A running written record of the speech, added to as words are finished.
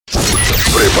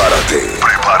Prepárate.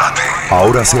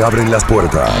 Ahora se abren las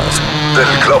puertas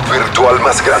del club virtual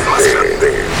más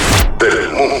grande del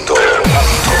mundo.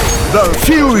 The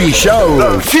Fury Show.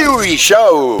 The Fury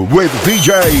Show with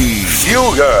DJ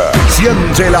Fuga.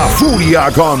 Siente la furia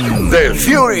con The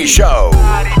Fury Show.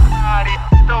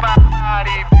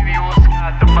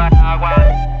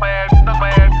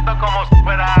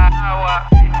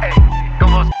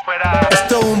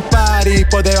 Esto es un party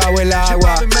por debajo del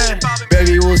agua.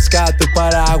 Baby, busca tu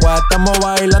paraguas. Estamos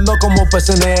bailando como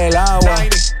peces en el agua.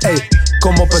 Ey,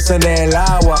 como peces en el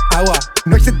agua.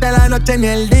 No existe la noche ni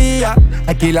el día.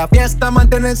 Aquí la fiesta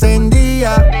mantiene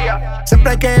encendida.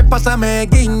 Siempre hay que pasarme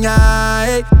guiña.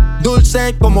 Ey,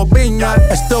 dulce como piña.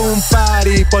 Esto es un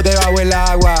party por debajo del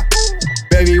agua.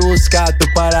 Baby, busca tu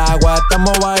paraguas.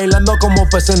 Estamos bailando como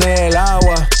peces en el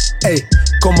agua. Ey,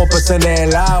 como peces en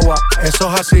el agua.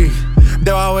 Eso es así,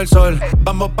 debajo del sol.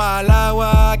 Vamos para el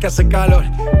agua que hace calor.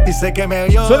 Dice que me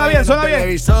vio. Suena bien.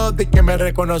 Televisor, y que me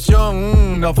reconoció.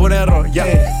 No fue un error, ya.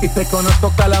 Y te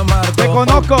conozco, Calamardo. Te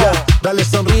conozco. Dale,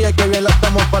 sonríe que bien la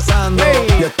estamos pasando.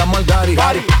 Y estamos al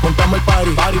Gary. Montamos el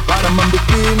party. Paramos en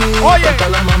bikini. Oye,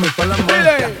 con la mami, con la mami.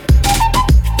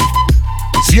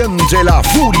 Siente la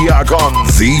furia con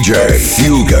DJ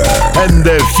Fuga and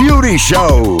The Fury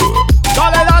Show.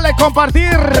 Dale,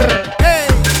 compartir. Hey.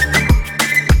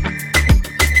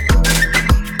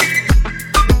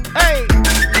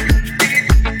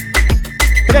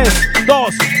 3,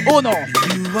 2, 1.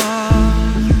 You are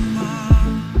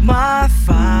my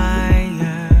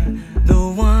fire,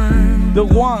 the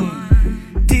one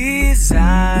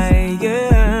desire,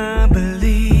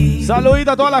 believe.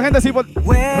 Saludito a toda la gente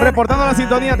reportando la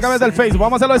sintonía a través del Facebook.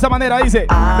 Vamos a hacerlo de esa manera, dice.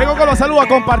 Vengo con los saludos a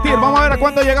compartir. Vamos a ver a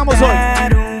cuánto llegamos hoy.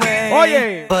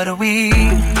 Oye. But we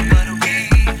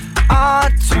are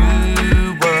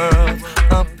two worlds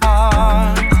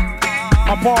apart.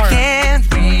 Can't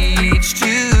reach to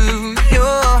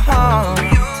your heart.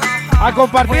 A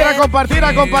compartir. That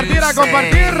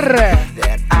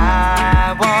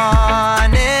I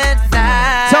want it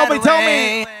that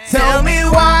way. Tell me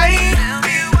why.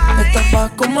 Estás pa'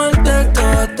 comerte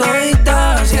toda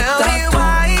todita. Si estás tú.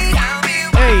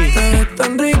 Ey. Te ves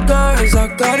tan rica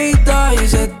esa carita y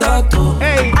ese tatu.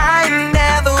 Ey. I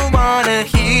never wanna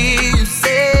hear you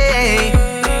say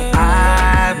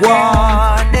I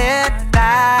want it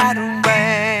that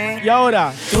way. Y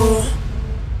ahora. Tú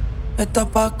estás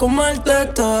pa' comerte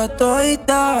toda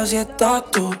todita. Si estás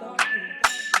tú.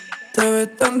 Te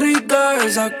ves tan rica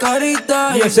esa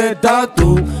carita y ese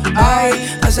tatu.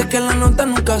 Ay, hace que la nota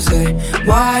nunca se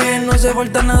baje. No hace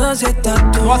falta nada si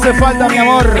estás tú. No hace falta, mi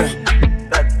amor.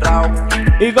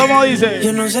 ¿Y cómo dice?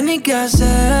 Yo no sé ni qué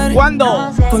hacer.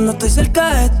 ¿Cuándo? Cuando estoy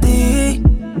cerca de ti.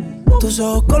 Tus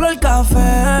ojos color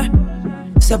café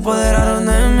se apoderaron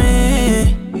de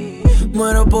mí.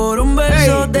 Muero por un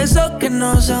beso de esos que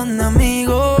no son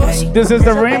amigos. This is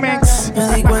the remix.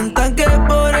 Me di cuenta que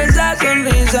por esa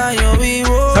sonrisa yo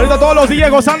vivo. Saludos a todos los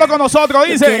días gozando con nosotros,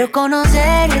 dice. Quiero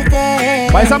conocerte.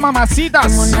 Para esas mamacitas.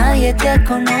 Como nadie te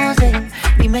conoce.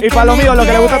 Dime Y para lo mío, lo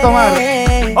que le gusta tomar.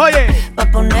 Oye. Pa'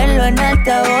 ponerlo en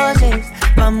altavoces.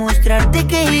 Pa' mostrarte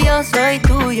que yo soy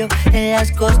tuyo. En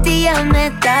las costillas me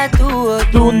tatúo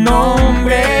tu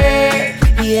nombre.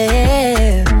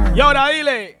 Yeah. Y ahora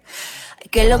dile.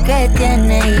 Que lo que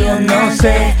tiene yo no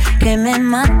sé. Que me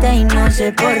mata y no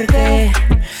sé por qué.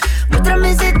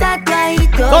 Muéstrame ese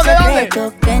tatuadito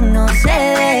secreto que no se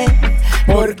ve.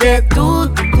 Porque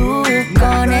tú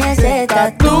con ese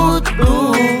tatu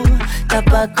está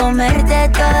pa' comerte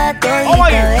toda todita,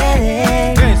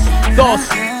 bebé. 3, 2,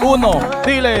 1,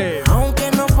 dile. Aunque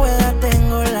no pueda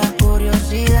tengo la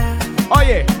curiosidad.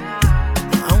 Oye.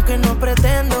 Aunque no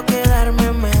pretendo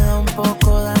quedarme me da un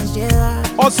poco de ansiedad.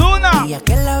 Ozuna. Y ya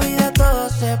que en la vida todo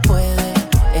se puede,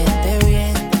 esté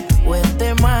bien o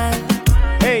esté mal.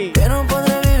 Hey. Yo no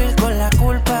podré vivir con la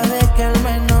culpa de que al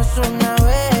menos una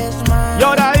vez más. Y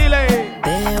ahora dile.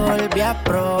 Te volví a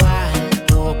probar,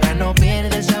 tu boca no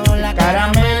pierde sabor, la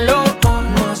caramelo.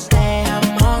 Nos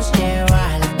dejamos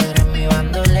llevar, tú eres mi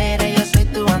bandolera, yo soy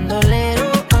tu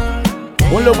bandolero. Te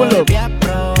volví a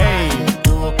probar, hey.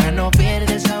 Tu boca no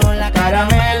pierde sabor, la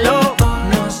caramelo.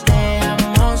 Nos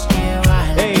dejamos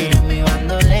llevar, hey. Tú eres mi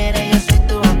bandolera, yo soy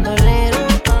tu bandolero.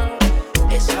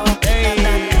 Esa boca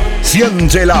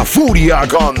Siente la furia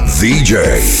con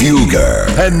DJ Fuga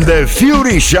and The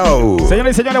Fury Show.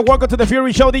 Señores y señores, welcome to The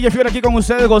Fury Show. DJ Fury aquí con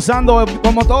ustedes gozando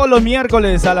como todos los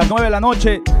miércoles a las 9 de la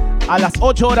noche, a las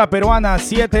 8 horas peruanas,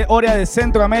 7 horas de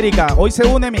Centroamérica. Hoy se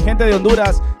une mi gente de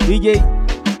Honduras, DJ.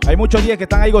 Hay muchos días que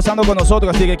están ahí gozando con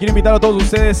nosotros, así que quiero invitar a todos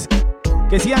ustedes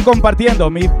que sigan compartiendo.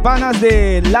 Mis panas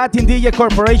de Latin DJ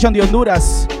Corporation de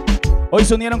Honduras. Hoy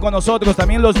se unieron con nosotros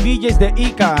también los DJs de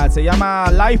Ica, se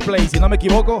llama Live Play, si no me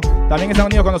equivoco. También están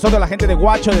unidos con nosotros la gente de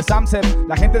Guacho, de Samsep,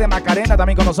 la gente de Macarena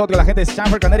también con nosotros, la gente de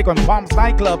Stanford, Connecticut en Palms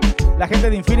Nightclub, la gente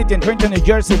de Infinity en Trenton, New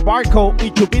Jersey, Barco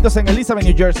y Chupitos en Elizabeth,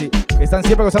 New Jersey, que están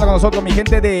siempre gozando con nosotros. Mi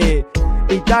gente de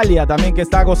Italia también que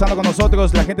está gozando con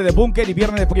nosotros, la gente de Bunker y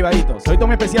Viernes de Privaditos. Ahorita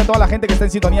muy especial a toda la gente que está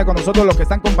en sintonía con nosotros, los que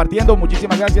están compartiendo.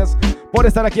 Muchísimas gracias por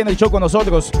estar aquí en el show con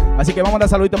nosotros. Así que vamos a dar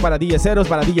saluditos para DJ Ceros,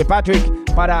 para DJ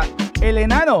Patrick, para El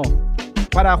Enano,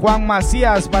 para Juan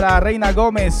Macías, para Reina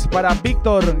Gómez, para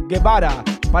Víctor Guevara,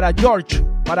 para George,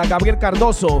 para Gabriel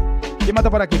Cardoso. ¿Quién mata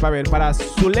por aquí? Para ver, para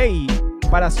Zuley,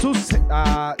 para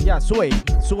Suey.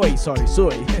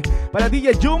 Para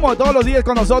DJ Jumo, todos los días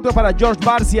con nosotros, para George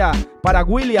Barcia, para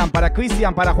William, para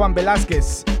Cristian, para Juan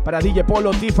Velázquez, para DJ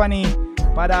Polo, Tiffany,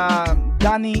 para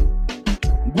Dani,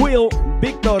 Will,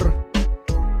 Víctor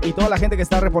y toda la gente que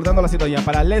está reportando la situación.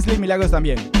 Para Leslie Milagros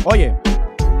también. Oye,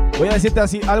 voy a decirte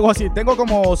algo así. Tengo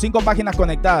como 5 páginas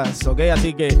conectadas, ¿ok?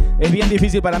 Así que es bien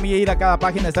difícil para mí ir a cada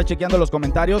página, estar chequeando los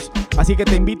comentarios. Así que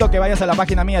te invito a que vayas a la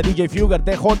página mía, DJ Fugger,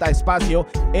 DJ espacio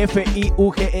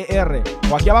F-I-U-G-E-R.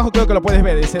 O aquí abajo creo que lo puedes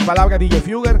ver, es en palabra DJ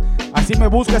Fugger. Así me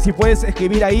buscas y puedes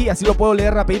escribir ahí, así lo puedo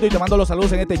leer rapidito y te mando los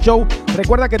saludos en este show.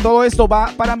 Recuerda que todo esto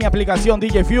va para mi aplicación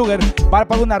DJ Fugger, va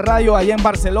para una radio allá en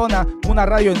Barcelona, una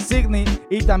radio en Sydney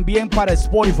y también para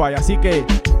Spotify. Así que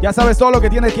ya sabes todo lo que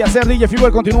tienes que hacer. DJ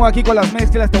Fugger continúa aquí con las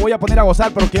mezclas, te voy a poner a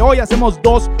gozar, porque hoy hacemos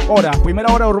 2 horas.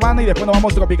 Primera hora urbana y después nos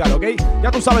vamos tropical, ¿ok?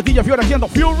 Ya tú sabes, DJ Fugger haciendo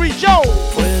Fury Show.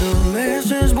 Fueron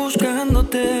meses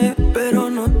buscándote, pero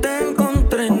no te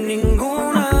encontré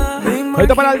ninguna.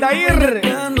 Ahorita para Aldair.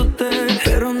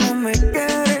 Pero no me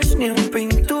quieres ni en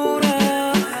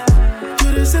pintura. Tú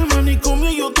eres el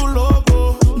manicomio y yo tu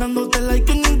loco, dándote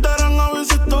like en Instagram a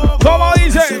veces toco. ¿Cómo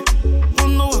dice?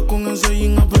 Cuando vas con ese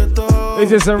jean apretado.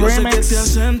 This is a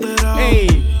remix.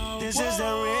 Hey.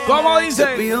 ¿Cómo dice?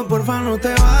 Te pido porfa no te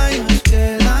vayas,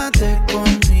 quédate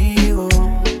conmigo.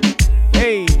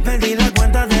 Hey. Perdí la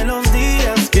cuenta de los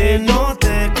días que no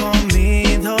te he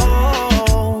comido.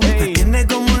 Hey. Me tienes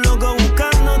como un loco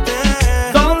buscándote.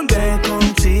 ¿Dónde?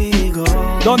 Contigo.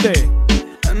 ¿Dónde?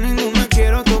 A ninguna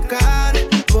quiero tocar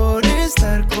por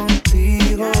estar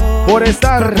contigo. Por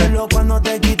estar. Recuerdo cuando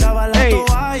te quitaba la Hey.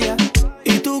 toalla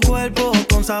y tu cuerpo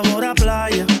con sabor a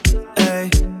playa. Ey,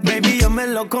 baby, yo me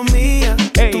lo comía.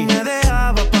 Hey. Tú me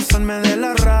dejabas pasarme de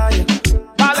la raya.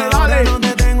 Dale, Ahora dale. no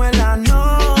te tengo en la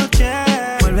noche.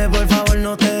 Vuelve, por favor,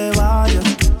 no te vayas.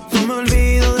 No me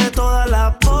olvido de todas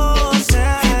las poses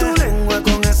y tu lengua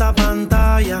con esa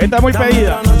pantalla. Esta es muy Dame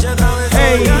pedida. otra noche travesía.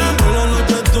 Hey. La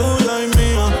noche es tuya y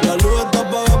mía. La luz está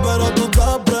apagada, pero tú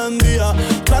estás prendida.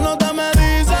 La nota me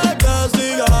dice que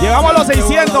siga. Llegamos a los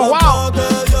 600, wow.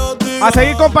 A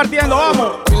seguir compartiendo,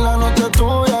 vamos. La noche es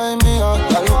tuya y mía.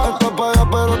 La luz está apagada,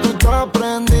 pero tú estás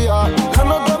prendida. La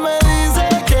nota me dice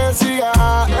que siga.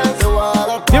 Te voy a dar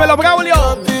hasta Dímelo, Braulio.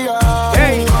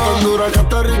 Hey. Honduras,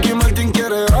 hasta Ricky Martin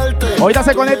quiere darte. Ahorita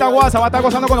se conecta WhatsApp, va a estar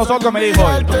gozando con nosotros, me dijo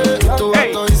él. Tu Hey.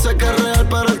 gato dice que es real,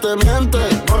 pero él te miente.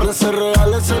 Ese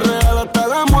real hasta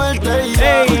la muerte. Y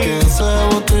ya, Hey. porque ese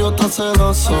botillo está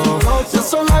celoso.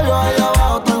 Esos labios ahí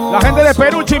abajo tengo. La gente de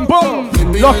Perú, Chimpún,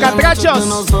 los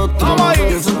catrachos. Vamos ahí.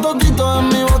 Y ese toquito en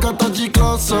mi boca está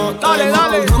chicloso. Dale,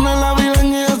 dale. Perdona la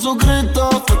Virgen y Jesucristo.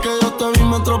 Fue que yo te vi,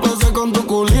 me tropecé con tu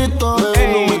culito.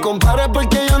 Hey. No me compares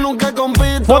porque yo nunca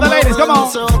compito. For the ladies, come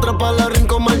on. Se va a atrapar la ring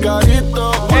con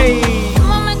Margarito. Hey.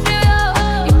 Mamá me escribió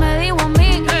y me dijo a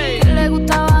mí que le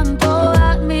gustaban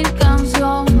todas mis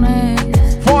canciones.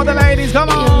 For the ladies,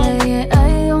 come Y yo on. le dije,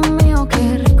 ay Dios mío,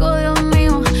 qué rico Dios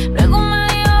mío. Luego me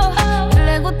dijo que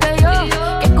le guste yo,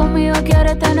 que conmigo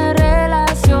quiere tener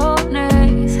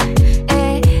relaciones.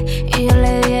 Y yo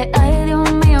le dije, ay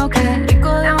Dios mío, qué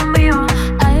rico Dios mío.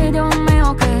 Ay Dios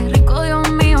mío, qué rico Dios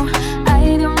mío.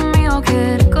 Ay Dios mío,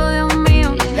 qué rico Dios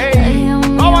mío. Hey, Ay Dios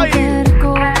mío, vamos ahí. qué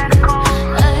rico.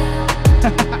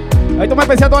 Ahí toma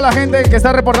especial a toda la gente que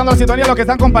está reportando la sintonía, los que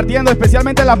están compartiendo,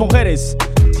 especialmente las mujeres.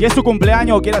 Si es tu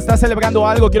cumpleaños o quieras estar celebrando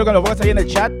algo, quiero que lo pongas ahí en el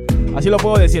chat. Así lo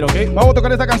puedo decir, ¿ok? Vamos a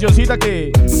tocar esta cancioncita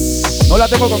que no la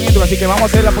tengo con intro, así que vamos a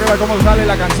hacer la prueba de cómo sale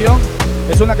la canción.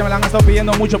 Es una que me la han estado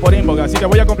pidiendo mucho por inbox, así que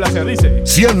voy a complacer, dice.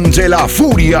 Siente la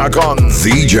furia con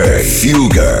DJ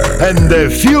Fugger en The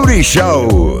Fury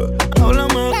Show.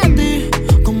 Háblame de ti,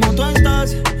 cómo tú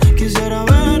estás, quisiera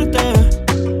verte.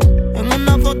 En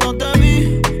una foto te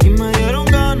vi y me dieron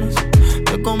ganas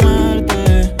de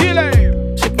comerte. Dile.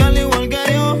 Sé que al igual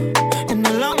que yo, en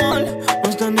el amor no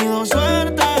has tenido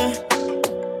suerte,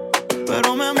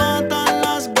 pero me matan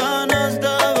las ganas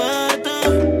de verte.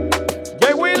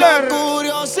 Jay Wheeler.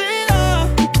 Curiosidad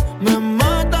me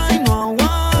mata y no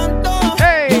aguanto.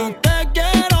 Hey. No te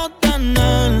quiero tener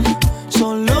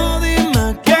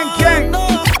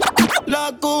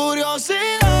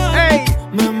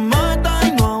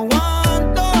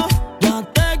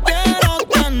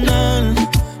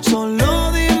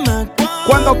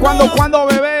 ¿Cuándo,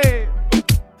 bebé?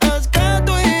 Es que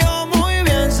tú y yo muy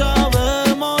bien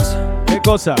sabemos. ¿Qué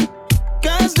cosa? Que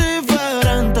es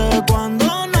diferente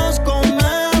cuando nos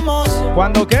comemos.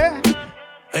 ¿Cuándo qué?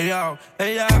 Ella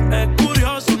es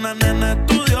curiosa, una nena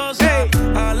estudiosa. Hey.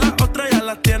 A la otra ya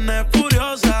la tiene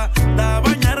furiosa. La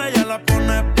bañera ya la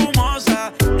pone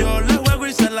espumosa. Yo le juego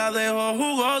y se la dejo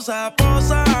jugosa.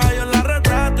 Posa, yo la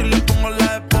retrato y le pongo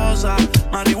la esposa.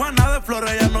 Marihuana de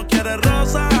flores, ella no quiere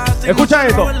rosa. Si escucha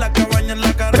esto.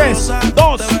 3,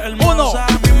 2, 1. A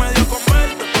mí me dio con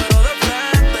verte, pero de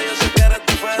frente. Yo sé que eres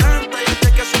diferente. Yo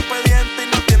sé que es expediente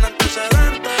y no tiene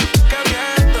antecedentes. Qué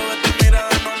bien, te ves tu mirada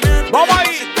no miente. Vamos ahí.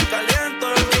 Si estoy caliente.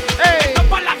 Esto es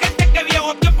para la gente que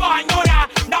viejo tiempo añora.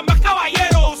 Damas,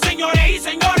 caballeros, señores y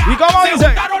señoras. ¿Y cómo se dice?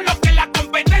 juntaron los que la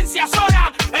competencia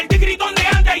sola. El tigre donde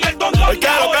anda y el don donde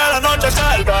Quiero que la noche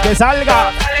salga. Que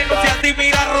salga. No seas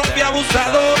tímida, rompe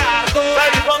abusadora.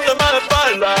 Baby, ponte más de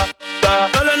espalda.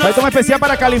 Esto es especial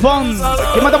para Califón.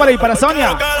 ¿Quién mata por ahí? Para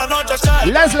Sonia. Que la noche salga.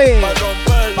 Leslie.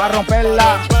 Para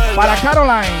romperla. Para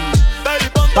Caroline.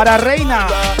 Para Reina.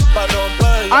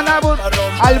 Ana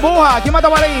Albuja. ¿Quién mata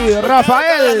por ahí?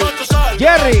 Rafael.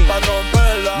 Jerry.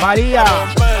 María.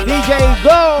 DJ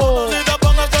Go.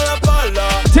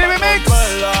 TV Mix.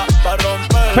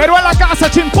 Pero en la casa,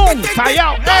 chimpún.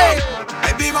 Callao. ¡Ey!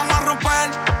 Baby, vamos a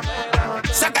romper.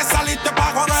 Sé que saliste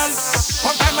pa' joder.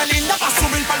 Pónteme linda pa'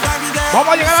 subir pa'l video.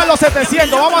 Vamos a llegar a los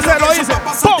 700. Vamos a hacerlo, dice.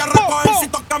 ¡Pum, pum, pum! Si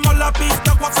tocamos la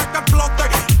pista, voy a hacer que explote.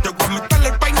 Te voy a meterle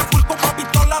el peine full con una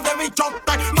pistola de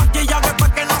bichote. Maquilla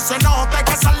después que no se note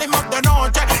que salimos de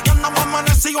noche y andamos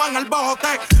amanecidos en el bote.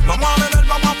 Vamos a beber,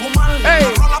 vamos a fumar. Ey.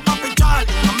 Una rola pa' pichar.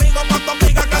 Amigo pa' tu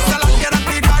amiga que se la quieren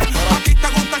tirar. A ti te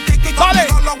gusta el kiki, Vale.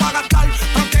 conmigo lo voy a gastar.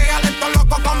 Tranquila, lento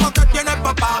loco como te tienes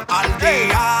papá al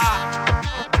día.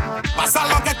 Pasa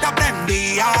lo que te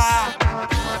aprendía.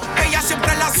 Ella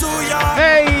siempre es la suya.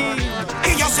 ¡Ey!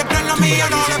 Y yo siempre en la mía,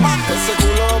 no le mando. Ese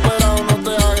culo operado no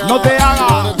te haga. No te haga.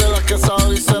 Tú eres de las que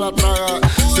sabe y se la traga.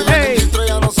 Si la Ey.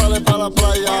 estrella no sale para la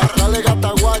playa. Dale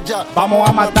gata guaya. Vamos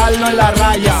a matarlo en la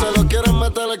raya. Se lo quieren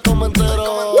meter el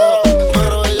comentero.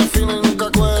 Pero ella fina y nunca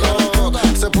cuero.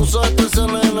 Se puso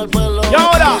extensiones en el pelo. ¿Y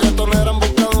ahora? Reggaetonera en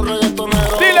busca de un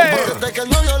reggaetonero. Dile. Desde que el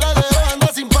novio le dejó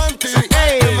andar sin panty.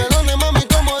 Ey. Que me done mami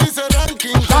como dice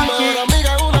ranking. Tu mejor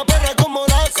amiga es una perra como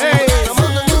Lassie. Ey. La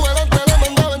mando en Uber, antes la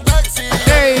mandaba en taxi.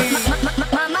 ¡Ey!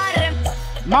 Mamarre,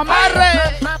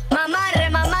 ¡Mamarre! mamarre,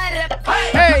 mamarre,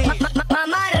 ¡Ey!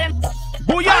 mamarre,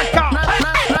 ¡Buyaca! mamarre,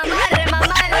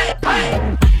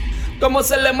 Como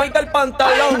se le marca el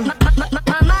pantalón.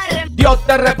 mamarre, Dios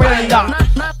te reprenda.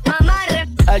 mamarre.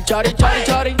 El chari, chari,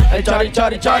 chari. El chari,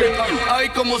 chari, chari. Ay,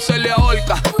 como se le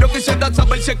ahorca. Lo que se da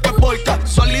saber si es que porca.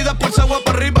 Salida por esa agua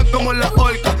para arriba como la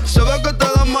orca. Se ve que te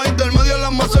da más del medio la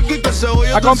masa que se voy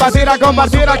A compartir, a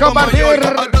compartir, a compartir.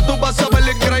 Ahora tú vas a ver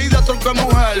la increíble tronco de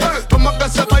mujer. Como que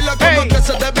se baila, como Ey. que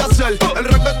se debe hacer. El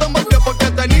reggaetón volvió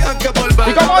porque tenían que volver.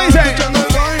 ¿Y cómo dice? Escuchando el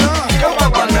vaina.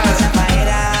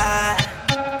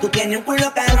 Tú tienes un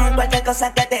culo cabrón, cualquier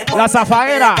cosa que te ponga. La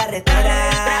zafaera.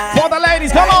 For the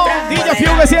ladies, come on. DJ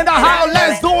Fugue in the house.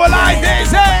 Let's do it like this.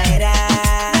 Tú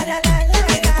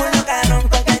tienes un culo cabrón,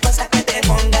 cualquier cosa que te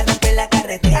ponga, rompe la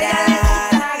carretera.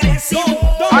 Agresivo.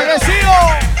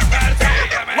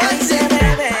 Hoy se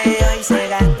bebe, hoy se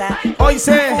gasta. Hoy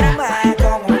se. Fuma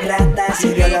como un rata, si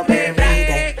Dios lo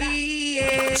permite.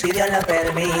 Si Dios lo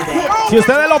permite. Si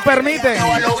ustedes lo permiten.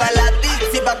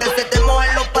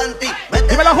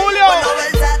 Dímelo, Julio.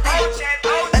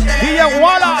 DJ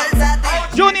Walla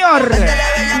Junior.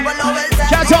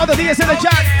 Shout out to the DJs in the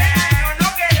chat.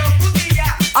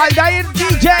 Aldair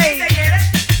DJ.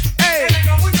 Hey.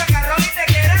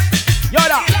 Y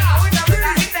ahora.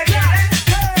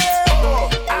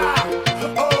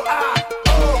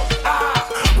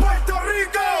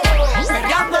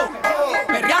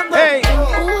 Hey.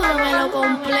 Empújamelo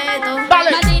completo.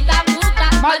 Dale. Maldita puta.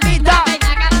 Maldita.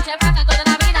 Bellaca, no se pasa toda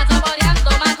la vida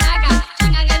saboreando matraca.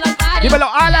 Chingan en los paris. Dímelo,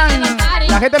 Alan.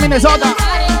 La gente de Minnesota.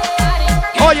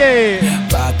 Oye.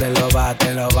 Bátelo,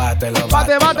 bátelo, bátelo,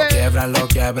 Bate, bate. Quiebralo,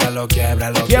 quiebralo,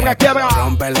 quiebralo, Quiebra, quiebra.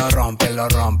 Rómpelo, rómpelo,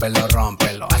 rómpelo,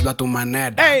 rómpelo. Hazlo a tu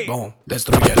manera. Ey. Boom,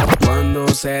 destruyelo. Cuando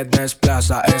se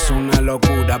desplaza es una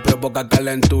locura, provoca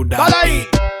calentura. Dale ahí.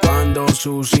 Cuando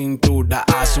su cintura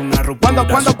hace una ruptura,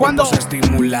 ¿Cuándo, su cuándo? cuerpo se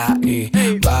estimula y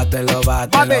bátelo,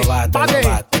 bátelo, Bate, bátelo, bate.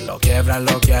 bátelo.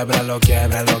 Quiebralo, quiebralo,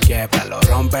 quiebralo, quiebralo.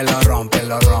 Rómpelo,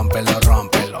 rómpelo, rómpelo,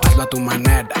 rómpelo. Hazlo a tu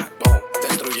manera. Boom,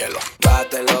 destruyelo.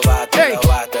 Bátelo, bátelo, Ey.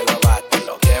 bátelo,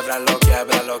 bátelo. Quiebralo,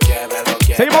 quiebralo, quiebralo,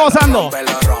 quiebralo. Seguimos gozando.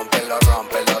 Rómpelo, rómpelo,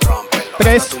 rómpelo, rómpelo.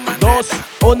 3, Hazlo a tu manera. 2,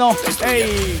 1.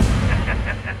 Ey.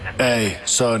 Ey,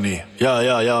 Sony.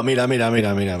 Ya, mira.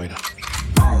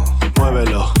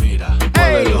 muévelo, mira,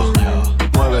 muévelo,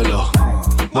 muévelo,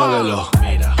 muévelo,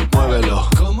 mira, muévelo,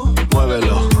 ¿cómo?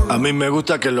 Muévelo. A mí me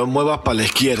gusta que lo muevas para la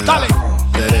izquierda. Dale.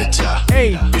 Derecha,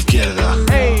 izquierda,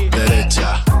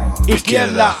 derecha,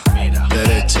 izquierda, mira,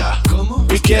 derecha, ¿cómo?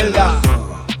 Izquierda.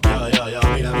 Mira,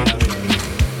 mira,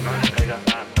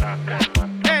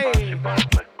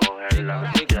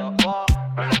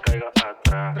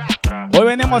 Hoy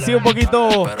venimos así un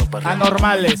poquito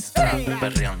anormales.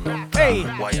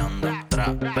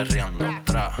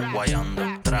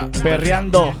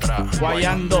 Perreando,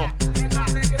 guayando.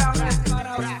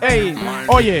 Ey,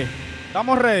 oye,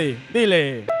 estamos ready.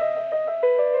 Dile.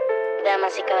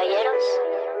 Damas y caballeros,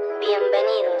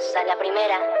 bienvenidos a la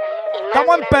primera y más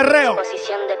Estamos en perreo.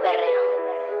 exposición de perreo.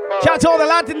 Shout out to the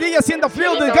Latin DJs in the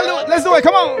field. Let's do it,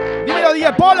 come on. Dímelo,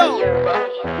 DJ Polo.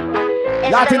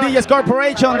 Latin DJs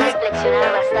Corporation.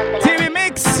 TV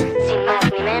Mix.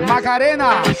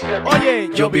 Macarena. Oye,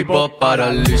 yo vivo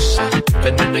paraliza.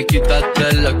 Ven, nene,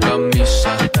 quítate la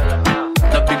camisa.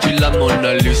 La pinche y la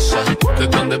Mona Lisa. De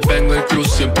donde vengo el club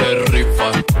siempre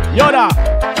rifa. Llora.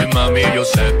 Mami, yo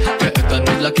sé que esta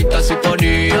no es la quinta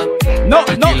sinfonía. No,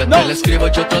 tranquila, no, te la escribo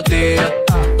yo otro día.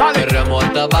 Perreamos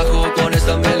hasta abajo con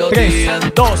esta melodía.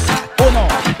 3, 2, 1,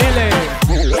 dile.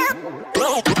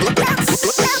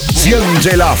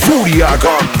 Siente la furia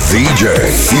con DJ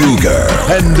Fuger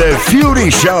and the Fury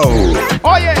Show.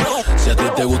 Oye. Si a ti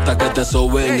te gusta que te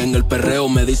soben en el perreo,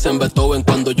 me dicen Beethoven.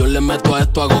 Cuando yo le meto a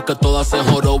esto, hago que todas se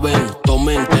joroben.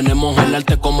 Tomen, tenemos el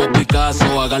arte como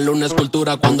Picasso. Háganle una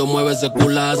escultura cuando mueve ese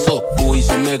culazo. Uy,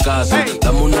 si me caso,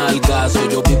 dame un algazo.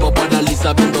 Yo vivo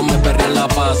paraliza viéndome perrear la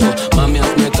paso. Mami,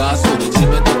 hazme caso,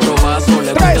 sírvete otro vaso.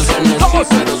 Le gusta el Genesis,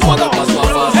 pero suave paso a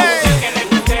paso.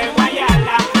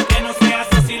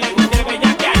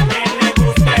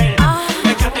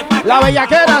 Las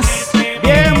bellaqueras.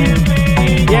 Bien,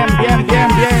 bien, bien, bien,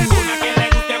 bien. Una que le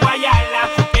guste guayala,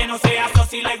 que no sea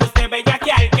sosi, le guste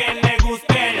bellaquear, que le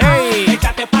guste.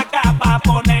 Échate pa' acá pa'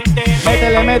 ponerte.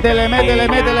 Métele, métele, métele,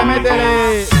 métele,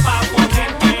 métele. Pa'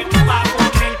 ponerte, pa'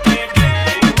 ponerte.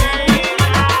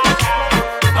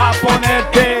 Pa'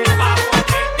 ponerte.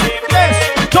 3,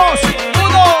 2,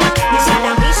 1. Si a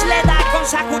la Miss le da con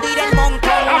sacudir el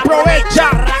montón. Aprovecha.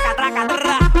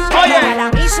 Oye,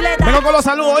 vengo con los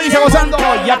saludos, dice gozando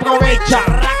y aprovecha.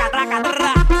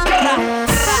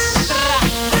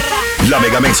 La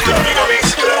mega mezcla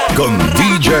con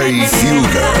DJ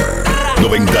Fuger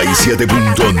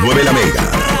 97.9 la mega.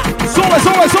 Sube,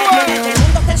 sube, sube. El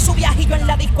mundo está en su viaje y yo en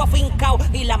la disco afincao.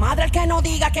 Y la madre el que no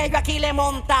diga que yo aquí le he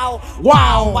montao.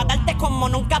 Wow. Voy a darte como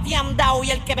nunca te han dado.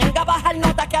 Y el que venga a bajar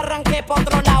nota que arranque por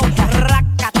otro lado.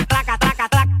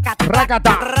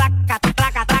 Racata.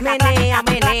 Menea,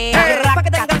 menea. Pa'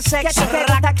 que tengan sexo,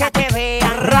 que te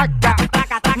vean. Raca.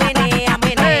 Menea,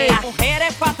 menea.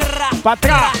 Mujeres pa' atrás. Pa'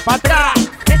 atrás, pa' atrás.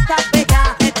 Esta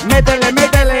bella. Métele,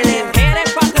 métele. Mujeres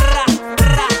pa' atrás.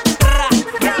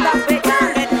 Esta bella.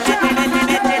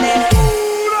 Métele.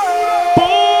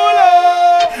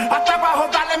 Hasta abajo,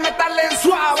 dale, métale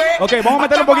suave. Ok, vamos a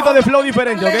meterle un poquito de flow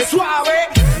diferente, ok. Suave,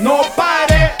 no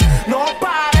pare, no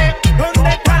pare. ¿Dónde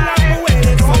están las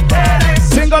mujeres solteras?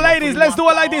 Single ladies, let's do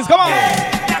it like this, come on.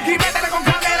 De aquí métele con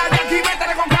candela, de aquí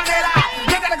métele con candela.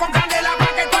 Métele con candela pa'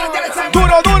 que tú le tienes hambre.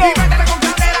 Duro, duro. De aquí métele con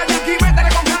candela, de aquí métele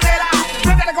con candela.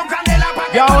 Métele con candela pa'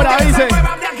 que Y ahora dice.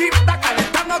 de aquí está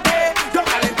calentándote, yo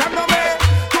calentándome.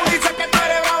 Tú dices que tú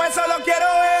eres bravo, eso lo quiero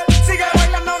ver. Sigue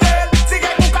bailando de él, sigue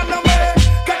buscándome.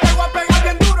 Que te voy a pegar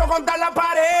bien duro contra la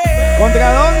pared.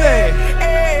 ¿Contra dónde?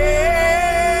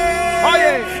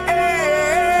 Oye.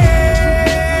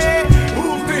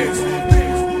 Who's this?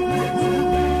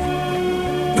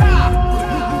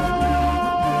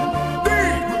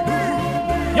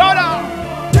 Y ahora.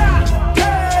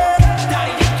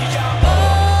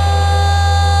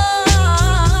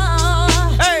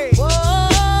 Hey.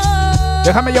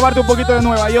 Déjame llevarte un poquito de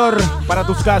Nueva York para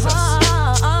tus casas.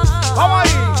 Vamos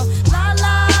ahí.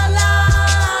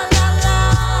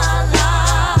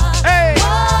 Hey.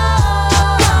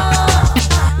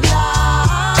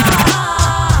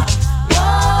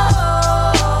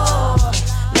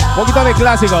 Un poquito de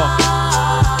clásico.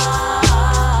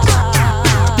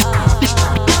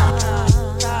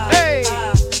 Hey.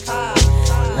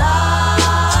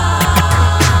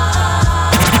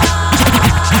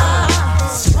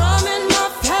 Strumming my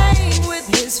pain with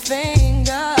his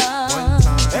finger.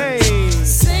 Hey.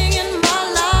 Singing my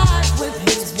life with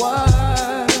his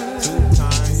words.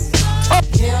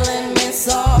 Killing me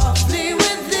softly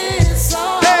with this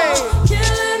song.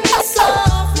 Killing me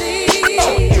softly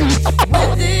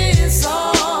with this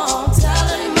song.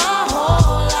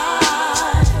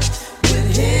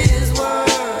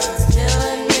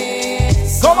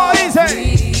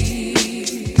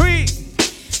 dice 3,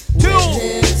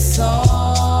 2.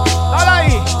 Dale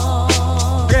ahí.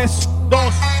 3,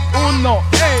 2, 1.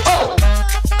 Hey.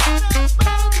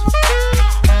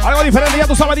 Algo diferente, ya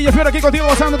tú sabes, DJ Fury aquí contigo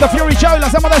gozando The Fury Show y lo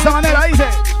hacemos de esta manera, dice.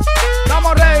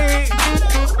 Estamos ready.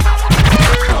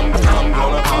 I'm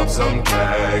gonna pop some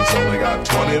tags. Only got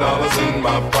 $20 in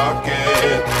my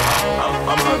pocket.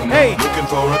 I'm hunting, looking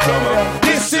for a come up.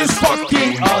 This is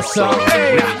fucking awesome.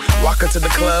 Hey. Walk into the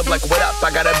club like, what up?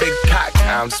 I got a big cock.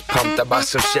 I'm just pumped. I bought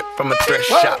some shit from a thrift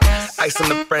shop. Ice on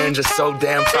the fringe is so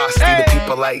damn frosty. The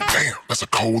people like, damn, that's a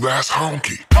cold ass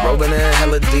honky. Rolling in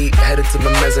hella deep, headed to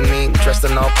the mezzanine. Dressed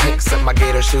in all pink, set my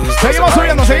gator shoes. Seguimos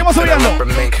subiendo, seguimos subiendo.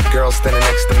 Girl standing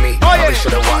next to me. Probably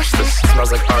should have washed this.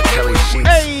 Smells like R. Kelly sheets.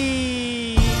 Hey.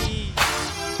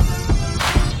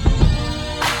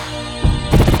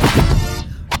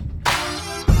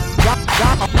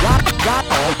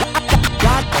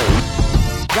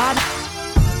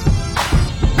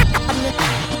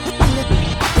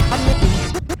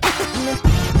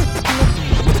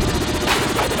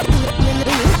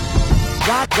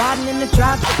 Riding in the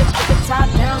drop with the top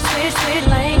down, switch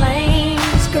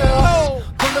lanes, girl.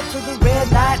 Pull up to the red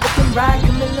light, looking right,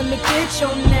 come and let me get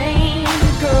your name,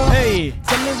 girl. Hey.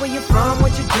 Tell me where you're from,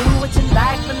 what you do, what you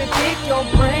like, let me pick your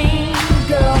brain,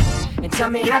 girl. And tell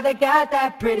me how they got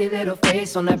that pretty little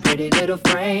face on that pretty little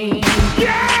frame.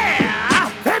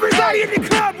 Yeah! Everybody in the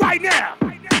club right now.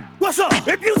 What's up?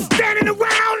 If you standing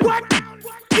around, what?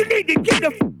 You need to get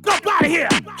the up out of here.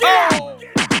 Yeah!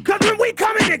 Cause when we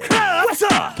come in the club, what's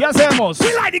up? ¿Qué hacemos?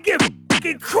 We like to get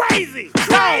fucking crazy.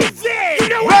 Crazy! You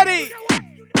know what? Ready?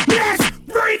 Let's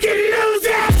freaking lose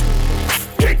it!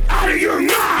 Get out of your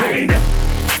mind!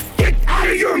 Get out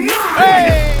of your mind!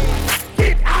 Hey!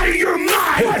 Get out of your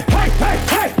mind!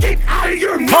 Hey! Get out of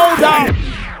your mind! Hold on!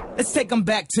 Let's take them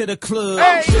back to the club.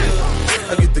 Hey!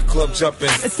 I get the club jumping.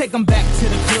 Let's take them back to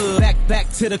the club. Back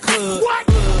to the club. What?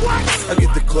 I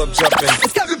get the club jumping.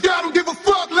 If y'all don't give a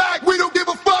fuck like we don't give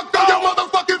a fuck, throw your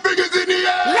motherfucking fingers in the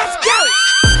air. Let's go!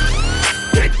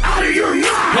 Get out of your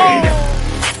mind!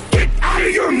 Get out of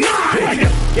your mind!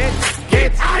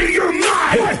 Get out of your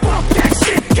mind! Fuck that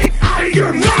shit! Get out of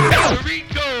your mind! Puerto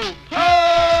Rico!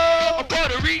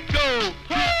 Puerto Rico!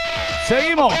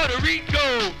 Seguimos. Puerto Rico!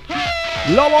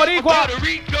 Lo boricua. Puerto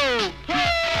Rico!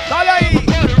 Dale ahí.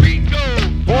 Puerto Rico!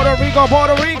 Puerto Rico,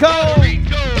 Puerto Rico.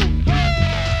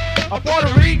 A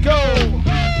Puerto Rico.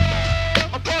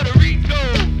 A Puerto Rico!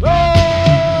 Oh.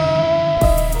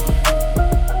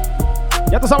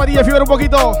 Ya tú sabes, DJ Fever, un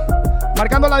poquito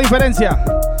marcando la diferencia.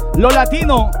 Lo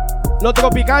latino, lo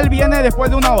tropical viene después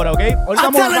de una hora, ¿ok? Ahorita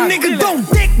vamos a don't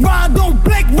dick ride, don't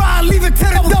blick ride, leave it to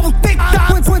the double thick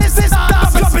die. When this is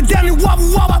stop, drop it down and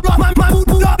wobble wobble. My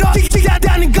food up, see that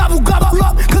down and gobble gobble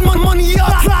up. Cause my money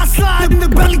up, slide in the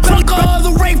belly trucker,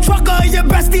 the rave trucker. Your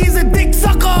bestie is a dick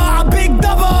sucker, a big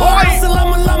double.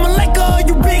 Assalamu alaikum,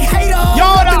 you big hater.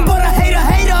 Nothing but a hater,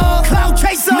 cloud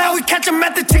chaser. Now we catch him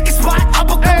at the chicken spot, up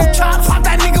a couple chops. Pop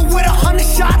that nigga with 100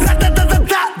 shots.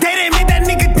 They didn't make that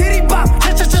nigga diddy bop.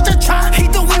 He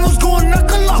thought we was going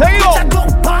knuckle up. Bitch, I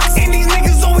don't box. And these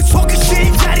niggas always talking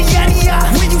shit. Yada yada yada.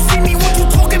 When you see me, what you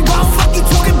talking about? Fuck you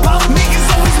talking about? Niggas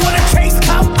always wanna chase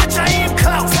clout. Bitch, I am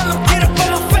clout. Tell them get up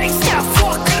on my face. Yeah,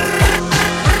 fuck it.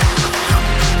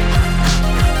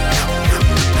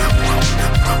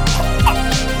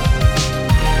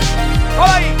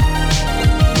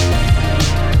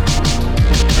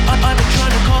 I've been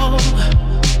trying to call.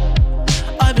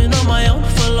 I've been on my own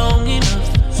for long enough.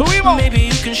 Subimos. Maybe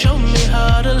you can show me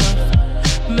how to love.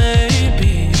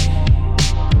 Maybe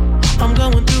I'm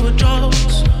going through a drought.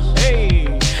 Hey.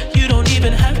 You don't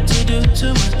even have to do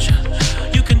too much.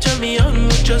 You can turn me on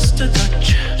with just a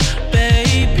touch,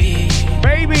 baby.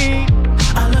 Baby.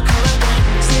 I look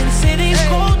around since city's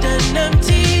cold and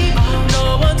empty.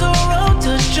 No one's around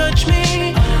to judge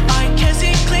me. I can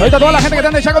see clearly. Ahorita toda la gente que está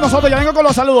en el chat con nosotros, ya vengo con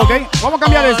los saludos, ¿ok? Vamos a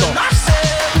cambiar esto.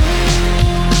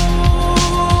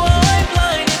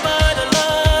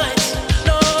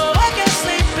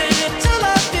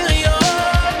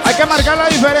 Hay que marcar la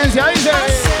diferencia, dice.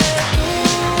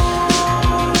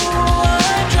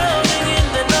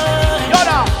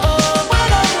 Llora.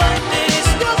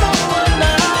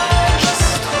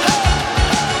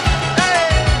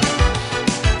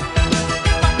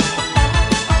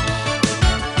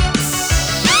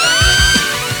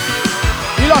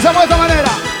 Y lo hacemos de esta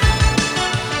manera.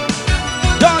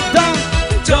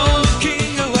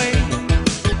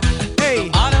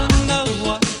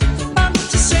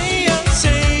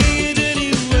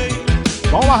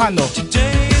 Vamos bajando.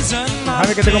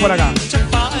 Déjame que tengo por acá.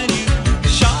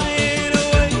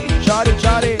 Shawty,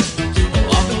 shawty.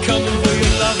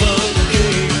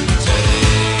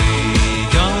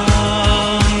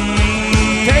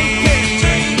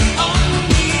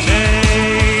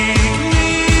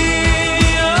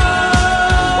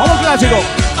 clásico.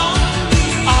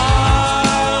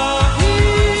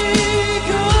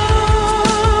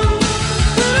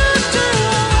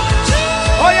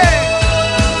 Oye,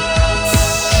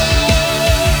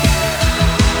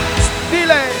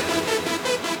 dile.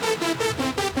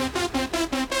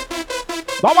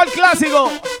 Vamos al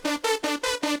clásico.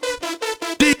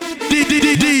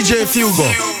 DJ Fugo.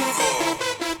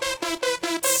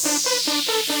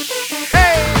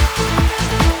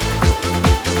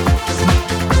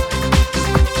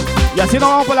 Y así nos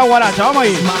vamos por la guaracha, vamos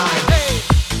ahí.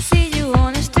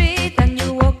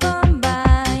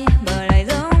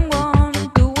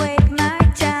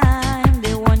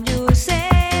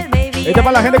 Este es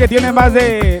para la gente que tiene más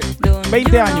de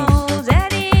 20 años.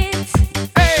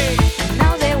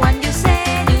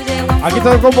 Aquí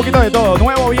toca un poquito de todo,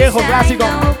 nuevo, viejo, clásico.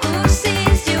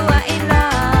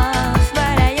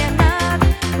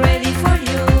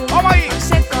 Vamos ahí.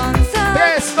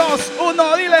 3, 2,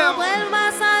 1, dile. No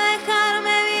vuelvas a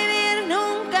dejarme vivir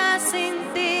nunca sin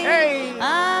ti,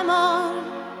 amor.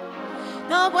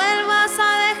 No vuelvas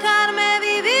a dejarme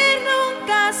vivir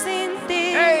nunca sin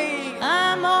ti,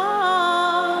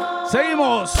 amor.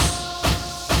 Seguimos.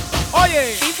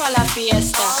 Oye. FIFA la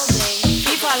fiesta,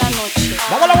 FIFA la noche.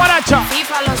 Vamos a la guaracha.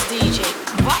 FIFA los DJ.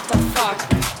 What the fuck?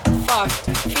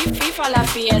 FIFA la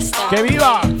fiesta. ¡Que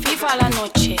viva! FIFA la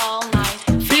noche. All night.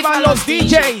 ¡Viva los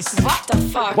DJs! What the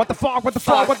fuck? What the fuck? What the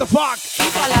fuck? What the fuck?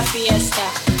 FIFA la fiesta.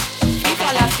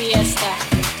 FIFA la fiesta.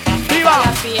 ¡Viva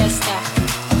la fiesta!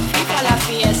 FIFA la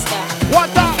fiesta. What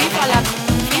the? FIFA la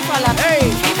FIFA la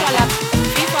FIFA la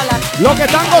Lo que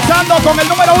están gozando con el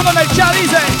número 1 en el chat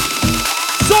dice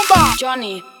Zumba.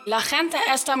 Johnny, la gente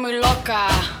está muy loca.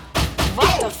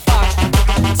 What the fuck?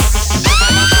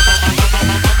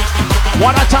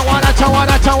 Guaracha, guaracha,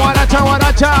 guaracha, guaracha,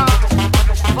 guaracha.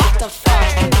 What the fuck?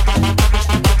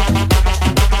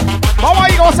 Vamos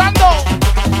ahí gozando.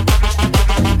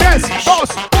 3, 2,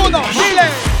 1,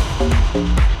 dile.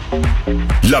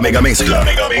 La mega mezcla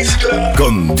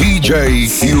con DJ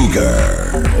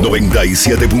Fuger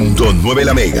 97.9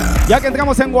 la mega. Ya que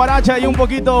entramos en guaracha y un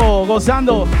poquito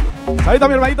gozando. Saludito a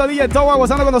mi hermanito DJ Towa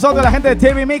gozando con nosotros, la gente de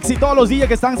TV Mix y todos los DJs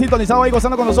que están sintonizados ahí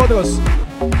gozando con nosotros.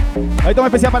 Ahorita un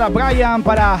especial para Brian,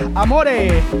 para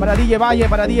Amore, para DJ Valle,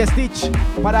 para DJ Stitch,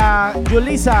 para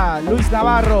Yulisa, Luis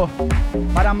Navarro,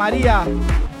 para María,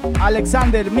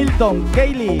 Alexander, Milton,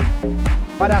 Kaylee,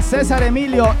 para César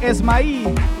Emilio,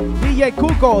 Esmaí, DJ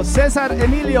Cuco, César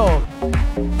Emilio.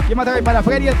 ¿Quién más trae? Para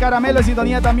Freddy el Caramelo en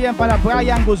sintonía también, para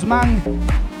Brian Guzmán,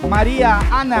 María,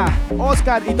 Ana,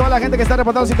 Oscar y toda la gente que está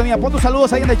reportando sintonía. Pon tus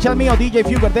saludos ahí en el chat mío, DJ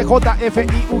Fuger,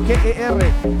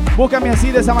 DJFIUGER. Búscame así,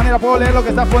 de esa manera puedo leer lo que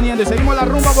estás poniendo. Y seguimos la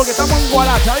rumba porque estamos en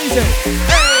guaracha, dice.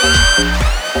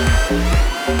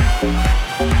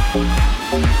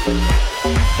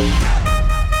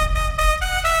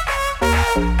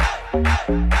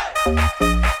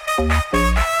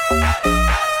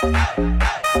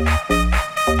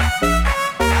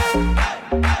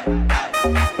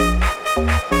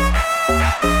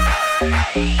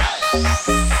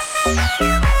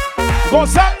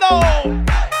 ¡Gozando!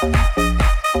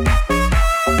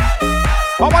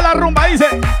 Vamos a la rumba, dice.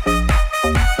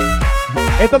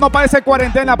 Esto no parece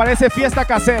cuarentena, parece fiesta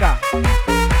casera.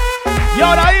 Y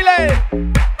ahora dile.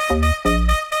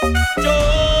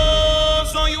 Yo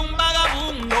soy un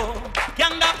vagabundo que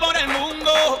anda por el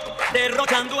mundo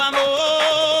derrochando amor.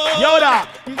 Y ahora.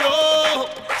 Yo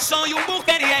soy un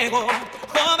mujeriego,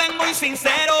 joven muy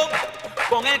sincero,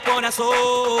 con el corazón.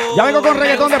 Ya vengo con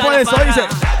reggaetón después de eso, dice.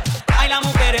 Ay, la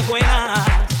mujer es buena,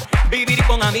 vivir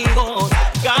con amigos,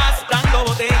 gastando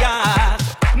botellas.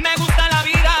 Me gusta la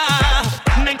vida,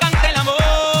 me encanta el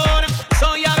amor.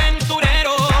 Soy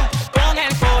aventurero con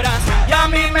el corazón. Y a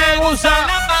mí me gusta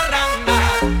la parranda.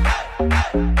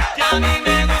 Y a mí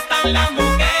me gustan las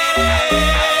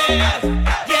mujeres.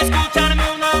 Y escucharme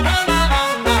una buena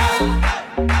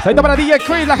banda. Saludito para DJ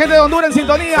Chris, la gente de Honduras en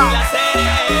sintonía.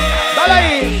 Dale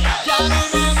ahí. Y a mí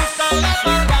me gusta la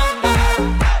parranda.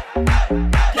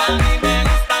 Y a mí me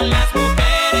gustan las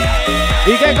mujeres. ¿Y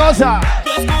qué cosa? Y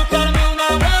escucharme una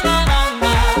buena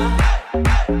banda.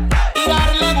 Y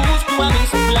darle gusto a mis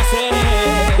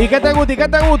placeres. ¿Y qué te gusta? ¿Y qué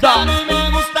te gusta? A mí me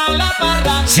gusta la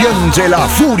parranda. Siente la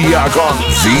furia con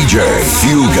DJ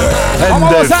Fuger and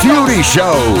the Fury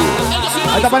Show.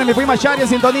 Ahí está para mi prima Shari en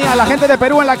sintonía. La gente de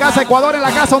Perú en la casa, Ecuador en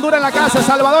la casa, Honduras en la casa,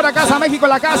 Salvador en la casa, México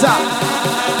en la casa,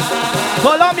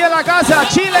 Colombia en la casa,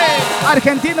 Chile,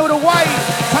 Argentina, Uruguay,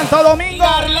 Santo Domingo,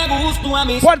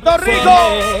 Puerto Rico.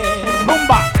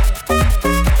 Rumba.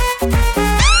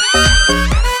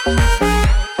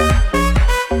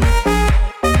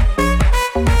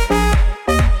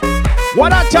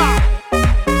 Guaracha.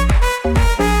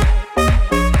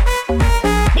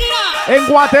 En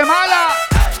Guatemala.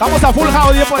 Estamos a full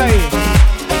house, dile por ahí.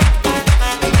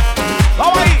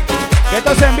 Vamos ahí. Que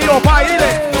esto es en vivo, pa'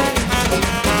 dile.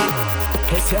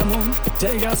 Ese amor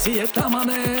llega así de esta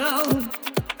manera.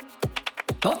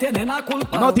 No tiene la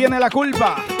culpa. No tiene la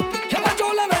culpa.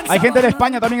 Hay gente de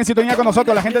España también en sintonía con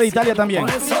nosotros, la gente de Italia también.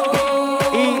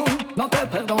 Y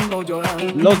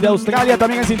los de Australia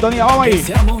también en sintonía. Vamos ahí.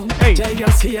 Hey.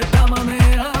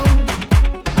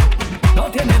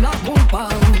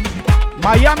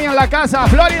 Miami en la casa,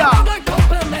 Florida.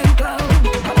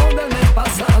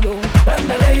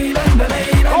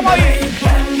 Vamos ahí.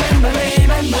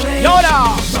 Y ahora.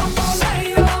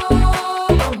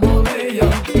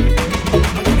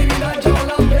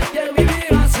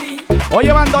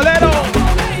 Oye, bandolero.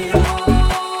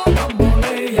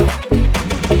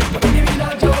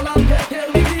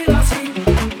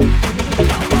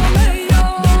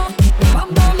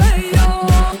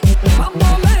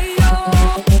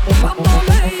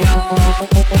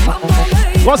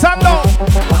 Gozando.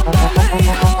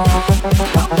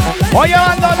 Oye,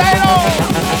 bandolero.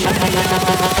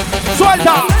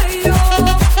 Suelta.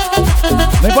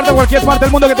 No importa cualquier parte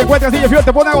del mundo que te encuentres, DJ Fury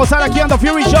te pone a gozar aquí en The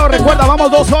Fury Show. Recuerda,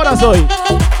 vamos 2 horas hoy,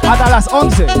 hasta las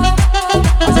 11.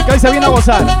 Así que hoy se viene a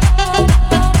gozar.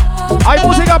 Hay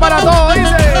música para todo,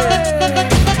 dice.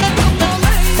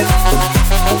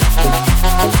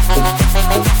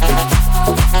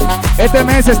 Este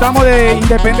mes estamos de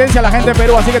independencia la gente de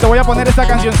Perú, así que te voy a poner esta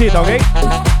cancioncita, ¿ok?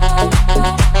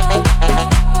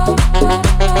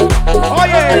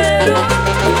 Oye.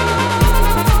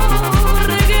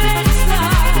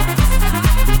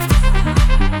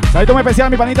 Saludito muy especial a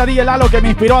mi panita DJ Lalo que me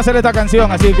inspiró a hacer esta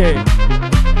canción, así que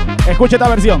escuche esta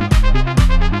versión.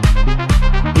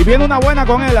 Y viene una buena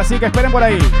con él, así que esperen por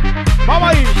ahí. ¡Vamos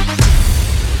ahí!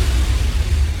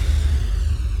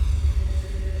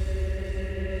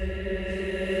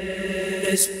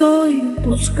 Estoy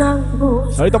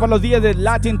buscando. Saludito para los días de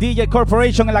Latin DJ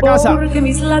Corporation en la casa. Porque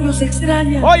mis labios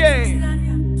extrañan. Oye.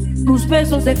 Tus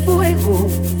besos de fuego.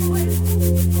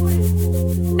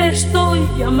 Te estoy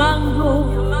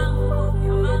llamando.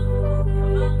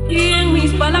 Y en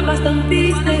mis palabras tan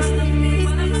tristes,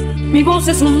 mi voz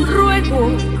es un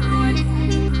ruego.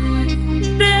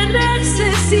 Te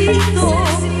necesito.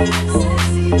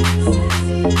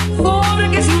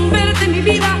 Porque sin verte mi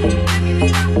vida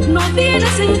no tiene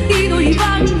sentido y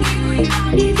van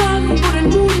por el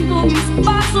mundo mis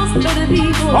pasos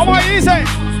perdidos. ¿Cómo ahí dice?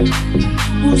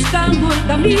 Buscando el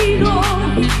camino.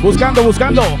 Buscando.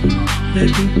 De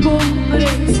tu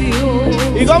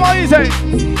comprensión. ¿Y cómo dice?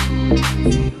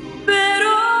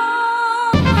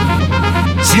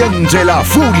 Siente la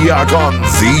furia con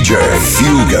DJ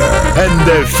Fuger en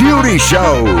The Fury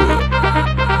Show.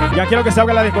 Ya quiero que se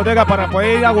abra la discoteca para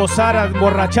poder ir a gozar, a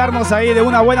emborracharnos ahí de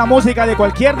una buena música de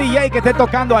cualquier DJ que esté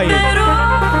tocando ahí.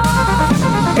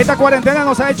 Esta cuarentena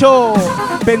nos ha hecho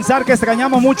pensar que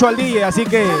extrañamos mucho al DJ, así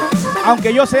que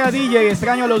aunque yo sea DJ,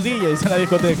 extraño a los DJs en la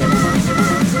discoteca.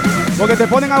 Porque te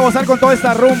ponen a gozar con toda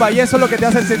esta rumba y eso es lo que te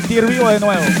hace sentir vivo de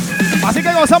nuevo. Así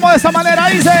que gozamos de esa manera,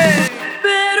 dice.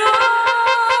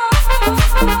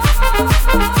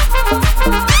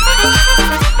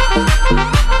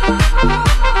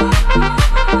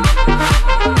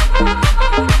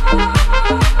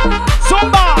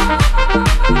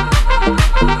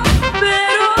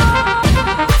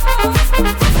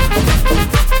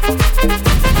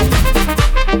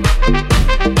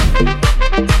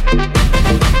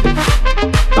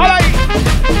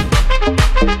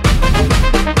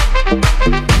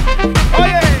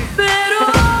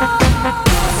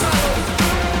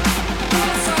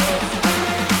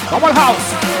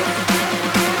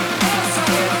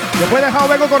 Después de house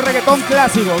vengo con reggaetón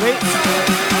clásico, ¿ok?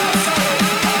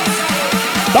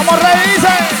 ¡Vamos, ready! Dice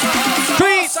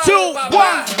 3, 2, 1,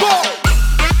 go.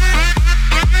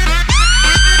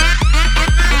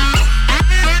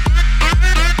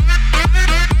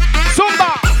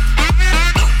 Zumba.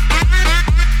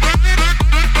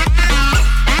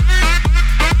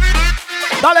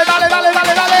 Dale, dale, dale,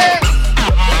 dale, dale.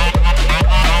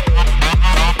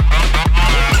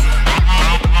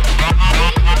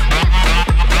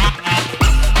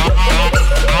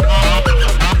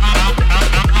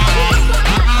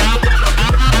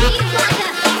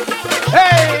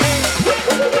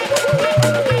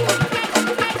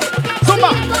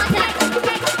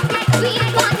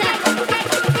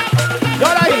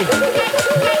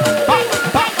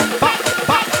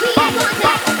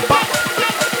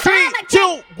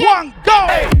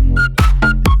 Go!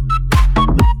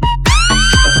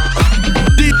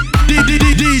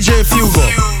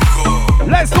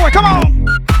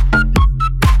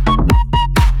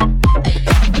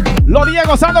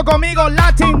 amigo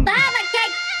Latin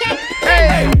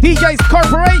DJs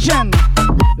Corporation.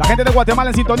 La gente de Guatemala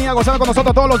en sintonía, gozando con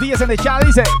nosotros todos los días en el chat.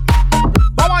 Dice,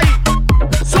 vamos ahí,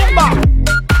 zumba.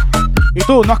 Y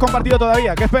tú, no has compartido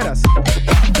todavía, ¿qué esperas?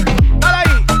 Dale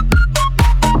ahí.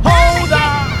 Hold on.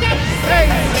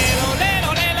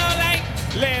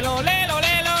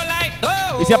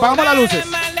 Y si apagamos las luces.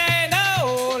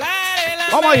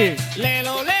 Vamos ahí.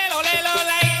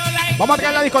 Vamos a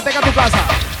traer la discoteca a tu casa.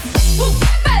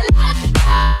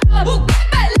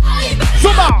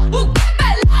 ¡Zumba!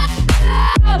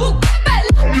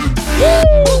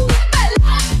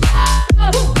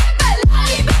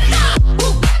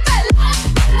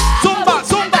 ¡Zumba,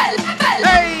 zumba!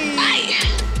 ¡Ey!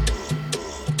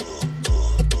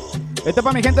 Este es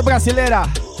para mi gente brasilera.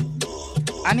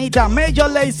 Anita, Major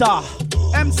Lazer,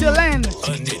 MC Len.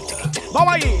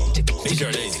 Vamos ahí.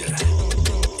 Major Lazer.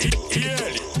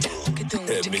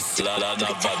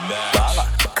 Bala,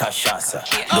 cachaça,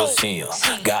 docinho,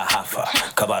 garrafa,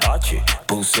 camarote,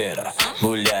 pulseira,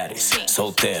 mulheres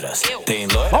solteiras. Tem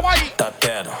loira, tá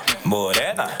tendo,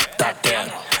 morena, tá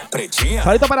tendo, pretinha.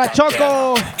 Saludito para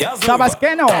Choco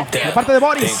Tabasqueno, de parte de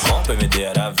Boris.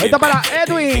 Saludito para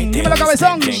Edwin, dímelo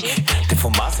cabezón.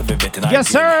 Yes,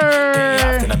 sir.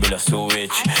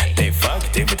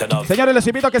 Señores, les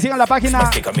invito a que sigan la página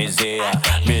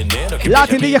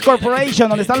Latin DJs Corporation,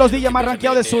 donde están los DJs más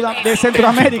rankeados de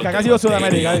Centroamérica, casi digo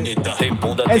Sudamérica.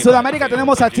 En Sudamérica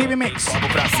tenemos a TV Mix.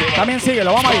 También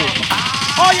síguelo, vamos ahí.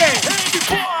 Oye,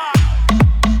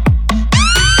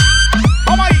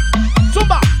 vamos ahí,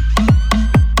 zumba.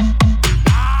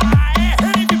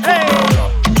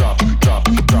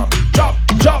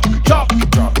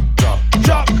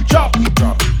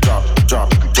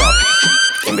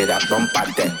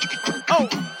 Bomparte,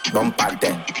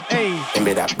 bomparte, em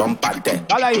vez de bomparte.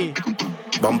 Dale aí.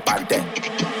 Bomparte.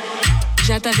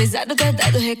 Já tá avisado, tá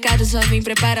dado recado, só vim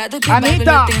preparado que Anitta. o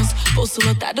bagulho é tenso. Bolso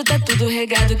lotado, tá tudo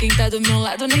regado, quem tá do meu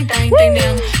lado nem tá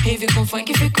entendendo. Rave com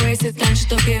funk ficou excitante,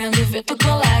 tô querendo ver tu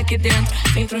colar aqui dentro.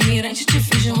 Vem pro mirante, te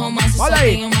fiz um romance, olha só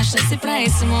aí. tenho uma chance pra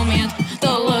esse momento.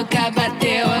 Tô louca,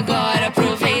 bateu agora,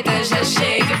 aproveita, já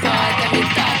chega, bota, me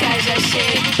toca, já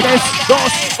chega. 3,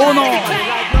 2, 1.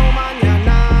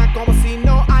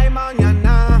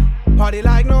 Party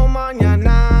like no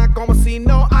mañana, como si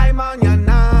no hay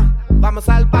mañana. Vamos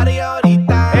al party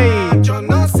ahorita. Hey. Yo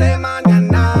no sé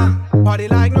mañana. Party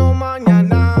like no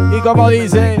mañana. Y como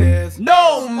dice,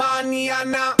 no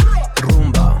mañana.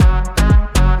 Rumba,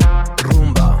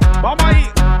 rumba. Vamos ahí,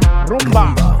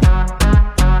 rumba.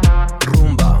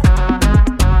 Rumba,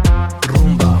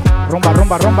 rumba. Rumba,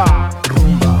 rumba, rumba.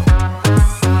 Rumba.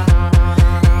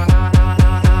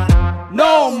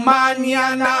 No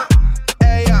mañana.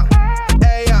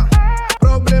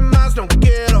 No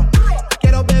quiero,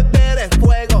 quiero beber el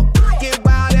fuego. Get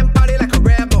wild and party like a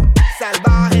rebel.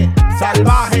 Salvaje,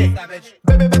 salvaje.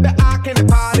 Baby, baby, I can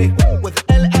party with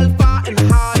El Alfa and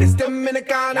the hardest.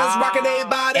 Dominicanos rocking their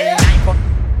body.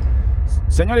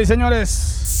 Señores y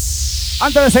señores,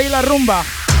 antes de seguir la rumba,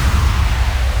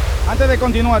 antes de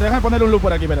continuar, déjame poner un loop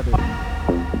por aquí, espérate.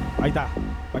 Ahí está,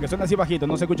 para que suene así bajito,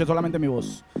 no se escuche solamente mi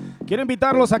voz. Quiero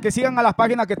invitarlos a que sigan a las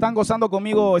páginas que están gozando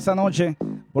conmigo esta noche,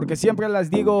 porque siempre les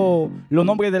digo los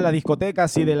nombres de las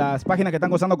discotecas y de las páginas que están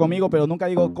gozando conmigo, pero nunca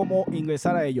digo cómo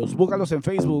ingresar a ellos. Búscalos en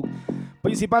Facebook,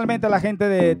 principalmente a la gente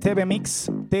de TV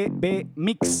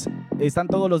Mix. Están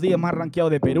todos los días más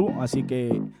rankeados de Perú, así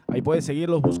que ahí puedes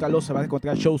seguirlos, búscalos, se van a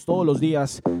encontrar shows todos los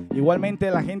días. Igualmente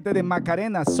la gente de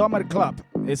Macarena Summer Club.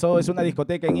 Eso es una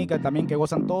discoteca en Ica también que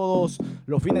gozan todos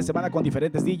los fines de semana con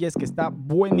diferentes DJs, que está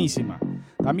buenísima.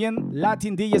 También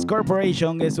Latin DJs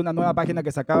Corporation es una nueva página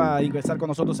que se acaba de ingresar con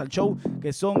nosotros al show,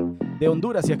 que son de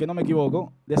Honduras, si es que no me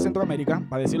equivoco, de Centroamérica,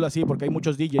 para decirlo así, porque hay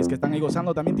muchos DJs que están ahí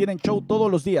gozando. También tienen show todos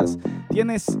los días.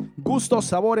 Tienes gustos,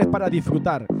 sabores para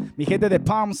disfrutar. Mi gente de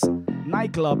Palms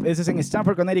Nightclub, ese es en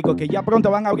Stamford, Connecticut, que ya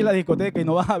pronto van a abrir la discoteca y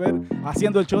nos van a ver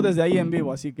haciendo el show desde ahí en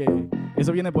vivo, así que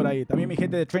eso viene por ahí. También mi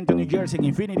gente de Trenton, New Jersey, en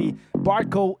Infinity,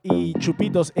 Barco y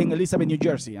Chupitos en Elizabeth, New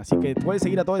Jersey. Así que puedes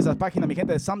seguir a todas esas páginas. Mi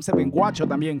gente de Sunset en Guacho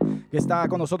también, que está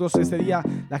con nosotros este día.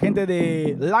 La gente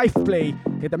de Live Play,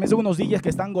 que también son unos DJs que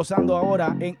están gozando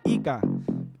ahora en Ica.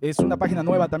 Es una página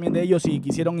nueva también de ellos y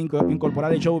quisieron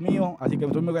incorporar el show mío. Así que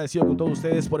estoy muy agradecido con todos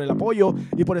ustedes por el apoyo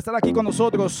y por estar aquí con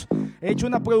nosotros. He hecho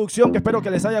una producción que espero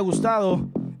que les haya gustado.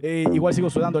 Igual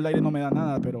sigo sudando, el aire no me da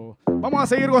nada, pero vamos a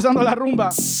seguir gozando la rumba.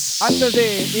 Antes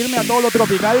de irme a todo lo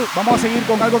tropical, vamos a seguir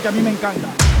con algo que a mí me encanta,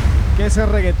 que es el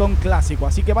reggaetón clásico.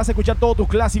 Así que vas a escuchar todos tus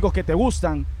clásicos que te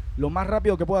gustan lo más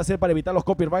rápido que puedo hacer para evitar los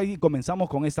copyrights, y comenzamos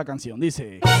con esta canción.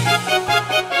 Dice...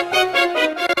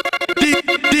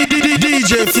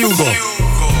 DJ Fugo.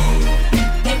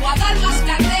 De Guadalupe.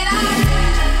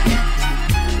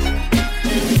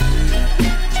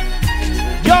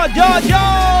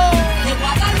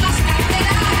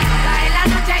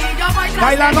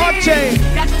 Ay, la noche.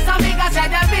 Que tus amigas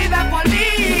allá viven por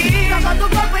mí. Como tu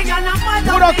cuerpo y ganas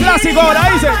muerto. Puro clásico, ahora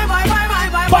dice.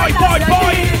 Voy.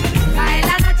 Cae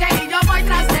la noche y yo voy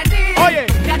tras de ti. Oye.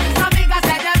 Que tus amigas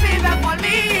allá viven por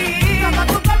mí. Como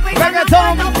tu cuerpo y ganas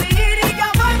Reggaetón. muerto. Y yo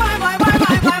voy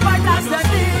tras de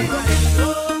ti.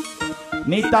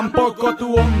 Ni tampoco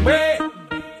tu hombre.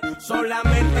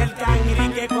 Solamente el cangri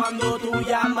que cuando tú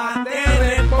llamas te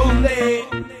responde.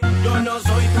 Yo no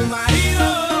soy tu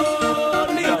marido,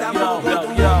 ni tampoco tu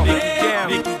mujer.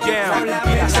 Nicky Jam,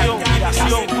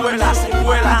 inspiración,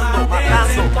 vuelando,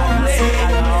 matando.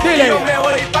 Dile. Yo me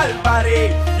voy pa'l party,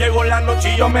 llegó la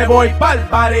noche y yo me voy pa'l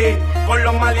party. Con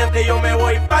los maleantes yo me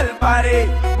voy pa'l party.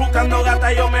 Buscando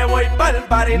gata yo me voy pa'l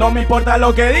party. No me importa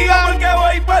lo que digan, porque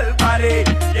voy pa'l party.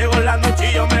 Llegó la noche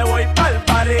y yo me voy pa'l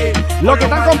party. Lo que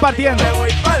están compartiendo. Me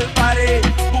voy pa'l party.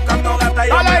 Buscando gata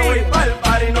yo me voy pa'l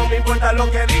party. No me importa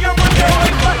lo que digan porque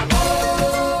voy pa'l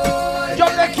party. Yo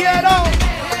te quiero.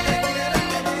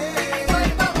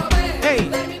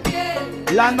 Hey.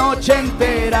 La noche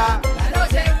entera.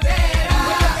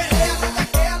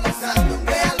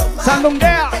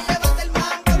 Sandunguea.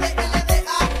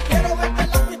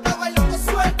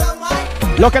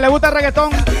 Lo que le gusta el reggaetón,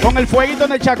 con el fueguito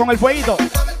en el chat, con el fueguito.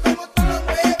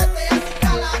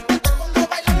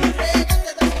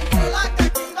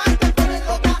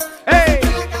 ¡Ey!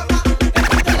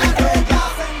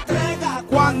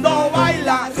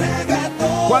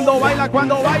 Cuando baila,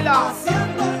 cuando baila.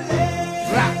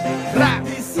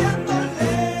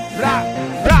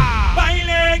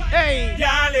 Bailen, ¡Ey!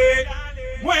 yale,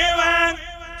 muevan,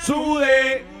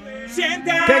 Sude.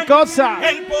 sientan ¿Qué cosa?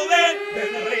 el poder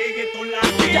del reggaetón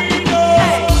latino.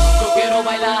 Yo quiero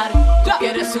bailar, tú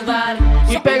quieres sudar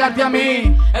Y pégate a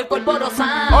mí. el cuerpo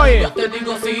rosado. Oye. Yo te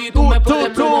digo si tú me puedes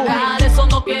provocar. Eso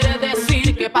no quiere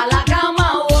decir que pa' la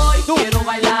cama voy. Quiero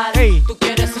bailar, Ey. tú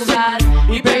quieres sudar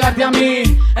Y pégate a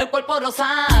mí. el cuerpo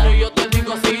rosado. Yo te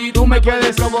digo si tú me me quieres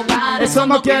puedes provocar. eso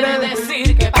no quiere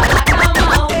decir que pa' la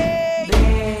cama voy.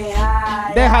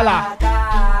 Déjala.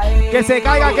 Que se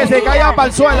caiga para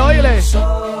el suelo, oíle.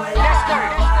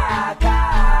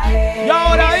 Y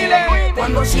ahora dile.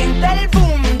 Cuando siente el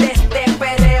boom de este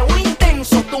perreo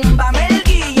intenso, túmbame el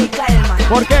guille y calma.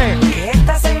 ¿Por qué? Que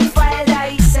estás en falda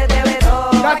y se te ve todo.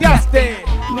 Gateaste.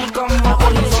 Ni como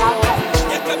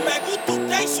Es que me gusta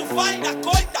usted y su falda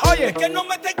corta. Oye. Es que no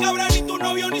me te cabra ni tu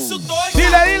novio ni su torta.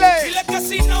 Dile. Dile que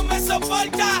si no me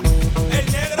soporta,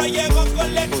 el negro llegó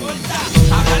con la escolta.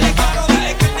 Hágale caro,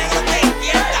 dile que el negro te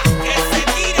entienda. Que se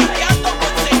tire que ando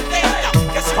con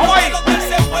 70. Que su Vamos ahí. modelo que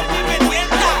se vuelve y me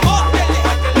tienta. Bótele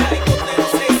a que el helicóptero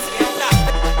se sienta.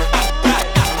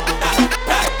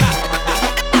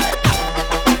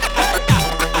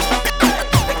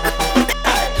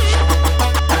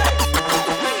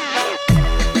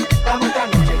 estamos esta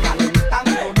noche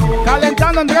calentándonos.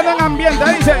 Calentando, entrando en ambiente,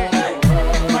 dice.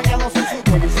 Bañados en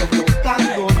sudor y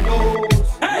soplotándonos.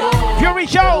 Fury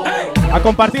Show. A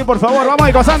compartir, por favor. Vamos a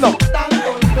ir gozando.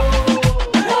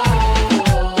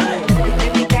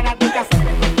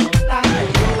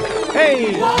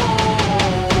 ¡Ey!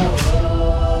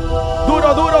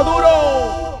 Duro.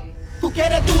 Tú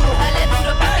quieres duro. Dale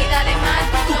duro, papi, dale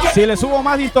más. Si le subo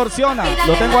más, distorsiona.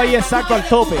 Lo tengo ahí exacto al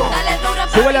tope. Dale duro,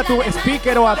 Súbele a tu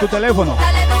speaker o a tu teléfono.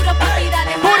 dale duro, papi,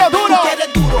 dale más. Duro. Tú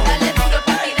quieres duro. Dale duro,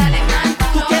 papi, dale más.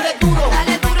 Tú quieres duro.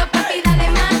 Dale duro, papi, dale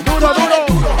más. Duro.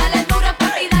 Dale duro,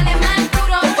 papi, dale más.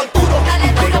 Duro. Dale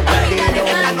duro, papi, dale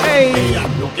más. ¡Ey! Ella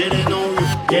no quiere novio,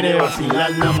 quiere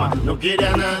vacilar nada más. No quiere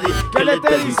a nadie Que le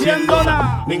esté diciendo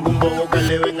nada. Ningún bobo que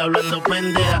le venga hablando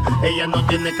pendeja. Ella no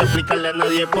tiene que explicarle a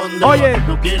nadie por dónde Oye. va.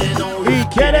 No quiere novio, Y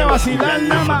quiere vacilar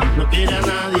nada más. No quiere a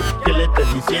nadie que le esté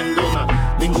diciendo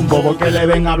nada. Ningún Bobo que le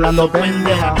ven hablando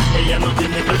pendeja. Ella no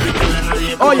tiene que explicarle a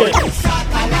nadie por Oye. dónde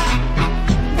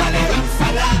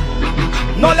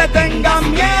No le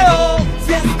tengan miedo.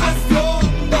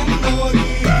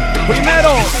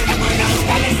 Primero,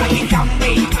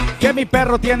 que mi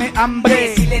perro tiene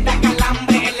hambre. Si le da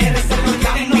calambre, el R se lo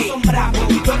llame. No son bravos.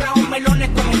 Yo rajo melones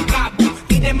con el cabo.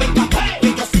 Pídeme el papel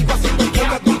que yo sigo haciendo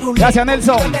el. Gracias,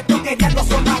 Nelson.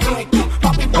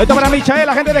 Esto para Michael,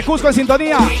 la gente de Cusco en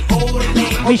sintonía.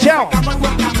 Michelle.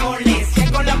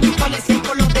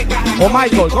 O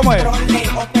Michael, ¿cómo es?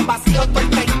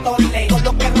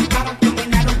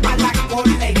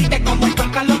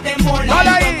 Dale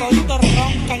ahí.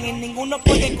 Ninguno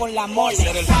puede con la mole.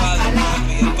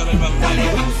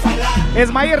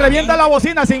 Esmaí, revienta la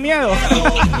bocina sin miedo.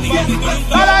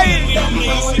 Dale ahí.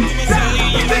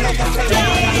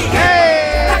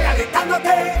 Está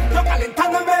calentándote, yo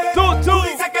calentándome. Tú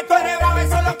dices que tú eres bravo,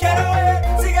 eso lo quiero ver.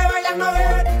 Sigue bailando,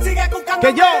 ver, sigue buscando.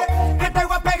 Que yo. Que te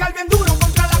voy a pegar bien duro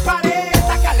contra la pared.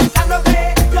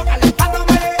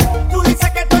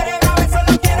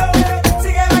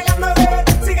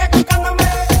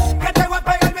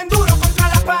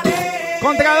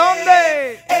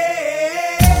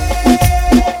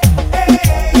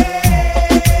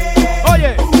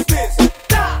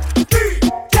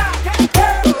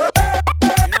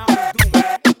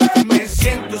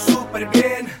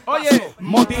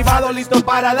 estamos listos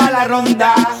para dar la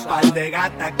ronda. Par de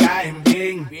gatas caen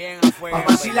bien. Pa'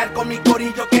 vacilar con mi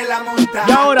corillo que la monta.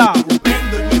 Y ahora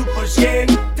prendo el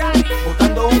 1000%.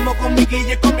 Botando humo con mi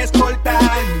guille, con mi escolta.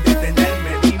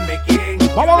 Detenerme, dime quién.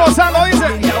 Vamos gozando, dice.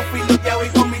 Piloteado y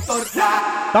con mi torta.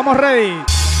 Estamos ready.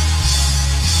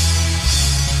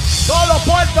 Solo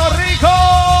Puerto Rico.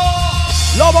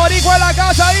 Los boricuas en la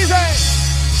casa, dice.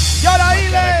 Y ahora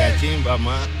dile.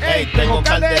 Ey, tengo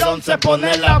Calderón, se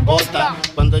pone la bota.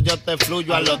 Cuando yo te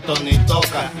fluyo a los Tony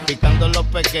toca. Picando los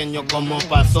pequeños como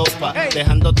pa' sopa.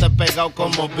 Dejándote pegado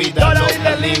como vida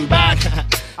loca. Lean back.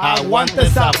 Aguanta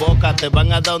esa boca, te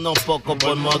van a dar unos pocos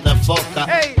por de foca.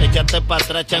 Échate pa'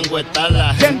 atrás, changueta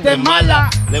la gente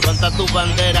mala. Levanta tu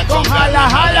bandera con jala,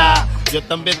 jala. Yo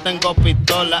también tengo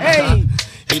pistola.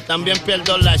 Y también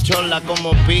pierdo la chola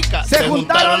como pica. Se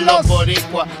juntaron los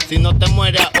boricuas. Si no te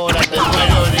mueres ahora, te mueres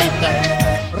ahorita.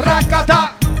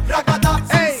 Racata, racata.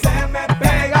 Si se me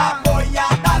pega, voy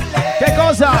a darle. ¿Qué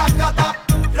cosa? Racata,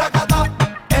 racata.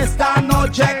 Esta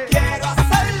noche quiero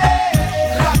hacerle.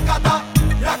 Racata,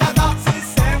 racata. Si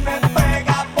se me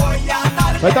pega, voy a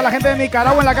darle. Ahí está la gente de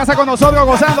Nicaragua en la casa con nosotros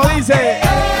gozando, dice.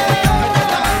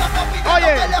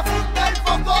 Oye,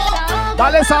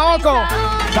 dale Saoko.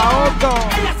 Saoko.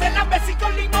 Ella se la besí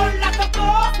con limón, la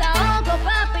tocó. Saoko,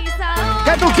 papi, Saoko.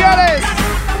 ¿Qué tú quieres?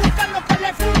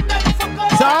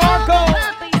 Saoko.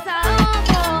 Papi,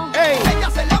 Saoko. Ey. Ella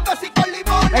se la besí con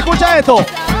limón. Escucha esto.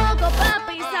 Saoko,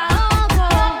 papi,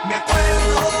 Saoko. Me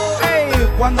acuerdo. Ey,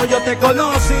 cuando yo te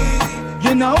conocí,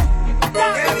 you know.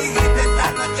 Que dijiste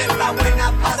esta noche está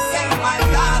buena para hacer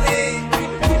maldades.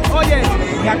 Oye,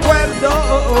 me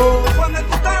acuerdo. Cuando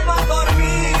tú estabas a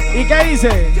dormir. ¿Y qué dice?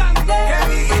 Que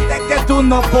dijiste Que tú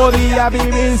no podías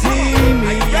vivir sin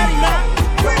mí.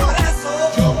 Por eso.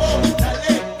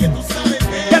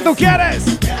 ¿Qué tú quieres?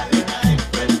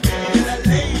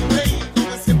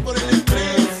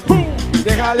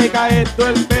 Déjale caer todo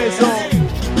el peso.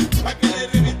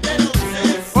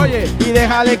 Oye, y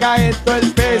déjale caer todo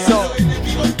el peso.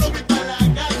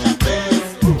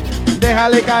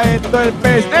 Déjale caer todo el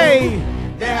peso. ¡Ey!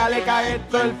 Déjale caer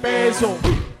todo el peso.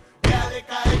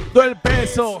 Todo el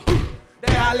peso.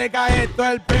 Déjale caer todo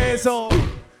el peso.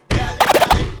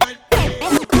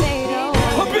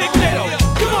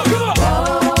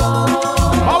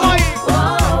 Vamos ahí.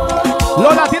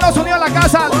 Los latinos unidos en la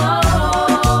casa.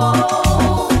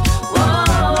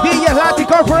 DJ Latin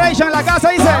Corporation en la casa,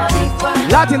 dice.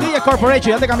 Latin DJ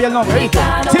Corporation, ya te cambié el nombre, ¿viste?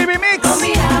 TV Mix,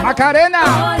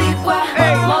 Macarena,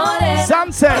 hey,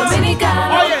 Sunset.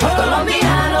 Oye.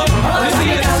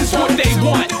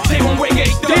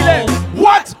 Dile,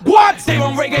 what?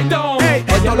 Hey,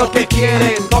 ellos lo que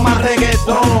quieren, toma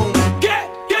reggaetón.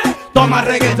 Toma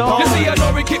reggaetón. You see, I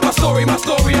know keep my story,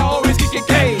 I always kick it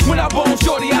gay. When I bone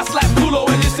shorty, I slap culo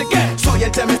and it's a gay. Soy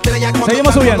el tema estrella cuando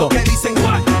seguimos subiendo. Que dicen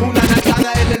una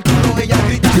nalgada en el culo, ella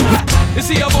grita. You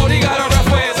see, a body got a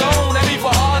refuerzo zone, and me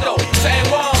for Hardo, San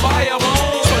Juan,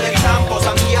 Bayamón. Soy del campo,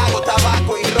 Santiago,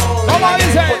 tabaco y ron. ¿Cómo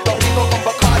dice? Puerto Rico con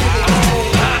Bacardi y limón.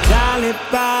 Dale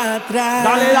pa' atrás.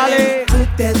 Dale, dale. Put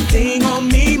that thing on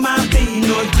me, mami.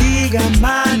 No diga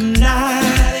más nada.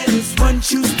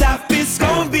 Once you stop, it's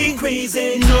gonna be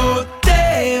crazy. No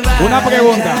te vayas. Una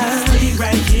pregunta. Stay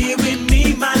right here with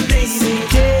me, my lady.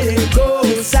 Quiere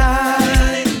gozar.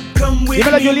 Come with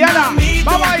Dímelo, me, Juliana. mami,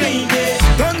 Vamos ahí.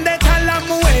 ¿Dónde están las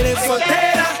mujeres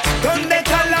solteras? ¿Dónde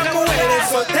están las mujeres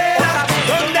solteras?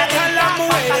 ¿Dónde están las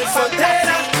mujeres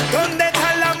solteras? ¿Dónde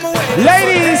están las mujeres?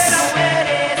 Ladies.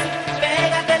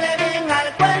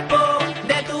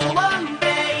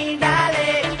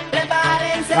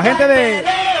 La gente de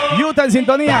Utah en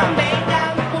sintonía.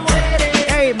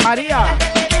 Hey, María.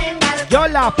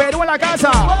 Yola, Perú en la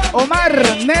casa. Omar,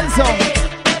 Nelson.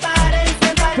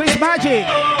 Chris Magic.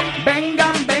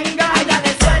 Vengan, vengan.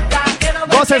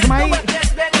 Voces Maíz.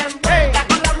 Hey.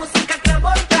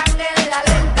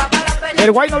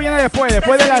 El guay no viene después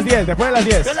de las 10. Después de las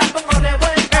 10.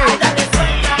 Hey.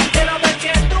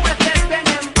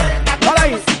 Hola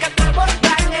ahí.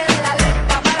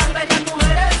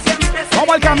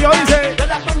 Vamos al cambio, dice.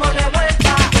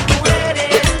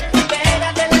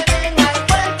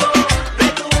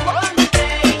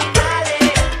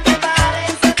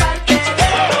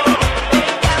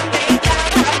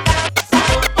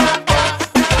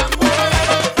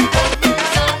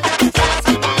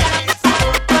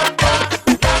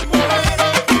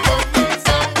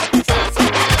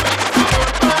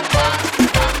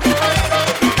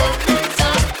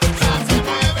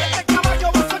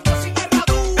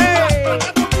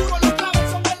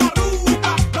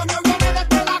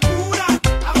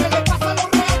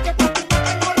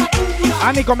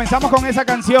 Ani, comenzamos con esa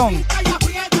canción.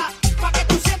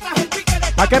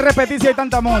 ¿Para qué repetir si hay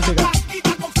tanta música?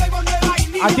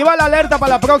 Activa la alerta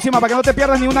para la próxima para que no te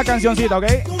pierdas ni una cancioncita, ¿ok?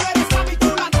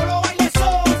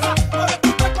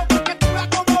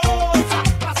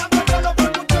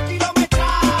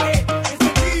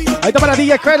 Ahí está para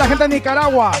DJ Craig, la gente de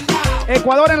Nicaragua.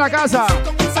 Ecuador en la casa.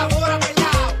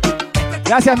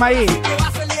 Gracias, Maí.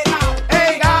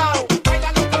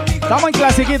 Estamos en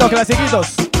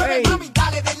clasiquitos. Hey.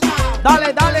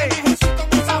 Dale.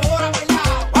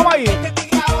 Vamos ahí. Hey.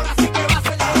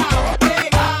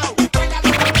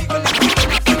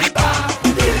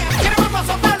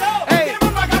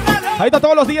 Ahí está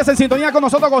todos los días en sintonía con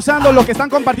nosotros gozando, los que están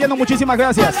compartiendo, muchísimas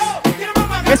gracias.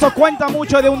 Eso cuenta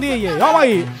mucho de un DJ. Vamos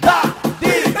ahí.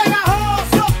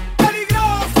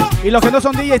 Y los que no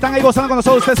son DJ están ahí gozando con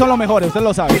nosotros. Ustedes son los mejores, ustedes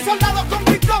lo saben.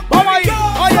 Vamos ahí.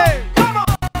 Oye.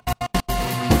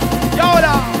 Y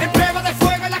ahora. En prueba de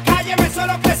fuego en la calle me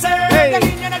suelo crecer. Hey. De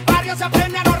niño en el barrio se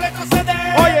aprende a no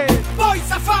retroceder. Oye. Voy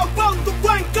zafado con tu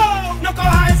cuenco. No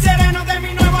cojas el sereno de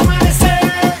mi nuevo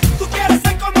amanecer. Tú quieres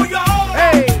ser como yo.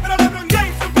 Hey. Pero LeBron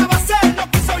James nunca va a ser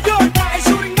lo que soy yo. El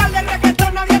shooting de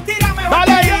reggaetón nadie tira mejor.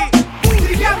 Dale ahí.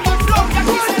 Brillando el flow y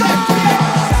aquí se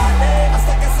despierta.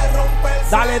 Hasta que se rompe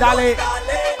el Dale.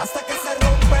 hasta que se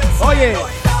rompe el cielo. Oye.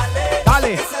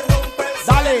 Dale.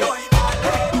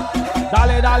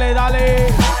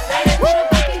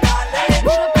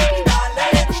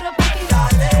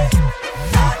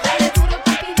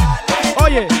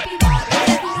 Oye.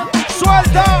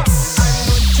 Suelta.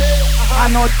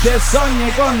 Anoche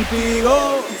soñé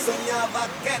contigo.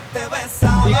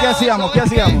 ¿Y qué hacíamos?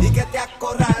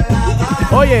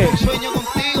 Oye.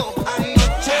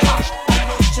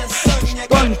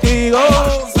 Contigo.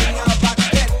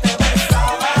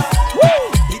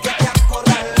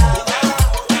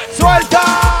 ¡Suelta!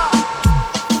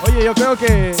 Oye, yo creo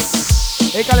que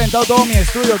he calentado todo mi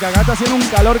estudio, que acá está haciendo un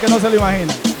calor que no se lo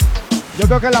imagina. Yo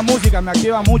creo que la música me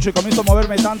activa mucho y comienzo a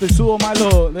moverme tanto y subo más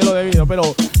de lo debido.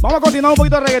 Pero vamos a continuar un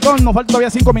poquito de reggaetón. Nos faltan todavía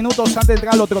 5 minutos antes de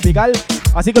entrar a lo tropical.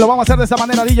 Así que lo vamos a hacer de esta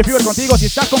manera, DJ Fever contigo. Si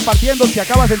estás compartiendo, si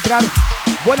acabas de entrar,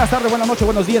 buenas tardes, buenas noches,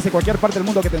 buenos días en cualquier parte del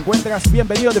mundo que te encuentres.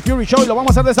 Bienvenido a The Fury Show y lo vamos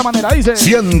a hacer de esa manera. Dice: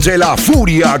 Siente la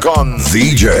furia con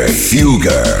DJ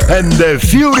Fuger en The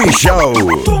Fury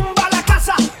Show. Tumba la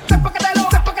casa, después que te lo,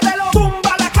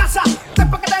 tumba la casa,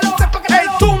 después que te lo,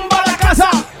 tumba la casa,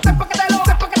 después que te lo,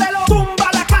 tumba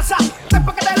la casa,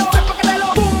 después que te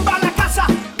lo, tumba la casa,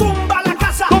 tumba la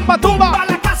casa, tumba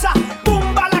la casa,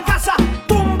 tumba la casa,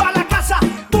 tumba la casa,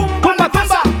 tumba la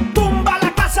casa, tumba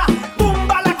la casa,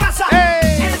 tumba la casa.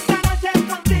 Esta noche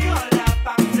contigo la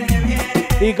pasé bien.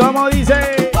 Y como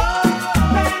dice,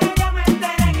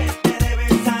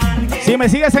 si me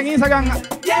sigues en Instagram,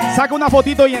 saca una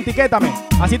fotito y etiquétame.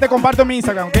 Así te comparto en mi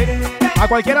Instagram, ¿ok? A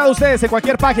cualquiera de ustedes, en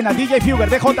cualquier página, DJ Fuger,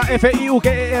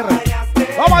 DJFIUGER.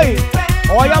 Vamos ahí.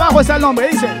 O ahí abajo está el nombre,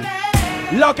 dice: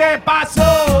 lo que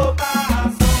pasó.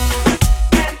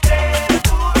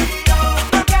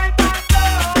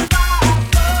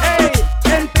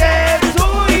 Entre tú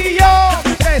y yo.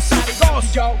 3,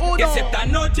 2, 1. Que si esta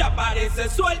noche aparece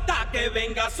suelta, que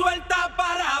venga suelta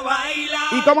para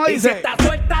bailar. ¿Y cómo dice? Y si está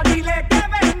suelta, dile que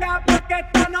venga, porque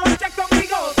esta noche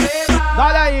conmigo se va.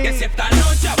 Dale ahí. Que si esta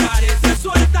noche aparece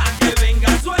suelta, que venga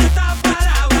suelta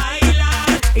para bailar.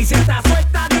 Y si está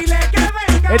suelta, dile que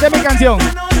venga. Esta es mi canción.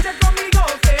 Esta noche conmigo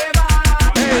se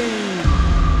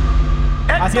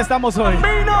va. Así estamos hoy.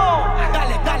 Dale.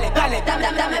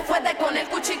 Dame fuerte con el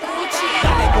cuchi cuchi.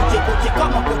 Dale cuchi,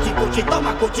 como cuchi,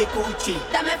 toma cuchi.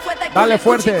 Dame fuerte con Dale el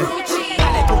fuerte. cuchi.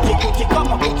 Dale cuchi,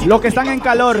 como cuchi. Los que están en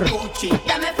calor.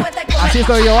 Dame fuerte con Así el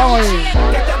estoy yo, vamos ahí.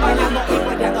 Que te bailamos y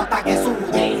bailando hasta que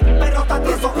sube. Pero está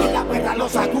tieso y la perra lo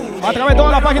sacude. A través de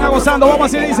toda la página gozando, vamos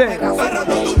así dice: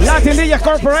 Latin DJ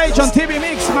Corporation, TV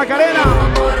Mix, Macarena.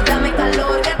 Dame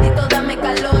calor, gatito, dame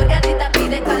calor, gatita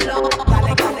pide calor.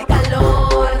 Dame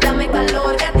calor, dame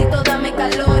calor, gatito, dame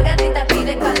calor, gatita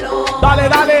pide calor.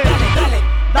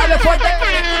 Dale fuerte.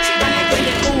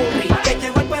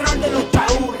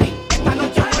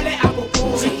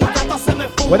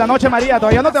 Buenas noches, María.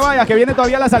 Todavía no te vayas, que viene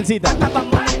todavía la salsita.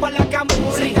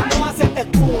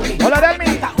 Hola,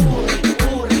 Delmi.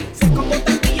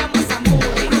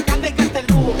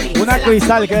 Una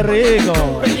cristal, qué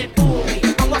rico.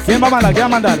 ¿Quién va a mandar? ¿Quién va a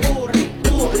mandar?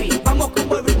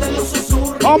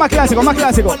 Vamos más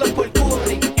clásico.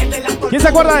 ¿Quién se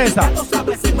acuerda de esta?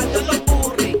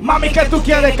 Mami, que tú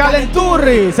quieres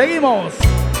calenturri. Seguimos.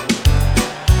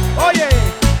 Oye.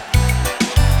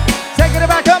 Take it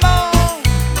back, come on.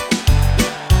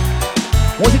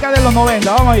 Música de los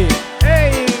 90, vamos ahí.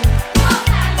 Hey.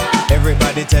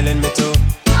 Everybody telling me to.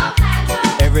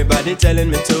 Everybody telling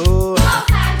me to.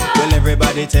 Well,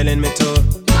 Everybody telling me to.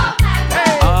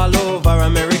 All over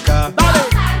America.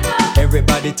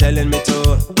 Everybody telling me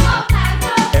to.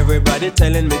 Everybody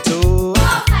telling me to.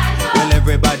 Well,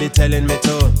 everybody telling me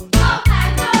to.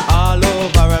 All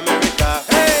over America.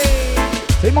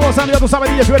 Seguimos gozando, ya tú sabes,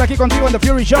 DJ Fury aquí contigo en The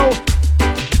Fury Show.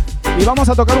 Y vamos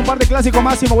a tocar un par de clásicos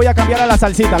más y me voy a cambiar a la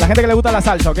salsita. La gente que le gusta la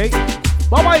salsa, ¿ok?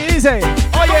 Vamos ahí, dice.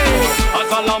 Oye.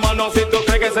 Alza la mano si tú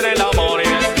crees que es en el amor.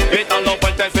 Gritando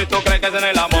fuerte si tú crees que es en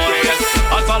el amor.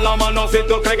 Alza la mano si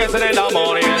tú crees que es en el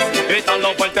amor. Gritando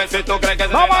fuerte si tú crees que es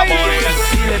en el amor.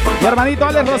 Mi hermanito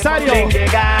Alex Rosario.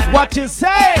 What you say?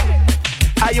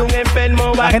 Hay un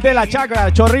enfermo. La gente de la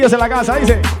chacra, chorrillos en la casa,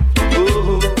 dice.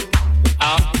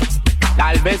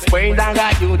 Tal vez puedan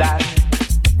ayudar.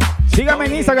 Síganme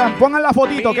en Instagram, pongan la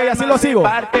fotito, que así lo sigo.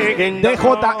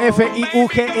 DJFIUGER,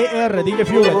 DJ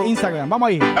Fury, Instagram, vamos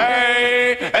ahí.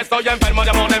 Hey, estoy enfermo de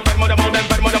amor, enfermo de amor,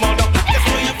 enfermo de amor.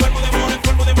 Estoy enfermo de amor,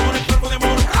 enfermo de amor, enfermo de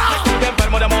amor. Estoy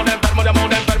enfermo de amor, enfermo de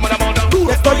amor, enfermo de amor.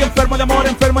 Estoy enfermo de amor,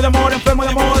 enfermo de amor, enfermo de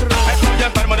amor. Estoy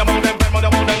enfermo de amor, enfermo de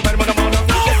amor, enfermo de amor.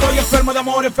 Estoy enfermo de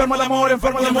amor, enfermo de amor,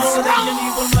 enfermo de amor.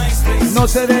 No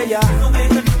sé de ella.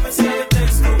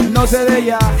 No sé de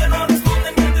ella.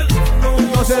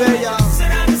 No sé de ella.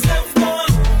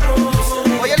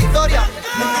 Oye la historia.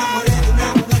 Me enamoré de una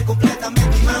mujer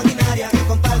completamente imaginaria que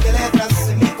con par de letras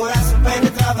en mi corazón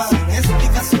penetraba sin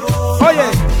explicación. Oye,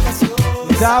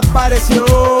 desapareció.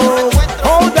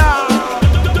 Hold on.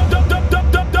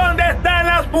 ¿Dónde están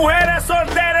las mujeres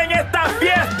solteras en esta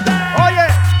fiesta? Oye,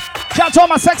 shout to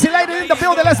my sexy ladies in the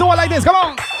building. Let's do it like this. Come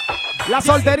on. Las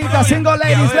solteritas, single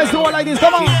ladies, let's do it like this,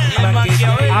 come on.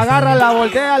 Agárrala,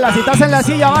 volteala, si estás en la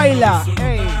silla, baila.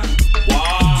 Hey.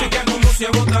 Chequea como si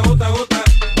agota, gota, gota.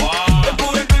 De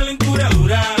pura calentura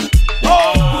dura.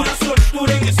 Pura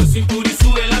soltura en esa cintura y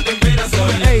sube la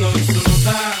temperatura.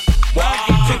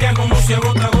 Chequea como si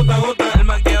agota, gota, gota.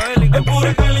 De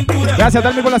pura calentura. Gracias,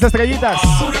 Telmi, por las estrellitas.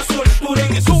 Pura soltura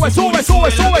en esa sube, sube,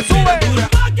 sube, sube, sube.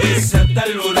 Esa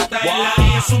tal lorata en la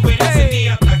niña super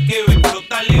encendida hasta que ve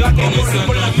explotarle va que no se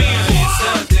por la mía.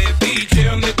 Esa te piche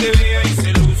donde te vea y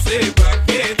se luce pa'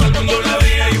 que todo el mundo la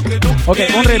vea. Yo que tú ok,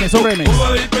 un remix, un remix. va a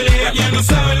haber pelea, ya no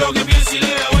sabe lo que piensa y le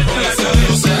da vuelta a la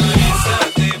cabeza. Esa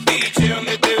te piche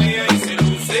donde te vea y se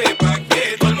luce pa'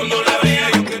 que todo el mundo la vea.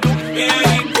 Yo que tú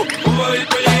va a haber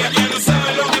pelea, ya no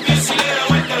sabe lo que piensa y le da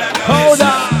vuelta a la cabeza. Hold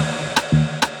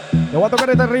on. Le voy a tocar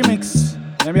este remix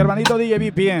de mi hermanito DJ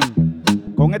BPM.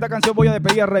 Con esta canción voy a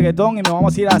despedir el reggaetón y me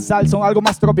vamos a ir a salsa, algo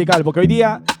más tropical. Porque hoy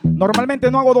día, normalmente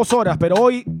no hago 2 horas, pero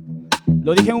hoy,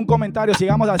 lo dije en un comentario, si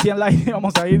llegamos a 100 likes,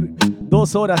 vamos a ir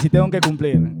 2 horas y tengo que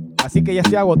cumplir. Así que ya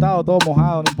estoy agotado, todo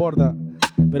mojado, no importa.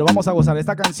 Pero vamos a gozar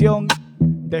esta canción.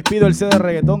 Despido el CD de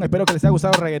reggaetón, espero que les haya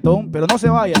gustado el reggaetón. Pero no se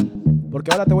vayan,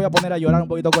 porque ahora te voy a poner a llorar un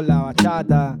poquito con la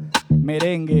bachata,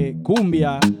 merengue,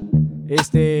 cumbia.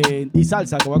 Y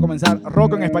salsa, que voy a comenzar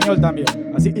rock en español también.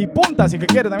 Así, y punta, si que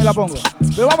quiere, también la pongo.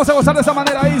 Pero vamos a gozar de esa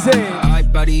manera, dice. Hay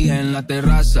party en la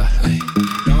terraza,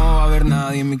 no va a haber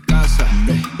nadie en mi casa.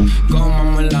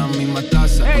 Comamos en la misma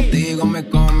taza, contigo me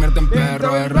convierto en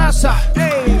perro de raza.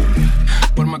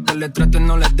 Por más que le traten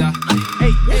no les da.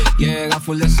 Llega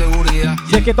full de seguridad.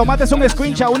 Si es que tomaste un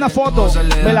screenshot, una foto,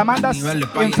 me la mandas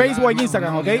en Facebook o en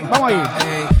Instagram, ¿ok? Vamos ahí.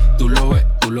 Tú lo ves,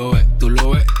 tú lo ves, tú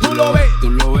lo ves, tú lo ves, tú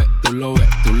lo ves, tú lo ves,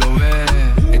 tú lo ves.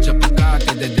 Echa pa' acá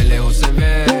que desde lejos se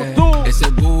ve. Ese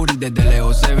booty desde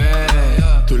lejos se ve.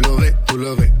 Tú lo ves, tú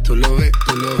lo ves, tú lo ves,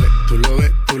 tú lo ves, tú lo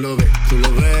ves, tú lo ves, tú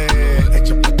lo ves.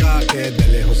 Echa pa' acá que desde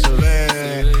lejos se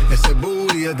ve. Ese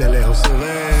booty desde lejos se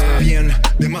ve. Bien,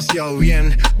 demasiado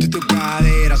bien. De tu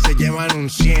cadera se llevan un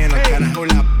 100. Al carajo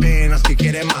la pena, si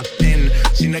quieres maten.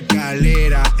 Sin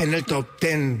escalera en el top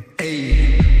 10.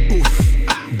 Ey, uff,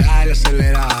 dale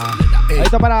acelera. Ahí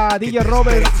está para DJ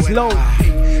Robert Slow.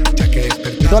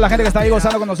 Y toda la gente que está ahí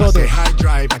gozando con nosotros.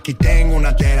 Aquí tengo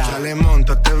una tera. Dale,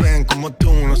 monta, te ven como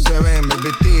tú no se ven. Baby,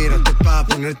 tírate pa'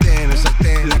 ponerte en el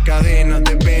sartén. La cadena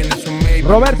de ven es un maybe.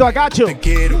 Roberto Acacho. Te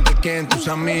quiero porque en tus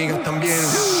amigas también.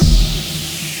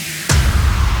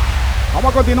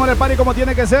 Vamos a continuar el party como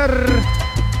tiene que ser.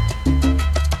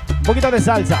 Un poquito de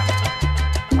salsa.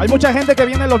 Hay mucha gente que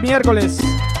viene los miércoles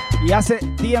y hace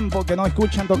tiempo que no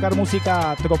escuchan tocar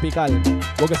música tropical,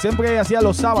 porque siempre hacía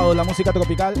los sábados la música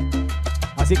tropical.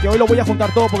 Así que hoy lo voy a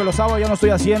juntar todo, porque los sábados ya no estoy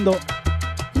haciendo,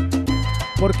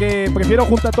 porque prefiero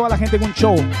juntar a toda la gente en un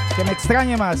show, que me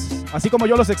extrañe más, así como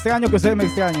yo los extraño, que ustedes me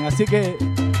extrañen. Así que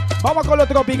vamos con lo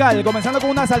tropical, comenzando con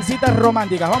unas salsitas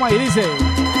románticas. Vamos ahí, dice.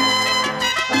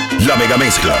 La mega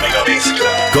mezcla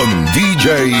con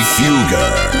DJ Fuger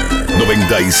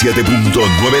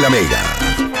 97.9 la mega.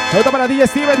 Saludos para DJ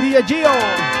Steven, DJ Gio.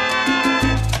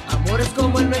 amores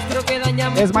como el nuestro que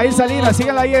dañan. Ismael Salinas,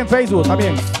 síganla ahí en Facebook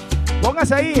también.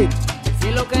 Póngase ahí.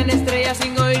 Cielo que en estrellas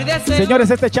sin oír de celo. Señores,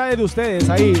 este chat es de ustedes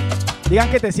ahí. Digan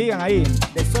que te sigan ahí.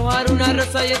 Deshojar una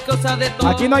rosa y es cosa de todo.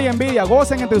 Aquí no hay envidia,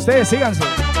 gocen entre ustedes, síganse.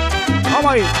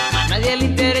 Vamos ahí. A nadie le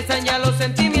interesan ya los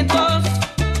sentimientos.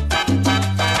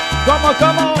 ¿Cómo?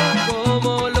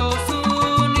 Como los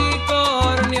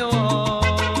unicornios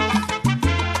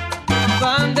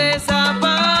van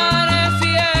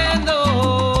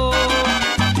desapareciendo.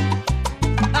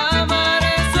 Amar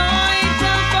es hoy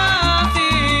tan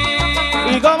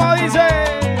fácil. ¿Y cómo dice?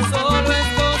 Solo es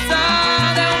cosa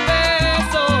de un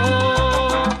beso.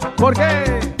 ¿Por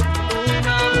qué? Un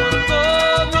amor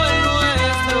como el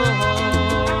nuestro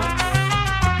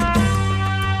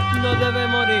no debe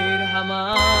morir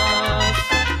jamás.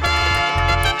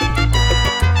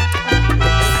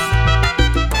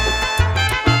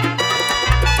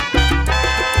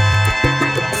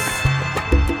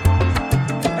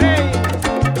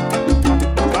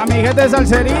 Mi gente de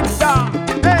salserita.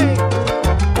 ¡Hey!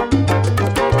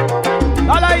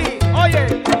 ¡Dale ahí!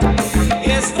 ¡Oye!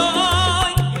 Y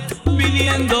estoy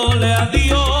pidiéndole a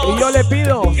Dios. Y yo le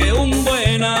pido que un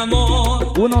buen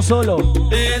amor uno solo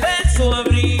te dé su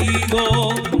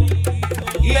abrigo.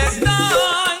 Y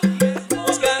estoy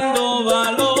buscando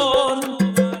valor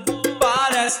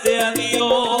para este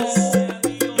adiós.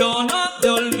 Yo no te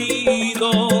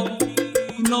olvido,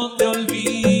 no te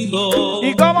olvido.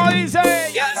 ¿Y cómo dice?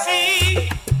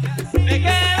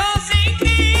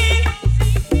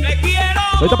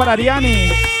 Esto para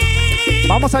Ariani.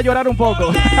 Vamos a llorar un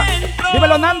poco.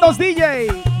 Dímelo, Nandos DJ.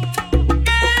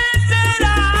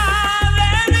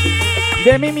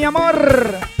 De mí, mi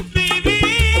amor. Mi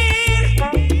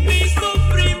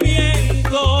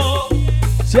sufrimiento.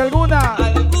 Si alguna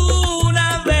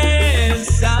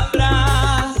vez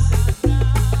sabrás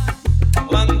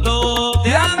cuando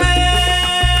te amé.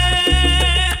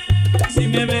 Si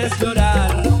me ves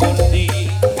llorar por ti.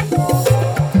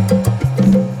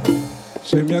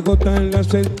 Se me agotan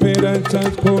las esperanzas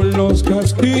con los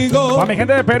castigos. A mi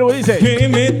gente de Perú dice que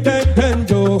me están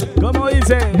dando. ¿Cómo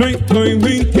dice? No estoy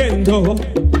mintiendo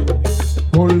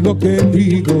con lo que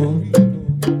digo.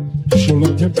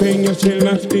 Solo te empeñas en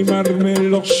lastimarme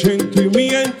los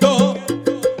sentimientos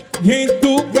y en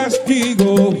tu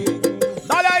castigo.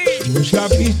 ¡Dale ahí! No se ha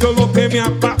visto lo que me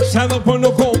ha pasado por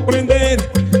no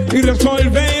comprender y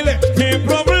resolver este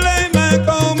problema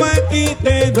como a ti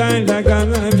te da la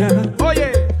gana.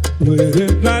 Oye, no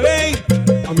eres la ley,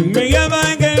 a mí me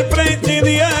llaman el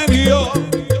presidiario.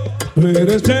 No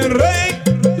eres el rey,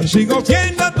 yo sigo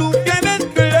siendo tu fiel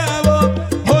esclavo.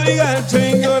 Oiga,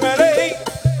 señora ley,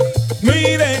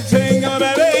 mire,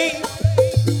 señora ley,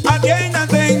 atienda,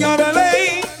 señora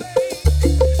ley,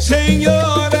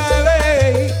 señora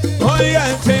ley. Oiga,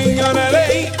 señora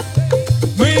ley,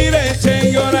 mire,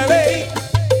 señora ley,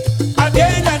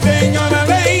 atienda, señora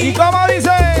ley. ¿Y cómo dice?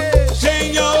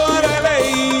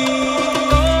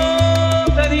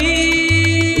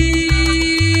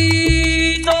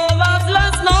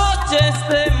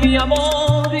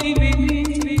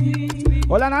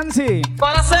 Hola Nancy.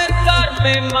 Para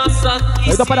acercarme más a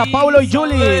ti. Esto para Paulo y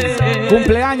Julie.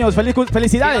 Cumpleaños,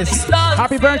 felicidades.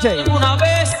 Happy birthday. Una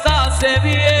vez hace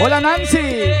bien. Hola Nancy.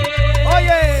 Oye.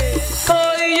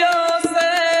 Hoy yo sé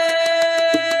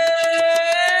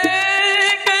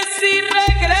que si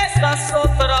regresas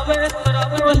otra vez.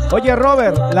 Oye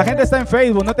Robert, la gente está en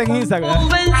Facebook, no está en Instagram.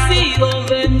 Convencido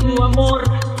de tu amor,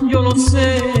 yo lo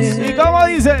sé. ¿Y cómo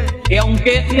dice? Que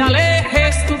aunque te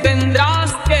alejes, tú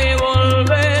tendrás que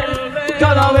volver.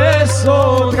 Cada vez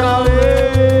otra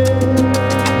vez.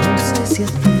 No sé si a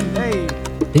ti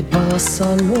te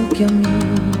pasa lo que a mí.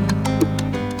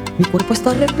 Mi cuerpo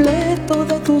está repleto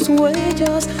de tus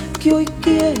huellas que hoy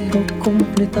quiero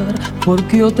completar.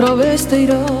 Porque otra vez te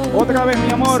irás. Otra vez,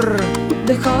 mi amor.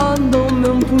 Dejándome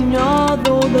un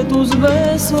puñado de tus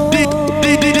besos.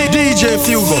 DJ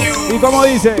Fugo. ¿Y cómo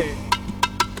dice?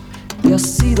 Y ha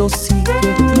sido sí que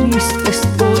triste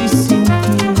estoy sin ti.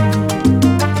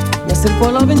 Me acerco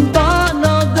a la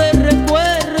ventana de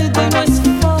recuerdo y no es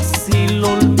fácil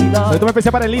olvidar. Esto me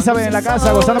empecé para Elizabeth en la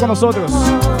casa, gozando con nosotros.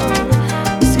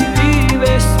 Si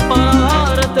vives para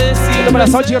darte esto para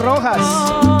Sochi Rojas.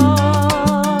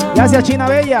 Gracias China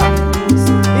Bella.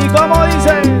 ¿Y cómo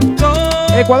dice?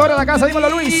 Ecuador a la casa, dímelo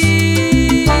Luis.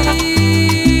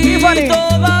 Tiffany.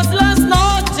 Todas las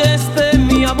noches de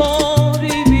mi amor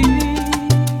viví.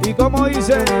 ¿Y cómo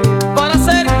dice? Para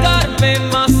acercarme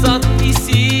más a ti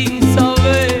sin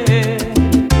saber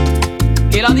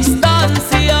que la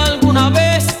distancia alguna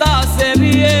vez hace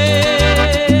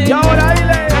bien. Y ahora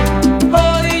dile.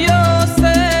 Hoy yo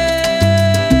sé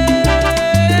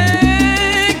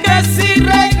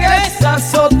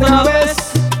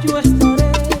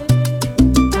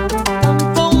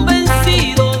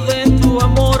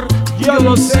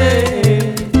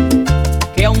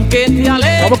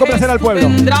complacer al pueblo.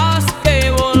 Tendrás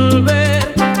que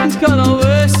volver cada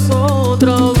vez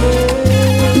otra vez.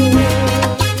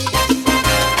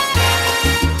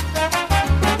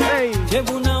 Hey.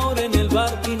 Llevo una hora en el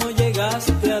bar y no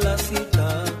llegaste a la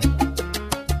cita.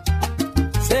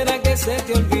 ¿Será que se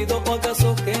te olvidó o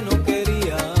acaso que no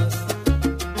querías?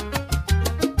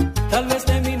 Tal vez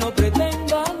de mí no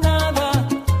pretenda nada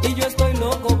y yo estoy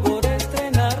loco por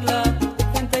estrenarla.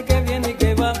 Gente que viene y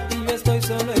que va y yo estoy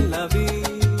solo en la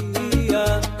vía.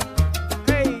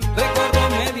 Hey. Recorro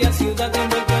media ciudad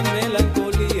envuelto en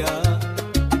melancolía.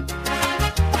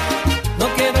 No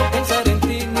quiero pensar en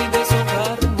ti ni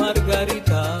deshojar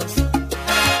margaritas.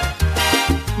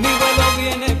 Mi vuelo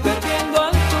viene perdiendo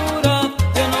altura.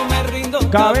 Yo no me rindo,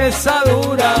 cabeza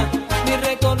dura. Mi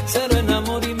récord cero en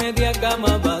amor y media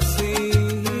cama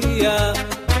vacía.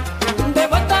 De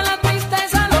vuelta la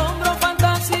tristeza al hombro,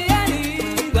 fantasía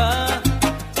herida.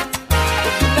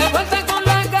 De vuelta con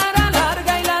la cara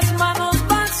larga y las manos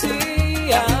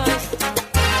vacías.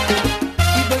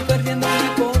 Y voy perdiéndome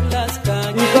por las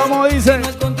calles. ¿Y cómo dice? Si no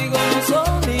es contigo no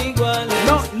son iguales.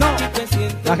 No, no. Y te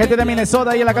siento La gente de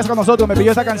Minnesota ahí en la casa con nosotros me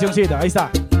pidió esta cancioncita. Ahí está.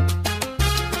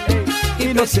 y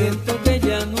Y lo lo siento que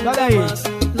ya nunca Dale ahí. más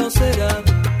lo será.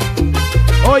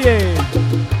 Oye,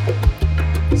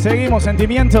 seguimos,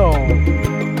 sentimiento.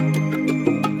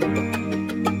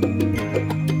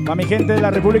 Para mi gente de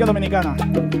la República Dominicana.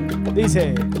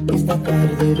 Dice, Esta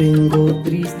tarde vengo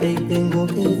triste y tengo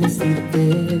que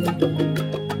decirte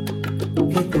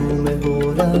que tu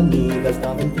mejor amiga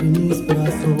estaba entre mis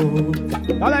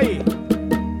brazos. dale ahí.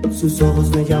 Sus ojos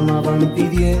me llamaban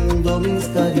pidiendo mis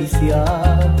caricias.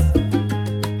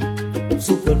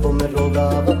 Su cuerpo me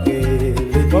rogaba que le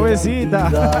diera Pobrecita.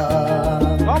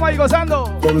 vida. Vamos ahí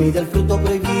gozando. Comí del fruto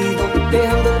prohibido,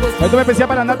 dejando el vestido. Esto me especial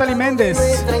para Natalie Méndez,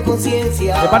 Nuestra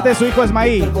inconsciencia. de parte de su hijo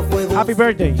Esmaí. Happy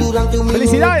birthday. Durante un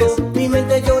Felicidades. minuto, mi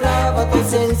mente lloraba tu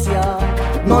ausencia.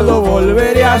 No lo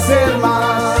volveré a hacer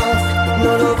más.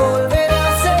 No lo volveré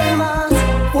a hacer más.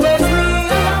 Pues mi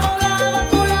alma volaba a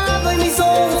tu lado y mis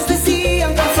ojos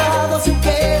decían cansados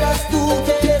que eras tú,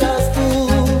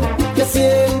 que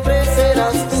siempre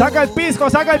serás tú. Saca el pisco,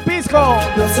 saca el pisco.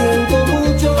 Lo siento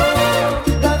mucho,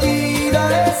 la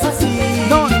vida es así.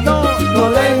 No, no, No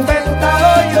lo he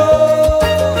inventado yo.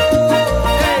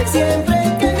 Siempre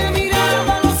que me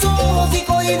miraba a los ojos y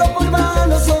cogido por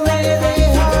manos, yo me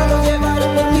dejaba llevar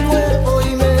por mi cuerpo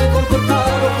y me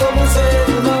comportaba como un ser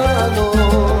humano.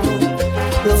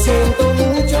 Lo siento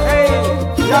mucho,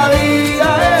 la vida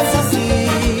es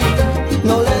así.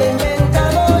 No la he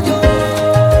inventado yo.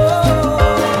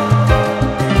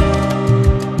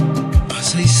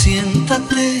 Pasa y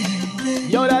siéntate,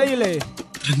 Y ahora dile.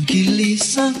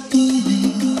 tranquilízate.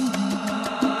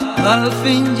 Al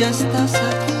fin ya estás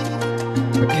aquí.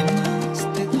 ¿Qué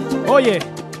más te da? Oye,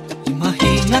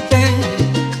 Imagínate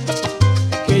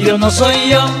que yo no soy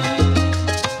yo,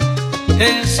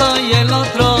 que soy el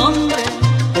otro hombre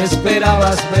 ¿qué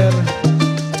esperabas ver?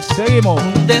 Seguimos.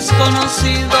 un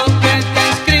desconocido que te ha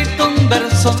escrito un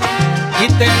verso y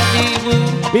te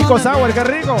dibujo Pico Sour, qué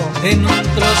rico. en un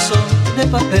trozo de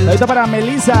papel. Ahorita para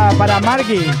Melissa, para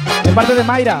Margie, de parte de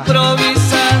Mayra.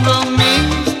 Improvisado,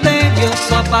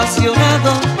 misterioso,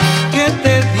 apasionado, que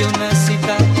te dio una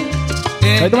cita.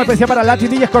 Ahorita me especial para Latin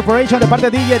DJs Corporation, de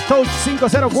parte de DJ Touch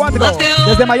 504,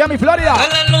 desde Miami, Florida. A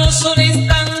la luz un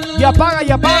instante Y apaga, y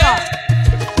apaga.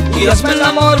 y hazme el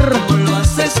amor como lo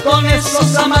haces con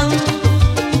esos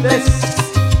amantes.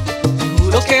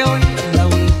 Juro que hoy es la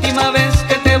última vez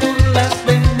que te burlas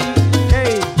de mí,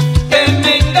 que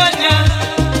me engañas.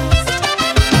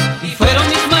 Y fueron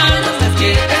mis manos las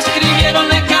que te escribieron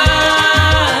la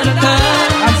carta.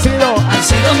 Han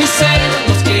sido mis celos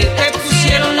los que te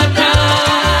pusieron la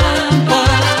trampa.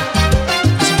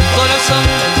 Es mi corazón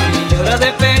que llora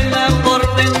de pena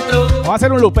por dentro. Vamos a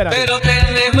hacer un loop, espérate. Pero te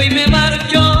dejo y me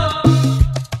marcho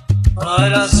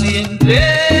para siempre.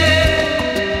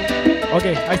 Ok,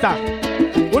 ahí está.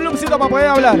 Un loopcito para poder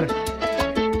hablar.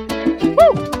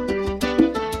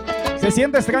 Se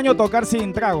siente extraño tocar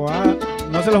sin trago, ¿ah?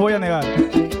 No se los voy a negar.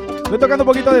 Estoy tocando un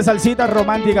poquito de salsitas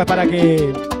románticas para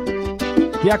que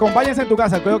te acompañes en tu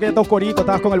casa. Creo que estos coritos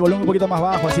estabas con el volumen un poquito más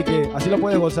bajo, así que así lo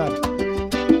puedes gozar.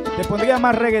 Te pondría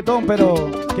más reggaetón, pero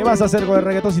 ¿qué vas a hacer con el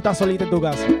reggaetón si estás solita en tu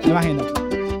casa? Me imagino.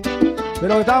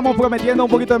 Pero estábamos prometiendo un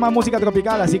poquito de más música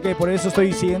tropical, así que por eso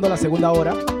estoy siguiendo la segunda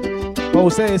hora con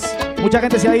ustedes. Mucha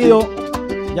gente se ha ido,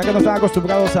 ya que no están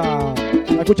acostumbrados a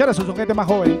escuchar eso, son gente más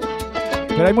joven.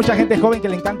 Pero hay mucha gente joven que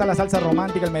le encanta la salsa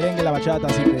romántica, el merengue, la bachata,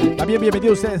 así que también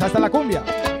bienvenidos ustedes, hasta la cumbia.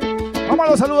 Vamos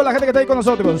a los saludos a la gente que está ahí con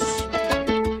nosotros.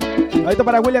 Ahorita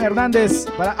para William Hernández,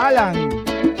 para Alan,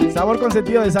 Sabor con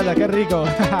sentido de salsa, qué rico.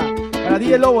 Para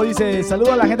DJ Lobo dice,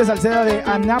 saludos a la gente salsera de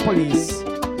Annapolis,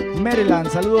 Maryland.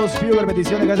 Saludos, Fugger,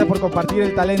 bendiciones, gracias por compartir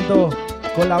el talento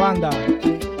con la banda.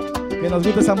 Que nos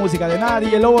gusta esa música. De nada,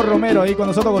 DJ Lobo Romero ahí con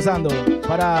nosotros gozando.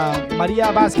 Para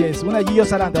María Vázquez, una Gillo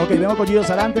Sarante. Ok, vengo con Gillo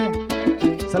Sarante.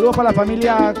 Saludos para la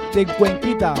familia de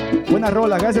Cuenquita. Buenas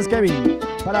rolas, gracias Kevin.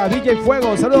 Para DJ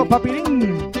Fuego, saludos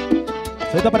Papirín.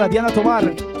 Saludos para Diana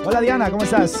Tobar. Hola Diana, ¿cómo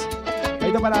estás?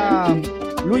 Saludos para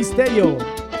Luis Tello.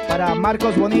 Para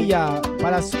Marcos Bonilla.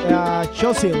 Para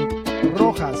Chosil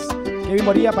Rojas. Kevin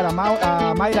Moría, para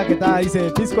Mayra que está,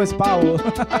 dice Pisco es pavo.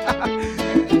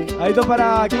 Ahí está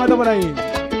para, ¿qué mata por ahí?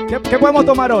 ¿Qué podemos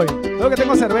tomar hoy? Creo que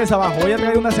tengo cerveza abajo, voy a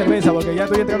traer una cerveza porque ya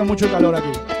estoy entrando mucho calor aquí.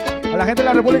 A la gente de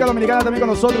la República Dominicana también con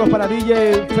nosotros, para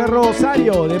DJ Ferro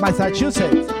Rosario de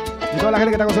Massachusetts y toda la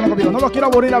gente que está gozando conmigo. No los quiero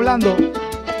aburrir hablando,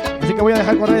 así que voy a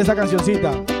dejar correr esa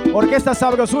cancioncita. Orquesta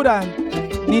Sabrosura,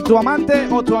 ni tu amante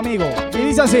o tu amigo. Y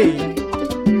dice así,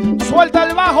 suelta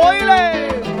el bajo,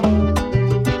 dile.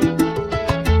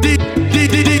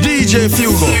 DJ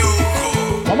Fugo.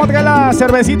 Vamos a traer la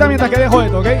cervecita mientras que dejo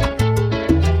esto, ¿ok?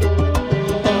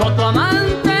 Como tu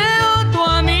amante o tu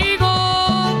amigo,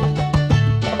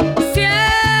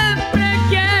 siempre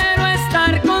quiero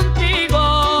estar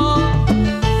contigo,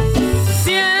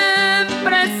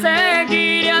 siempre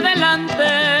seguiré adelante.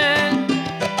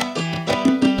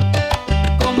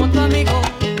 Como tu amigo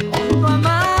o tu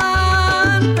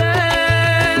amante.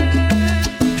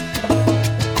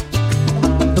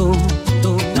 Tú,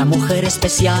 la mujer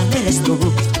especial eres tú,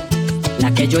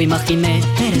 la que yo imaginé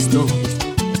eres tú,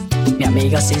 mi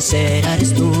amiga sincera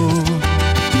eres tú.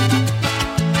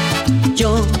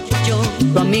 Yo,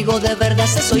 tu amigo de verdad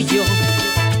ese soy yo,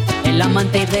 el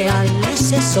amante ideal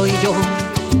ese soy yo,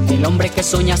 el hombre que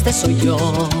soñaste soy yo.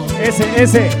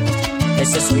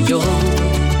 Ese soy yo,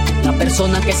 la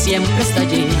persona que siempre está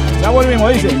allí. Ya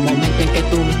volvimos, dice. En el momento en que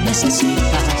tú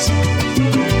necesitas.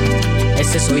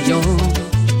 Ese soy yo,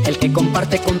 el que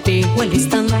comparte contigo el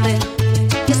instante.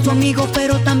 Es tu amigo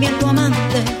pero también tu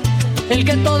amante, el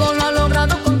que todo lo ha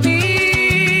logrado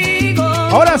contigo.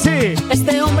 Ahora sí.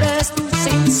 Este hombre es tu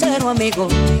sincero amigo,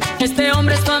 este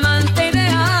hombre es tu amante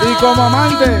ideal. Y como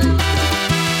amante,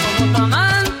 como tu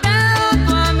amante o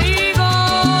tu amigo,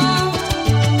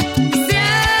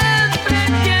 siempre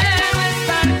quiero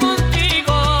estar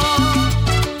contigo,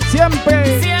 siempre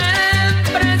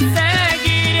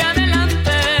seguiré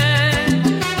adelante.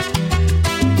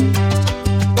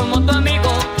 Como tu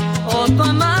amigo o tu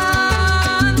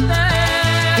amante.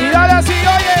 Y dale así,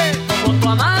 oye. Como tu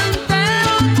amante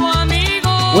o tu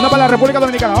amigo. Una para la República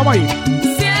Dominicana, vamos ahí.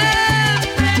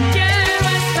 Siempre quiero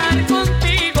estar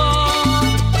contigo.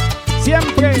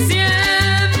 Siempre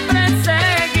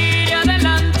seguiré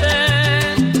adelante.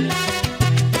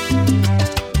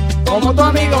 Como tu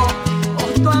amigo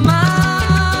o tu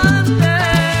amante.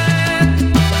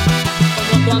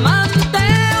 Como tu amante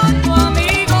o tu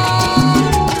amigo.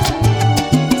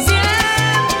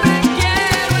 Siempre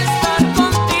quiero estar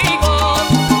contigo.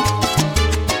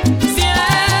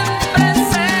 Siempre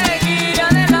seguiré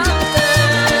adelante.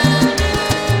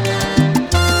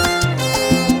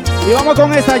 y vamos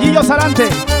con esta, Gillo Sarante.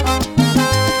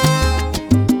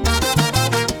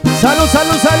 Salud,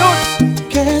 salud, salud.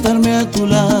 Quedarme a tu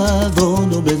lado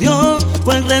no me dio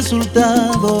buen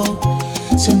resultado.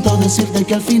 Siento decirte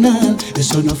que al final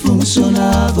eso no ha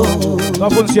funcionado. No ha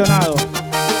funcionado.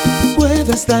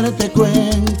 Puedes darte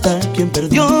cuenta, quien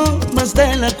perdió más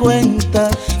de la cuenta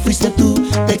fuiste tú,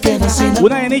 te quedas sin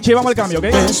una de Nietzsche y vamos al cambio, ¿ok?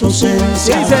 de su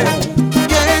ausencia. Dice.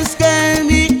 Y es que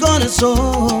mi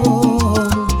corazón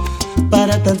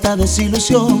para tanta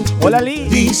desilusión hola, Lee.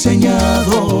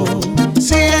 Diseñado.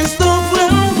 Si esto fue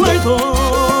un juego,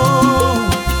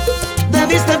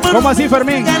 debiste por ¿cómo así,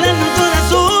 Fermín? ganar un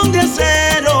corazón de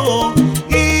acero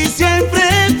y siempre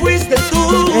fuiste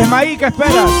tú. Esmaí, ¿qué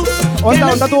esperas?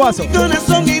 ¿Dónde está tu vaso?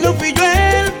 Corazón y no fui yo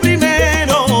el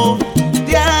primero.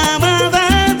 Te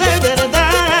amaba de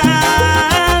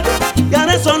verdad. Y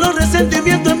ahora solo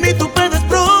resentimiento en mí tú puedes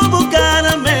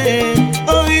provocarme.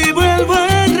 Hoy vuelvo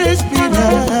a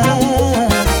respirar.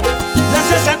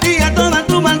 Gracias a ti, a toda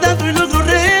tu maldad, y logro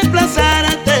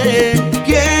reemplazarte.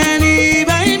 ¿Quién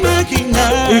iba a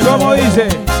imaginar? ¿Y cómo dice?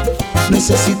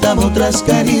 Necesitaba otras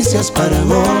caricias para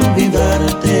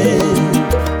olvidarte.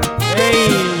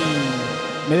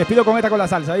 Me despido con esta con la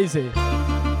salsa, dice.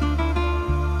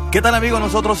 ¿Qué tal, amigos?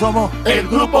 Nosotros somos el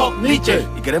Grupo Nietzsche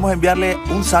y queremos enviarle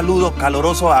un saludo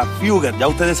caloroso a Fugger. Ya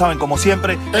ustedes saben, como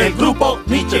siempre, el Grupo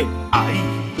Nietzsche. Ahí.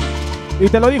 Y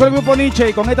te lo dijo el Grupo Nietzsche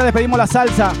y con esta despedimos la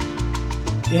salsa.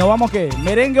 Y nos vamos, ¿qué?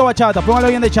 ¿Merengue o bachata? Póngalo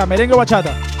bien de chat, merengue o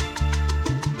bachata.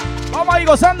 Vamos ahí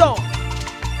gozando.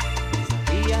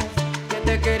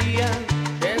 quería,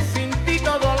 que sin ti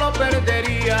todo lo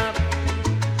perdería.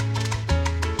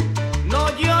 No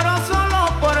lloro solo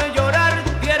por llorar,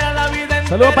 diera la vida entera.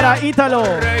 Saludos para Ítalo.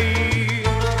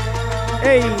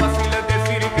 Ey.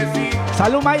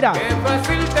 Salud, Mayra.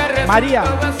 María.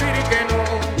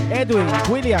 Edwin,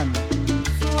 William.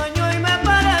 Sueño y me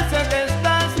parece que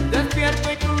estás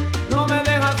despierto y tú no me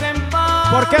dejas en paz.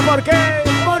 ¿Por qué? ¿Por qué?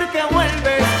 Porque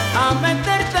vuelves a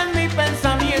meterte en mi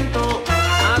pensamiento,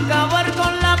 a acabar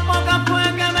con la poca fe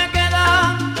que me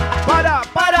queda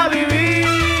para vivir.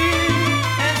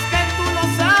 Es que tú no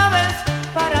sabes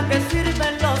para qué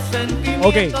sirven los sentimientos.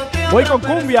 Ok, voy con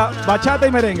cumbia, bachata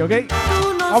y merengue, ¿ok?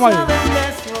 Vamos a ir.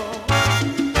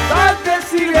 ¿Para qué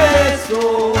sirve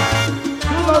eso?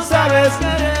 Tú no sabes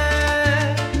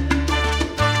querer.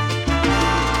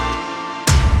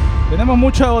 Tenemos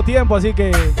mucho tiempo, así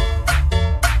que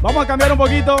vamos a cambiar un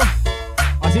poquito.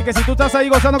 Así que si tú estás ahí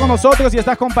gozando con nosotros y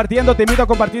estás compartiendo, te invito a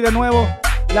compartir de nuevo.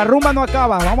 La rumba no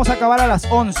acaba, vamos a acabar a las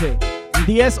 11.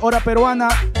 10 hora peruana,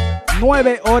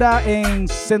 9 hora en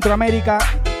Centroamérica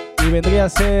y vendría a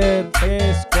ser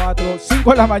 3, 4,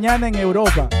 5 de la mañana en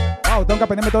Europa. Wow, tengo que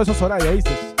aprenderme todos esos horarios,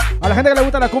 ¿viste? A la gente que le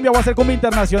gusta la cumbia voy a hacer cumbia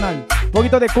internacional. Un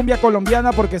poquito de cumbia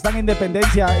colombiana porque están en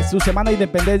independencia, es su semana de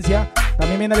independencia.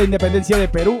 También viene la independencia de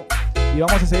Perú. Y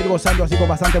vamos a seguir gozando así con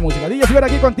bastante música. DJ Fever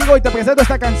aquí contigo y te presento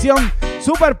esta canción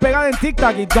súper pegada en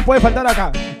TikTok y no puede faltar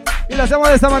acá. Y lo hacemos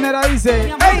de esta manera,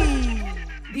 dice. ¡Ey!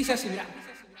 Dice así, mira.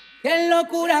 Qué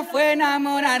locura fue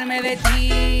enamorarme de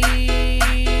ti.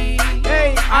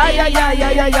 ¡Ey! ¡Ay, ay, ay,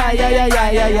 ay, ay, ay, ay, ay,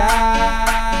 ay, ay,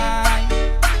 ay!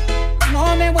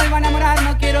 No me vuelvo a enamorar,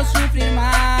 no quiero sufrir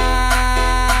más.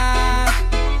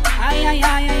 Ay, ay,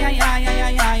 ay, ay, ay, ay, ay,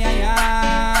 ay, ay, ay,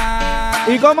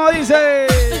 ay. ¿Y cómo dice?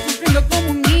 Estoy sufriendo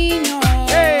como un niño.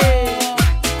 ¡Ey!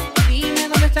 Dime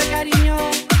dónde está el cariño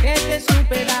que te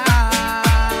supe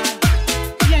dar.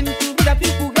 Y en tu vida fui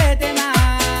un juguete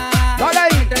más. ¡Dale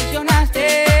ahí! Me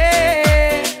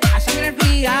traicionaste a sangre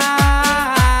fría.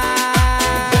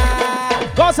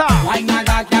 ¡Cosa! No hay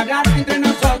nada que hablar entre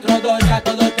nosotros dos, ya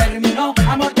todo terminó.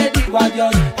 Amor, te digo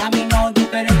adiós. Camino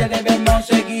diferente debemos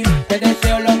seguir. Te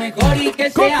deseo lo mejor y que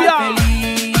seas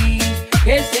feliz.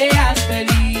 Que seas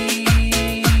feliz.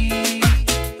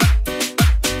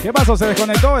 ¿Qué pasó? ¿Se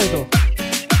desconectó esto?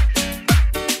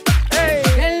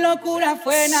 Qué locura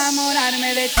fue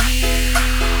enamorarme de ti.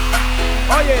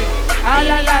 Oye. Ay,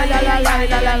 ay, ay, ay, ay, ay,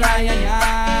 ay, ay, ay,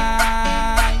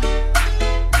 ay.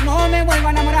 No me vuelvo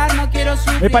a enamorar, no quiero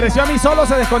sufrir. Me pareció a mí solo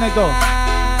se desconectó.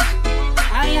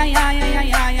 Ay, ay, ay, ay,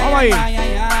 ay, ay. Vamos ahí. Ay,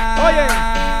 ay, ay. Oye.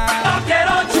 Yo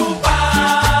quiero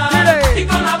chupar. Dile. Y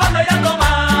con la banda ya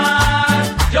tomar.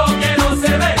 Yo quiero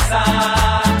cerveza.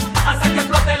 Hasta que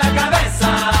explote la cabeza.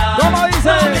 ¿Cómo dice?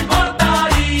 No me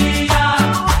importaría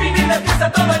vivir de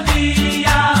fiesta todo el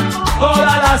día.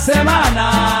 Toda la semana.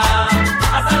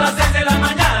 Hasta las 6 de la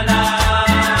mañana.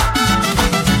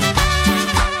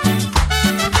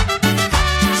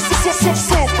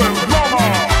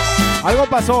 Algo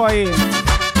pasó ahí.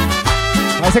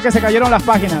 Parece que se cayeron las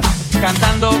páginas.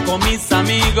 Cantando con mis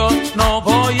amigos, no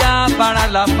voy a parar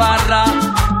la farra.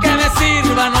 Que me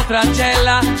sirvan otra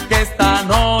chela, que esta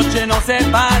noche no se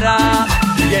para.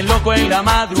 Bien loco en la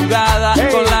madrugada,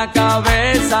 con la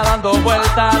cabeza dando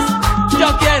vueltas.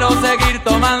 Yo quiero seguir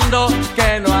tomando,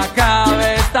 que no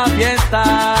acabe esta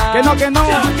fiesta. Que no, que no.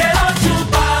 Yo quiero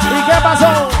chupar. ¿Y qué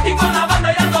pasó? Y con la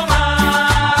banda ya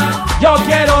tomar. Yo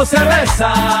quiero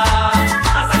cerveza.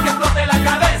 Hasta que explote la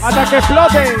cabeza. Hasta que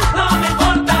explote. No me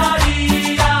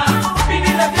importaría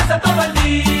vivir de fiesta todo el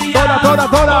día. Toda.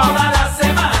 Toda la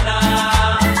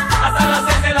semana. Hasta las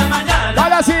 6 de la mañana.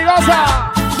 Dale así,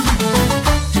 goza.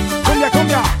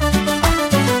 Cumbia.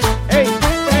 Ey.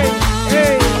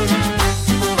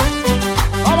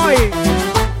 Vamos ahí.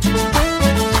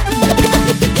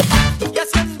 Y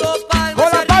haciendo palmas Con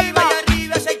la palma. y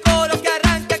arriba ese coro que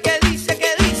arranca, que dice.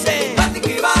 Bate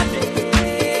que bate,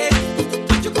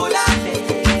 tu chocolate.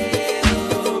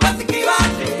 Bate que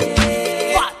bate,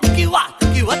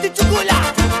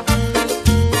 chocolate.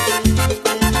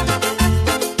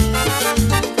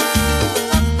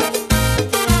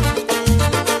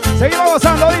 Seguimos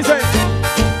gozando, dice.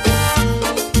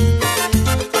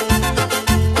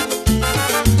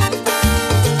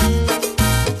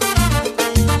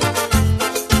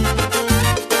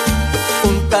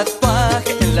 Un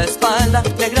tatuaje en la espalda,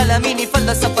 negra la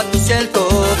minifalda, zapatos y el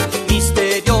top.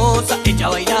 Misteriosa, ella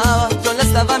bailaba, yo la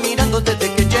estaba mirando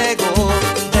desde que llegó.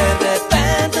 De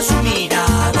repente su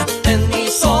mirada en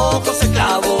mis ojos se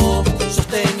clavó,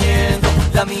 sosteniendo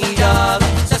la mirada,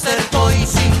 se acercó y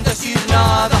sin decir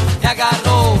nada, me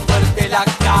agarró fuerte la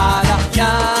cara y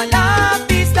a la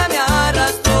pista me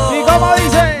arrastró. ¿Y cómo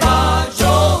dice?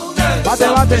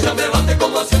 que ya me bate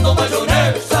como haciendo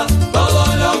mayonesa. Todo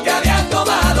lo que había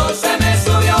tomado se me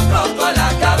subió pronto a la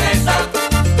cabeza.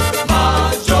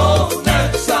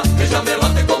 Mayonesa, que ya me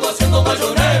bate como haciendo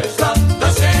mayonesa.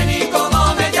 No sé ni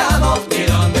cómo me llamo, ni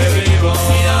dónde vivo,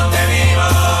 ni dónde vivo.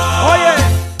 Oye,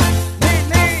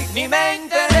 ni me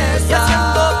interesa. Y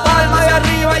haciendo palmas de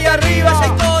arriba y arriba. Ese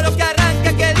coro que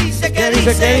arranca, que dice, que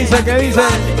dice, ¿qué dice? ¿Qué dice?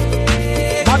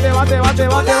 Bate, bate, bate,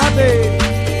 bate, bate.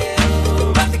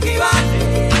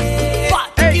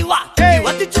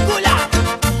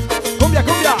 Cumbia,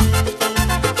 cumbia.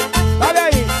 Dale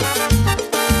ahí.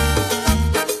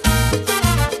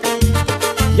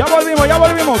 Ya volvimos, ya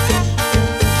volvimos.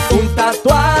 Un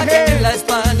tatuaje en la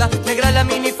espalda, negra la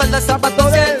minifalda,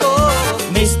 zapatos de algodón.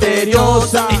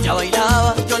 Misteriosa, ella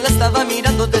bailaba, yo la estaba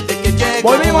mirando desde que llegó.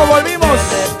 Volvimos, volvimos.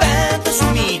 De repente su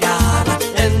mirada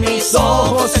en mis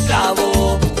ojos se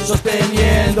clavó,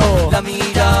 sosteniendo la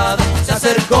mirada, se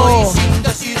acercó y sin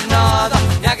decir nada,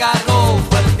 me agarró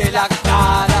fuerte la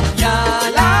cara y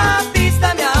a la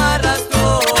pista me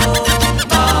arrastró.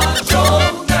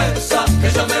 Mayonesa,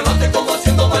 que ya me bate como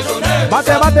haciendo mayonesa.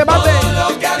 Bate, bate, bate. Todo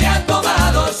lo que había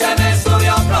tomado se me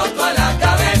subió pronto a la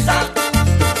cabeza.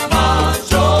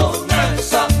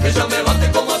 Mayonesa, que ya me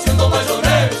bate como haciendo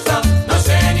mayonesa. No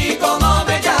sé ni cómo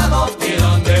me llamo, ni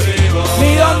dónde vivo,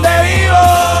 ni dónde vivo.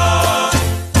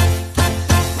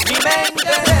 ni me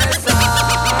interesa.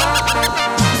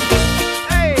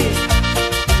 Hey.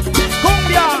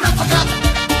 Cumbia.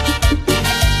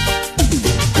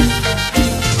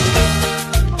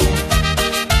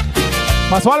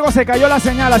 Pasó algo, se cayó la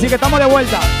señal, así que estamos de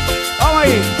vuelta. Vamos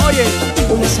ahí, oye.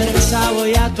 Una cerveza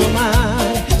voy a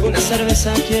tomar, una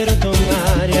cerveza quiero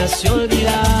tomar y así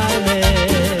olvidarme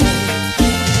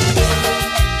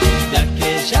de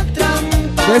aquella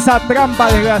trampa, De esa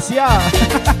trampa desgraciada.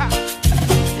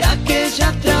 de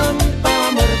aquella trampa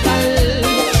mortal.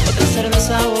 Otra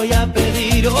cerveza voy a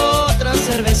pedir, otra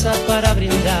cerveza para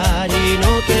brindar y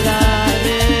no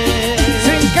quedarme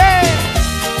 ¿Sin qué?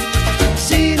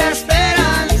 sin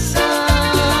esperanzas,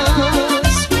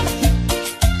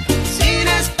 sin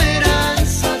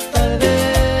esperanza tal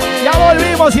vez. Ya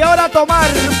volvimos y ahora a tomar.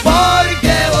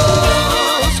 Porque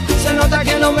vos se nota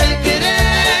que no me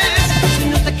querés, se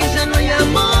nota que ya no hay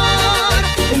amor.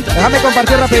 Entonces Déjame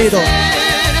compartir nada que rapidito.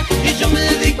 hacer, y yo me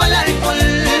dedico al alcohol.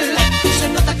 Se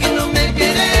nota que no me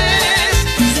querés,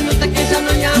 se nota que ya no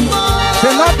hay amor.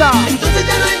 Se nota. Entonces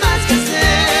ya no hay más que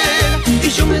hacer, y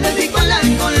yo me dedico al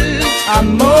alcohol.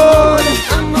 Amor.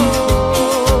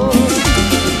 Amor.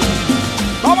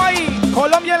 Vamos ahí.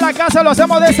 Colombia en la casa, lo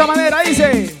hacemos de esa manera,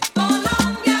 dice.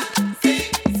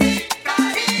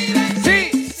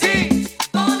 Sí, sí.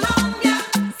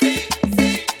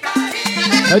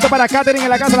 Ahorita para Katherine en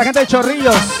la casa, la gente de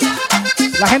Chorrillos,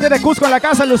 la gente de Cusco en la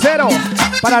casa, Lucero,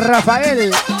 para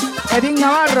Rafael, Edín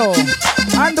Navarro,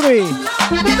 Andrew,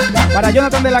 para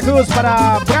Jonathan de la Cruz,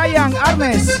 para Brian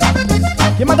Arnes.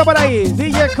 ¿Quién mata por ahí?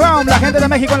 DJ Crown, la gente de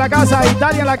México en la casa,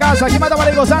 Italia en la casa. ¿Quién mata por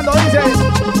ahí gozando? Dice,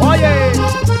 oye,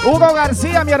 Hugo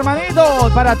García, mi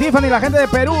hermanito, para Tiffany, la gente de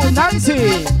Perú,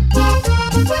 Nancy.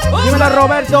 Dímelo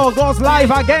Roberto, Ghost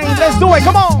Live again, let's do it,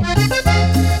 come on.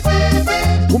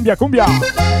 Cumbia, cumbia.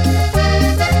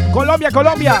 Colombia,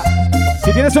 Colombia.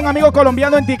 Si tienes un amigo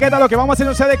colombiano, etiqueta lo que vamos a hacer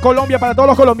usted de Colombia para todos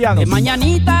los colombianos. De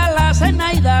mañanita la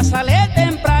Zenaida sale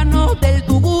temprano del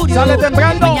tugurio. Sale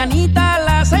temprano. De mañanita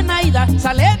la Zenaida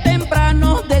sale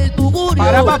temprano del tugurio.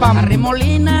 Para papá.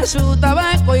 Arremolina su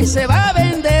tabaco y se va a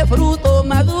vender fruto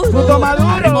maduro. Fruto maduro.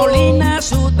 Arremolina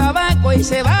su tabaco y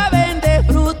se va a vender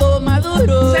fruto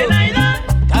maduro. Zenaida,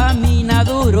 camina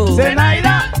duro.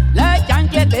 Zenaida, la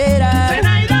chanquetera.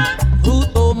 Zenaida,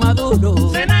 fruto maduro.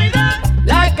 Zenaida,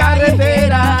 la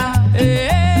carretera.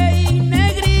 Ey,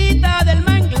 negrita del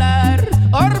manglar,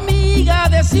 hormiga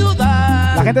de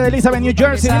ciudad. la gente de Elizabeth, New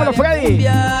Jersey. Dímelo, Freddy.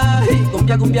 Cumbia,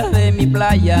 cumbia, cumbia de mi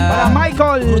playa. Para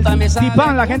Michael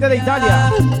Tipan, la gente de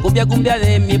Italia. Cumbia, cumbia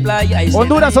de mi playa. Y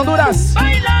Honduras, Honduras.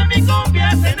 baila mi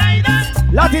cumbia, Zenaida,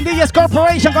 Latin DJs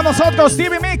Corporation con nosotros.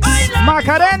 Stevie Mix.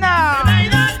 Macarena.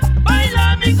 Zenaida,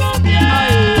 baila mi cumbia.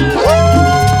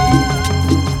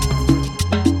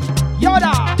 Y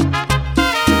ahora.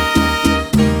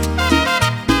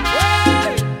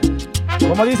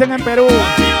 Como dicen en Perú,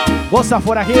 goza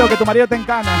forajido que tu marido te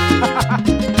encana.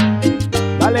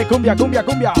 Dale, cumbia, cumbia,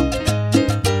 cumbia.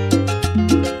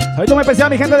 Ahorita me pensé a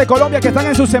mi gente de Colombia que están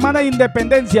en su semana de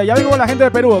independencia. Ya vengo con la gente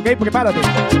de Perú, ¿ok? Prepárate.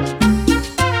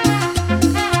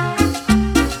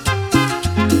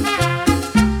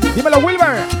 Dímelo,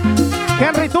 Wilber.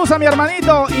 Henry Tusa, mi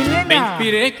hermanito. Y Me Lena.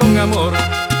 inspiré con amor,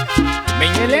 me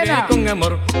inspiré Elena. con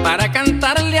amor para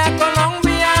cantarle a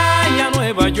Colombia y a Nueva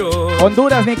Nueva York.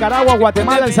 Honduras, Nicaragua,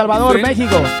 Guatemala, El Salvador,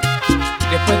 México.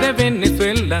 Después de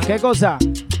Venezuela. ¿Qué cosa?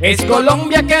 Es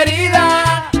Colombia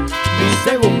querida, mi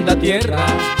segunda tierra.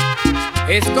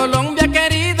 Es Colombia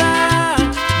querida,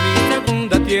 mi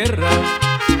segunda tierra.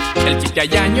 El Chiste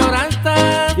allá añoranza.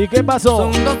 ¿Y qué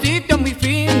pasó? Son dos sitios muy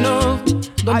finos,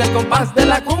 donde al compás de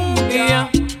la cumbia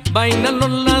bailan los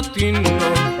latinos.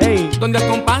 Donde al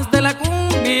compás de la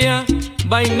cumbia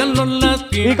bailan los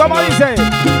latinos. ¿Y cómo dice?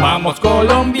 Vamos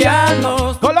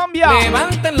colombianos, Colombia,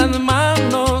 levanten las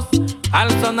manos al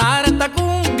sonar esta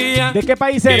cumbia. ¿De qué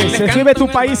país eres? Escribe tu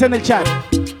país en el chat.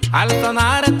 Al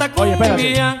sonar esta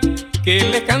cumbia, que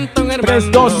le canta un hermano.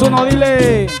 3, 2, 1,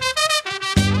 dile.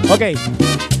 Ok.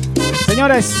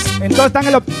 Señores, entonces están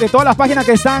de todas las páginas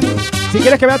que están. Si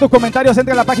quieres que vea tus comentarios,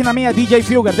 entra a la página mía, DJ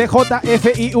Fugger,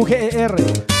 DJFIUGER.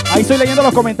 Ahí estoy leyendo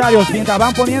los comentarios. Mientras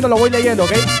van poniendo, lo voy leyendo,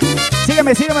 ¿ok?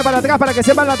 Sígueme para atrás para que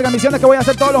sepan las transmisiones que voy a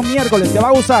hacer todos los miércoles. Te va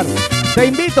a gustar. Te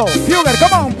invito. Fugger,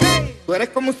 come on. Tú eres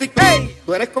como un ciclón.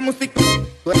 Tú eres como un ciclón.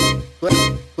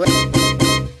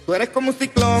 Tú eres como un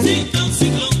ciclón.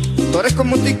 Tú eres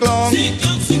como un ciclón.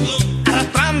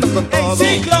 Arrastrando con todo.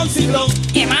 Ciclón.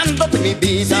 Quemándote mi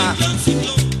vida.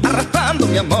 Arrastrando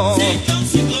mi amor.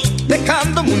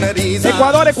 Dejándome una herida.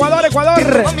 Ecuador.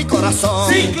 Quemó mi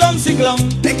corazón.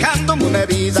 Ciclón. Dejándome una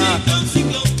herida.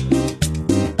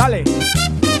 Dale.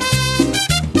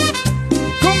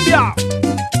 Cumbia.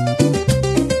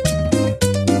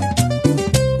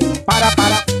 Para.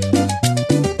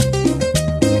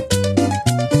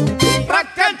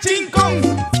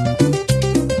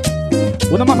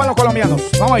 Uno más para los colombianos.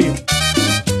 Vamos ahí.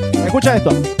 Escucha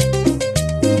esto.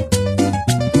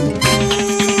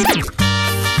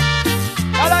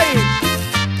 Dale ahí.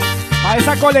 A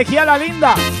esa colegiala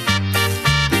linda.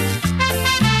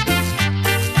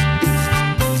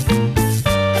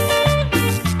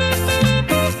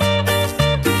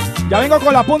 Ya vengo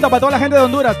con la punta para toda la gente de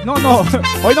Honduras. No.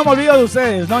 Hoy no me olvido de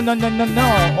ustedes. No.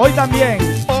 Hoy también.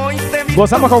 Hoy te vi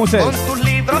gozamos con ustedes. Con tus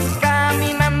libros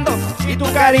caminando y tu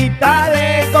carita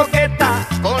de coqueta,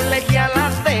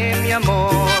 colegiala de mi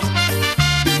amor.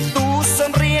 Tú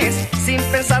sonríes sin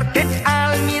pensar que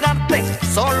al mirarte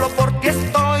solo por ti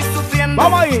estoy sufriendo.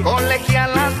 Vamos ahí.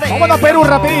 Colegiala de vámonos a Perú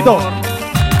rapidito.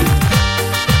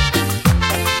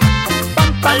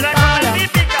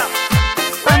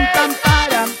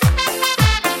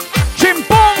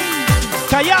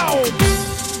 Callao.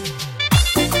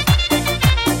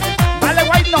 Dale,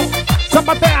 white no.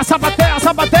 Zapatea.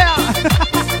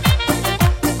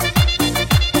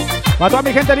 Para toda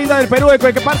mi gente linda del Perú, ¿de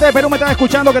qué parte de Perú me están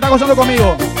escuchando, que están gozando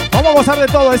conmigo? Vamos a gozar de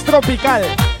todo, es tropical.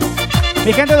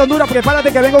 Mi gente de Honduras,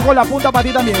 prepárate que vengo con la punta para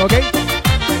ti también, ¿ok?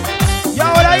 Y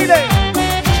ahora, Aire.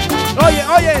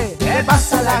 Oye. ¿Qué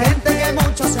pasa a la gente que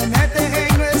mucho se mete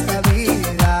en nuestra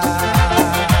vida?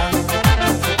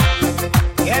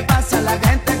 ¿Qué pasa a la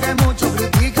gente que mucho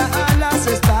critica a las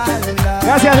espaldas?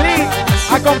 Gracias, Lee.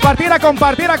 A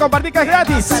compartir que es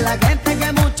gratis. ¿Qué pasa a la gente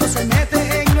que mucho se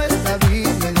mete en nuestra vida?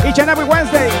 Each and every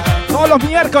Wednesday, todos los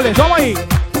miércoles, vamos ahí.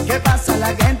 ¿Qué pasa a la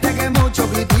gente que mucho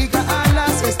critica a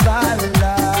las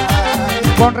espaldas?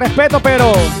 Con respeto,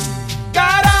 pero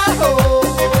 ¡carajo!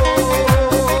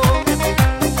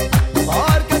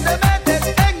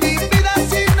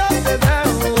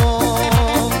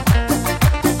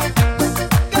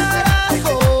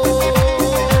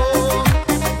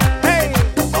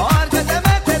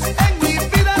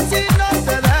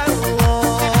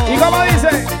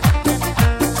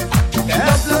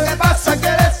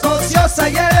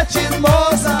 Y eres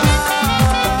chismosa.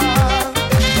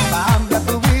 Cambia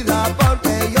tu vida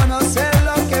porque yo no sé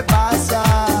lo que pasa.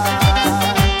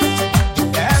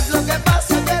 ¿Qué es lo que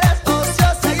pasa? Que eres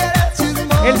ociosa y eres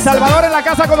chismosa. El Salvador en la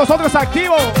casa con nosotros,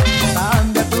 activo.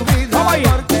 Cambia tu vida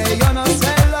porque yo no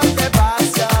sé lo que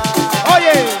pasa.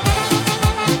 Oye,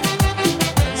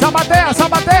 zapatea.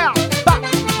 Ta.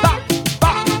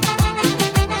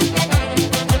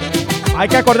 Hay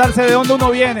que acordarse de dónde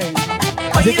uno viene.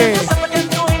 Así que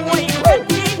 ¡Hey!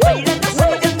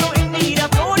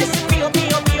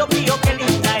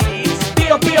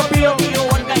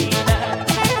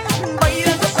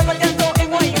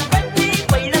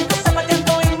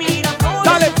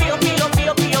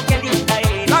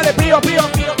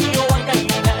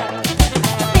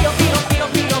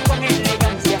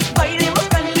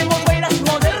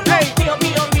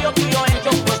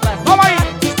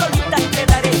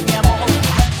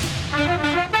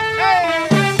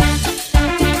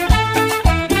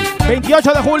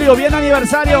 28 de julio, bien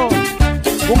aniversario.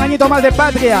 Un añito más de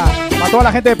patria para toda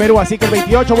la gente de Perú. Así que el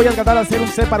 28 voy a tratar de hacer un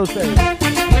set para ustedes.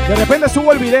 De repente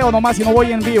subo el video nomás y no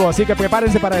voy en vivo. Así que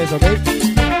prepárense para eso, ¿ok?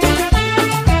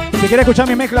 Si quieres escuchar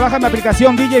mi mezcla, baja mi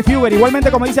aplicación DJ Fuger. Igualmente,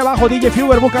 como dice abajo, DJ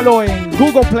Fuger, búscalo en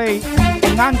Google Play,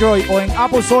 en Android o en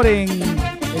Apple Store en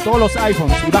todos los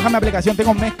iPhones. Y baja mi aplicación,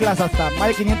 tengo mezclas hasta más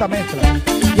de 500 mezclas.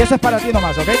 Y eso es para ti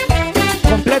nomás, ¿ok?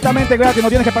 Completamente gratis, no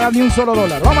tienes que pagar ni un solo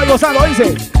dólar. Vamos a ir gozando,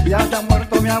 dice. Ya se ha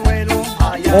muerto mi abuelo.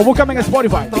 Ay, ay, o búscame en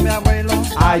Spotify. Mi abuelo.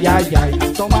 Ay, ay, ay.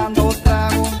 Tomando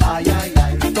trago. Ay, ay,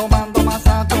 ay. Tomando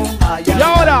masato. Ay, ay. Y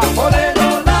ahora.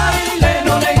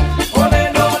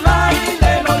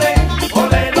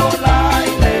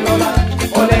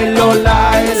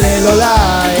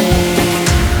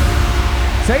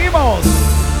 Seguimos.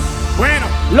 Bueno.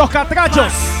 Los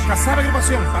catrachos. Casar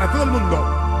agrupación para todo el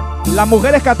mundo. Las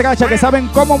mujeres catrachas que saben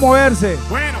cómo moverse.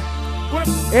 Bueno.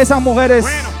 Esas mujeres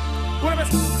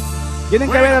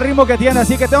tienen que ver el ritmo que tiene.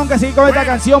 Así que tengo que seguir con esta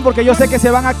canción porque yo sé que se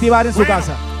van a activar en su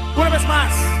casa. Una vez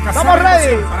más. Estamos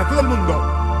ready. Para todo el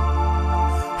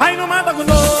mundo. Ay, no mata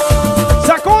cuando.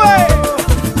 ¡Sacude!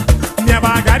 Mi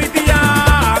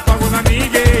abagaritilla. Tu alguna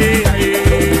amiga.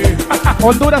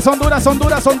 Honduras, Honduras,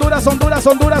 Honduras, Honduras, Honduras,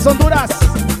 Honduras, Honduras.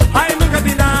 Ay, nunca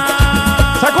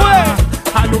tina. ¡Sacude!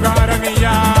 Al lugar a mi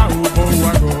ya hubo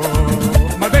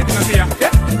algo. Más vete, Nacia.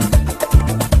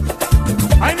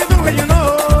 Ay, mi dulce, yo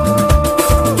no.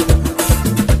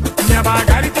 Mi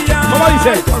abagaritilla. ¿Cómo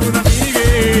dice? Tu alguna amiga.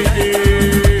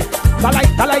 Dale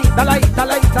ahí, dale ahí, dale ahí,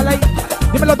 dale ahí, dale ahí.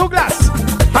 Dímelo, Douglas.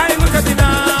 Ay, nunca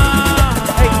tina.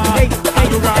 Al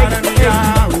lugar a mi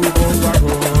ya hubo algo.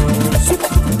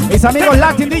 Mis amigos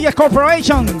Latin DJs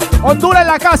Corporation, Honduras en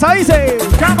la casa, dice.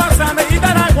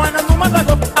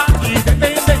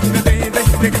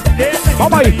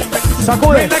 Vamos ahí,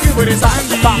 sacude.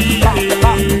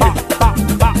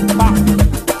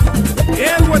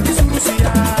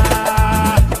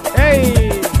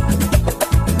 ¡Ey!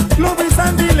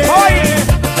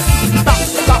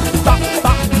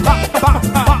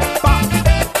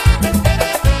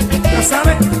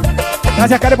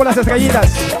 Gracias, Karen, por las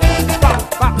estrellitas.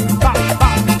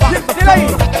 Dile ahí.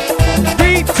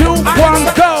 3, 2, 1,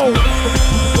 go.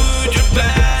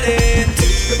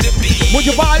 Move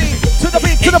your body to the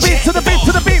beat, to the beat, to the beat,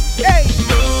 to the beat. Hey.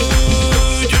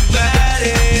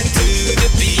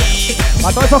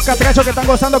 A todos esos catrachos que están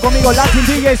gozando conmigo, Latin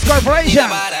DJs Corporation.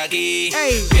 Para aquí,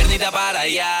 piernita para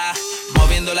allá,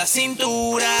 moviendo la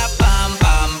cintura, pam,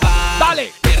 pam, pam.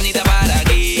 Dale. Piernita para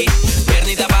aquí,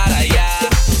 piernita para allá,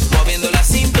 moviendo la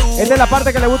cintura. Esta es la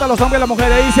parte que le gusta a los hombres y a las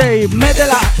mujeres. Dice, y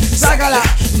métela, sácala,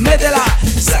 métela,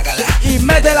 sácala, y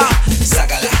métela,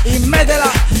 sácala, y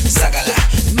métela, sácala,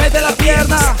 mete la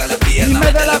pierna, saca la pierna, y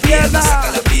mete la pierna,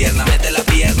 saca la pierna, mete la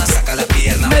pierna, saca la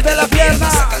pierna, mete la pierna,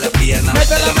 saca la pierna,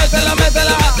 métela, métela,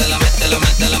 métela, métela, métela,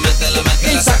 métela,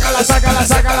 métela, y sácala, sácala,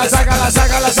 sácala, sácala,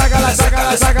 sácala, sácala,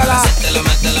 sácala, sácala. métela,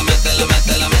 métela, métela,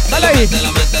 métela, Dale ahí.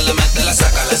 métela, métela, métela,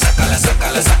 sácala, sácala,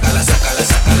 sácala, sácala, sácala,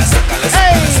 sácala, sácala.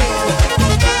 ¡Ey!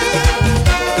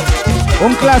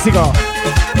 Un clásico.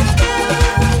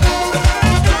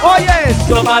 Oye,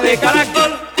 sopa de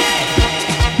caracol.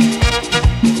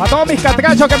 A todos mis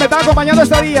catrachos que me están acompañando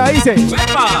este día, dice.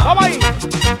 Vamos ahí.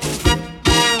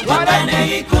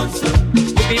 Guatanegui con su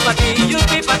yupi pati,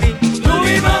 yupi pati,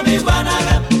 yupi mami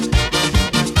guanaga.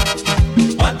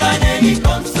 Guatanegui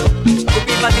con su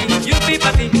yupi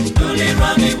pati, yupi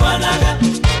mami guanaga.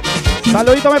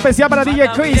 Saludito muy especial para DJ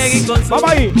Chris. Vamos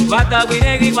ahí.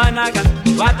 Guatawinegui guanaga,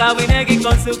 guatawinegui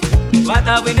con su,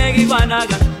 guatawinegui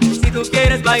guanaga. Si tú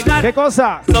quieres bailar, ¿Qué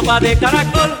cosa? sopa de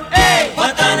caracol. ¡Ey!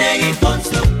 Guatanegui con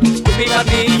su yupi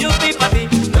pati, yupi pati,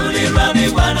 yupi mami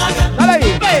guanaga. Dale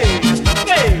ahí.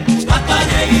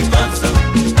 Guatanegui con su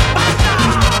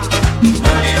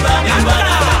yupi mami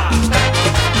guanaga.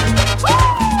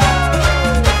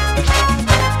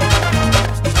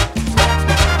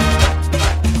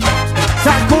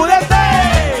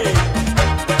 ¡Sacúdete!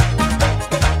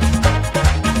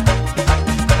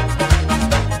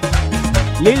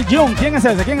 Lil Jon, ¿quién es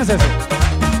ese? ¿Quién es ese?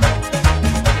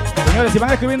 Señores, si van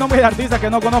a escribir nombres de artistas que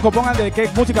no conozco, pongan de qué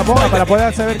música pongan para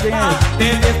poder saber quién es.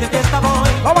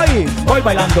 Vamos ahí. Voy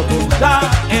bailando.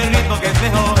 El ritmo que es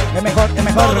mejor. Es mejor, es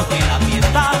mejor. Todos en la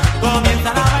fiesta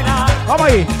comienzan a bailar. Vamos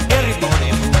ahí. El ritmo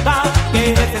de punta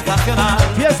que es sensacional.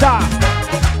 Fiesta.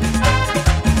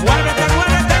 Muévete,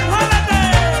 muévete, muévete.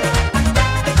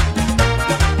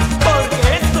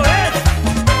 Porque esto es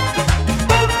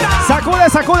punta. Sacude,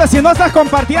 sacude. Si no estás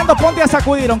compartiendo, ponte a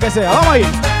sacudir, aunque sea. Vamos ahí.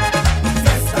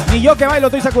 Ni yo que bailo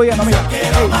estoy sacudiendo, mira.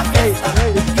 Quiero más fiesta,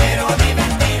 quiero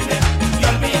divertirme y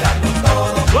olvidarlo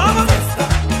todo. ¡Vamos! Fiesta,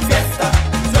 fiesta,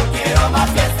 yo quiero más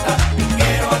fiesta,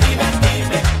 quiero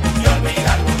divertirme y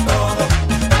olvidarlo todo.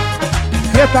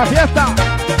 Fiesta, fiesta.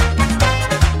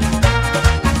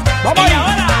 Vamos Y ahí.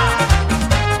 ahora,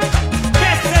 que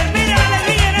se mire la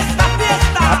alegría en esta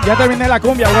Ya terminé la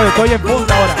cumbia, bro. Estoy en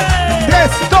punta ahora. 3,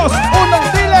 2, 1,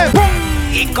 dile.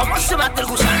 ¡Pum! ¿Y cómo se mata el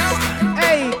gusano?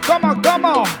 ¡Ey!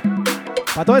 ¿Cómo?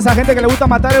 Para toda esa gente que le gusta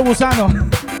matar el gusano.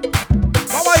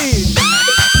 ¡Vamos ahí!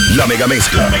 La mega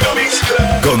mezcla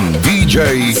con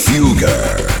DJ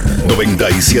Fugger.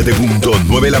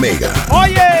 97.9 la mega.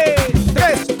 Oye,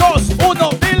 3, 2, 1,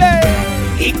 dile.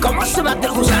 ¿Y cómo se mata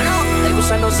el gusano? El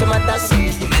gusano se mata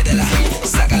así. Métela,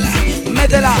 sácala,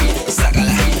 métela,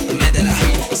 sácala, métela,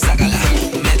 sácala,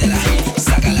 métela,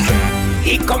 sácala.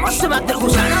 ¿Y cómo se mata el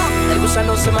gusano? El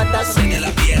gusano se mata así. Mete la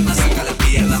pierna, saca la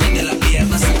pierna, mete la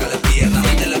pierna, saca la pierna,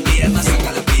 mete la pierna,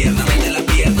 saca la pierna, mete la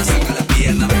pierna, saca la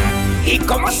pierna. ¿Y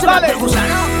cómo se mata el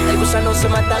gusano? El gusano se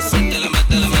mata así. Métela,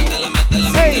 métela, métela, métela,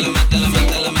 métela, métela,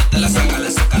 métela, métela,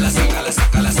 sácala, sácala, sácala,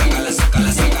 sácala, sácala,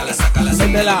 sácala, sácala, sácala,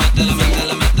 métela, métela,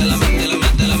 métela, métela, métela,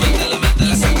 métela, métela,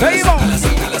 métela, sácala, seguimos. sácala,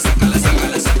 sácala, sácala,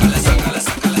 sácala, sácala, sácala,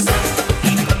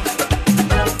 sácala.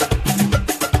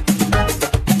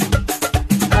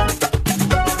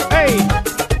 Hey.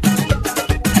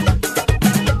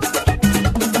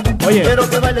 Oye, Quiero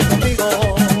que bailes conmigo.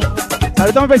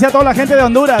 saludos muy especial a toda la gente de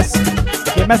Honduras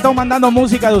que me ha estado mandando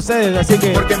música de ustedes, así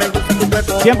que Porque me gusta tu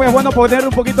cuerpo. siempre es bueno poner un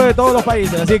poquito de todos los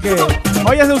países, así que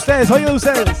hoy es de ustedes, hoy es de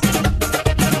ustedes.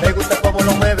 Me gusta cómo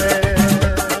lo mueves.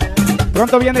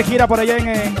 Pronto viene gira por allá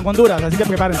en Honduras, así que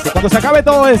prepárense. Cuando se acabe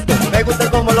todo esto. Me gusta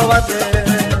cómo lo bates.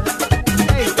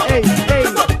 Ey, ey, ey.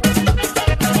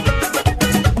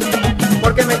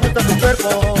 Porque me gusta tu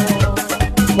cuerpo.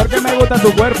 Porque me gusta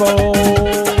tu cuerpo.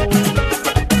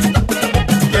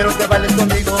 Quiero que bailes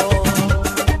conmigo.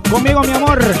 Conmigo, mi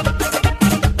amor.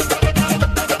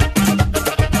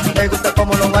 Me gusta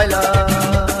cómo lo bailas.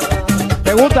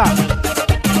 ¿Te gusta?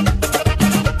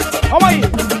 ¡Vamos ahí!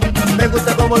 Me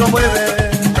gusta cómo lo mueves.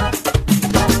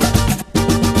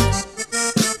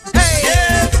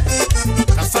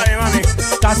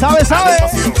 ¿Sabe?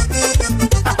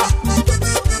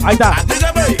 Ahí está.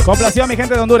 Complacido a mi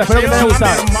gente de Honduras. Espero que te haya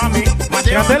gustado.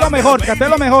 Canté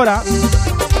lo mejor, ¿ah?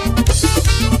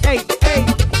 ¡Ey, ey!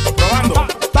 Probando.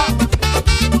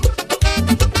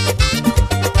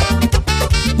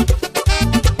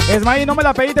 Esmaí, no me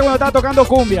la pediste cuando estaba tocando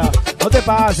cumbia. No te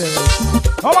pases.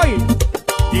 ¡Vamos ahí!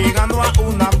 Llegando a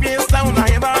una fiesta, una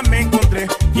hembra me encontré.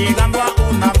 Llegando a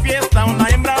una fiesta, una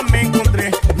hembra me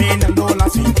encontré. Meneando la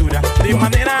cintura de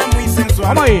manera muy sensual.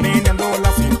 Vamos ahí. Meneando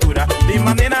la cintura de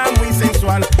manera muy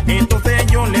sensual. Entonces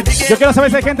yo le dije. Yo quiero saber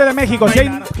si hay gente de México. Si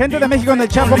hay gente de México en el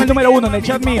chat, pon el número 1 en el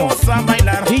chat mío.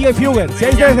 DJ Fugger. Si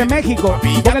hay desde México,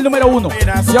 pon el número 1.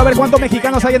 Quiero ver cuántos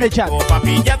mexicanos hay en el chat.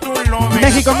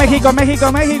 México, México,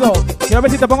 México, México. Quiero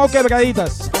ver si te pongo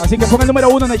quebraditas. Así que pon el número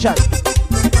 1 en el chat.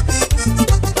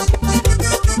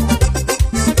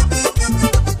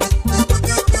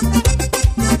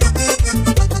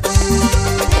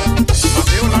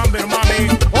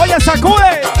 ¡Oye,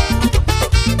 sacude!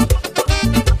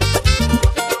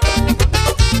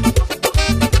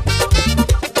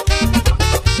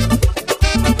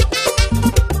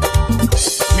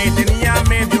 Me tenía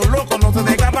medio loco, no se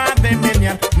dejaba de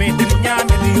menear. Me tenía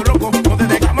medio loco, no se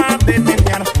dejaba de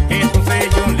menear. Entonces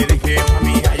yo le dije,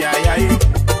 mami, ay, ay, ay.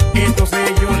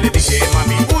 Entonces yo le dije,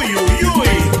 mami, uy, uy,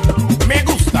 uy. Me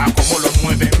gusta cómo lo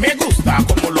mueves, me gusta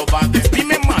cómo lo bates.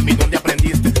 Dime, mami, ¿dónde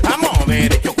aprendiste a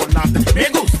mover el chocolate? Me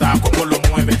gusta cómo lo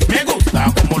mueves, me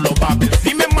gusta cómo lo bates.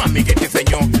 Dime, mami, ¿qué te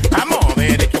enseñó a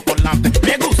mover el chocolate?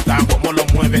 Me gusta cómo lo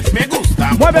mueves, me gusta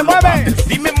cómo ¡Mueve, lo mueve! bates.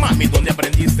 Dime, mami, ¿dónde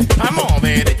aprendiste a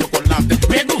mover el chocolate?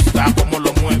 Me gusta cómo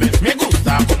lo mueves, me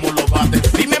gusta cómo lo bates.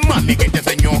 Dime, mami, ¿quién te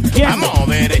enseñó a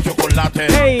mover el chocolate?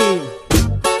 ¡Ey!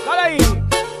 ¡Dale ahí!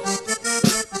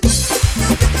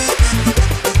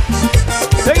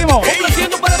 Seguimos.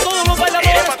 Complaciendo para todos los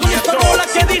bailadores con esta rola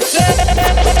que dice.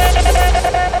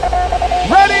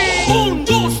 Ready. 1,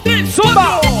 2, 3,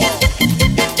 ¡Zumba!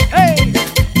 ¡Ey!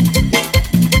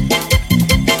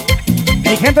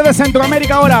 Mi gente de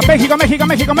Centroamérica ahora. México, México,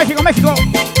 México, México, México.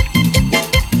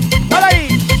 ¡Dale ahí!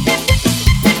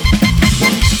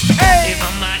 ¡Ey! Eva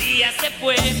María se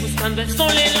fue buscando el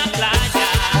sol en la playa.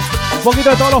 Un poquito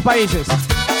de todos los países.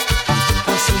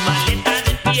 Con su maleta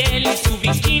de piel y su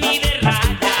bikini de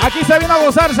raya. Aquí se viene a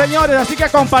gozar, señores, así que a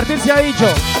compartir se ha dicho.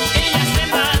 Ella se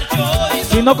marchó y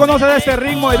Si no conoces este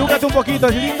ritmo, edúcate un poquito.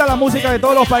 Es linda la música de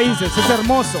todos los países. Es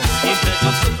hermoso. mientras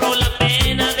yo sufro la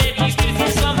pena de vivir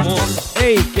sin su amor.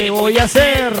 ¡Ey! ¿Qué voy a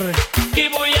hacer? ¿Qué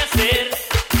voy a hacer?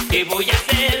 ¿Qué voy a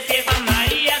hacer si Eva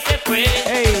María se fue?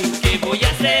 ¡Ey! ¿Qué voy a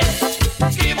hacer?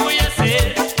 ¿Qué voy a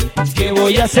hacer? ¿Qué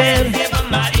voy a hacer? Si Eva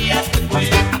María se fue.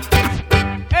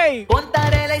 ¡Ey!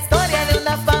 Contaré la historia de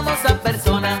una famosa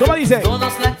persona. ¿Cómo dice?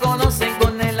 Todos la conocen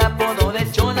con el apodo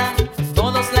de Chona.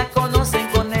 Todos la conocen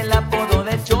con el apodo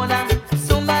de Chona.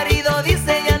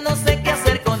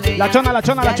 La chona, la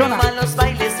chona, la chona. Diario va a los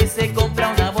bailes y se compra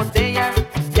una botella.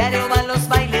 Diario va a los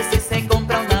bailes y se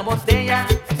compra una botella.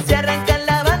 Se arranca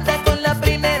la banda con la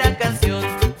primera canción.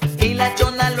 Y la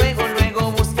chona luego,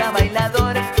 luego busca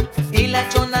bailador. Y la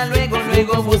chona luego,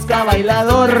 luego busca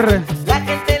bailador. La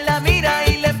gente la mira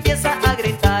y le empieza a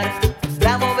gritar.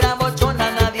 Bravo, bravo, chona,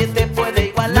 nadie te puede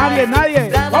igualar. Nadie, nadie.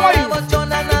 Bravo, Vamos ahí. bravo,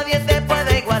 chona, nadie te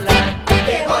puede igualar.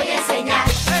 Te voy a enseñar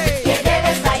que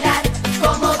debes bailar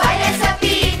como bailes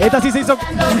aquí. Esta sí se hizo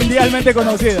mundialmente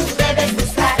conocida. Debes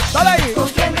buscar Dale ahí. con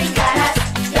quién brincarás.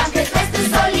 Y aunque tú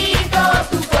estés solito,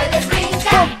 tú puedes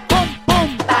brincar.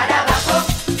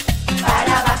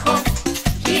 Para abajo,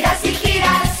 giras y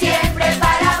giras siempre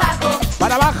para abajo.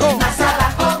 Para abajo. Más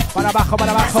abajo, Para abajo,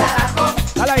 para abajo. más abajo.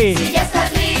 Dale Si ahí. ya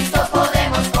estás listo,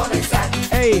 podemos comenzar.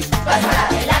 Ey, Vas para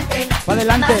adelante, para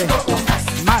adelante. más poco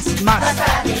más. Más, Vas más.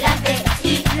 para adelante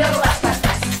y luego vas para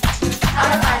atrás.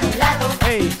 Ahora para un lado,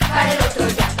 Ey. para el otro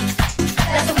ya.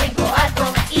 Das un brinco alto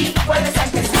y vuelves a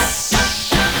empezar.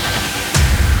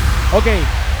 Ok.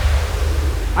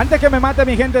 Antes que me mate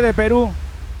mi gente de Perú,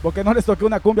 porque no les toqué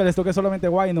una cumbia, les toqué solamente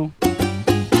guayno.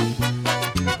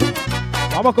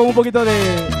 Vamos con un poquito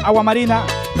de agua marina.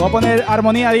 Voy a poner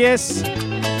armonía 10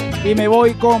 y me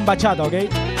voy con bachata, ¿ok?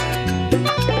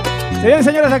 Señores y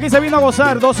señores, aquí se vino a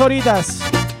gozar 2 horitas.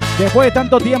 Después de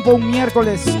tanto tiempo, un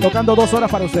miércoles, tocando 2 horas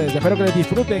para ustedes. Espero que les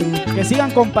disfruten, que sigan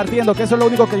compartiendo, que eso es lo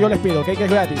único que yo les pido, ¿ok? Que es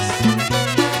gratis.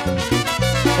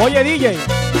 Oye, DJ,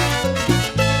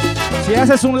 si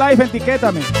haces un live,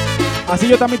 etiquétame. Así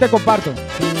yo también te comparto.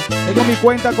 Tengo mi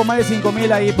cuenta con más de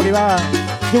 5,000 ahí privada.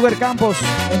 Sugar Campos,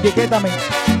 etiquétame.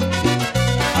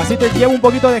 Así te llevo un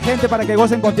poquito de gente para que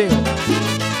gocen contigo.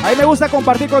 A mí me gusta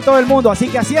compartir con todo el mundo, así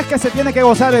que así es que se tiene que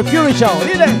gozar el Fury Show.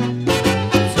 Dile.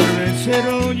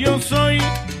 Cervecero yo soy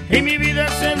y mi vida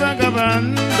se va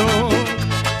acabando.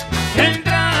 En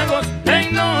tragos,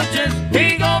 en noches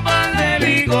y copas de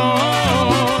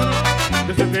vigor.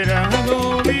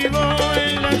 Desesperado vivo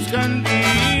en las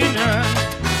cantinas.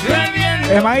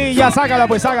 Emaí, ya sácala,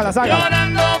 pues sácala, sácala.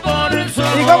 Llorando por su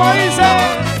 ¿Y cómo dice?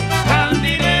 Al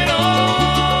dinero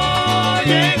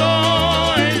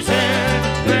llegó el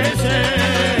cervecero.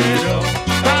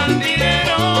 Al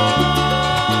dinero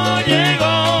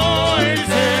llegó el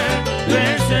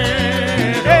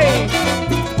cervecero. Hey.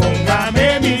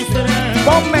 Póngame mis tragos.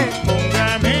 Ponme.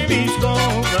 Póngame mis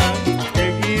copas.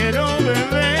 Que quiero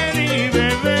beber y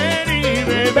beber y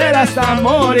beber hasta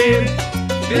morir.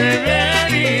 Beber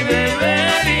y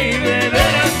beber y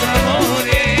beber hasta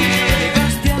morir.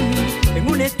 Llegaste a mí en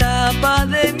una etapa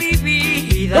de mi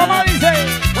vida. ¿Cómo dice?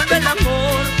 Cuando el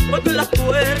amor golpeó las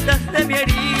puertas de mi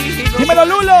herido. Dímelo,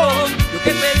 Lulo. Yo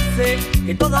que pensé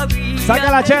que todavía.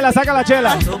 Saca la chela, saca la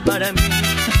chela. Para mí,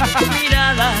 tu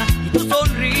mirada y tu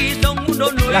sonrisa, un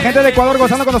mundo nuevo. La gente de Ecuador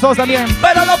gozando con nosotros también.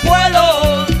 Pero no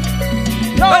puedo.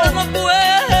 No. Pero no puedo.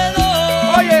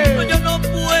 Oye. No, yo no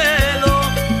puedo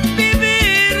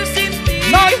vivir sin ti.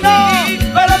 No, no.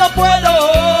 Pero no puedo.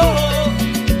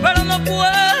 Pero no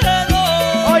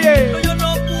puedo. Oye. No, yo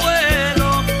no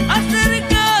puedo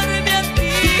acercarme a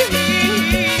ti.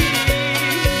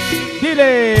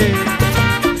 Dile.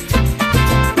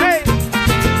 Hey.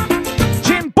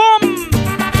 Chimpum.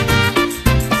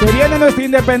 Se viene nuestra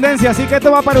independencia, así que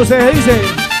esto va para ustedes, dice.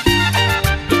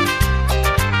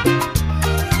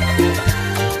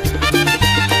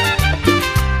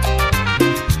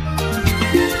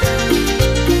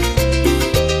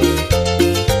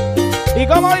 ¿Y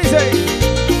cómo dice?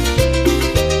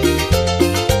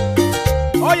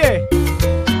 Oye.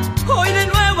 Hoy de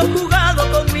nuevo he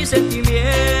jugado con mis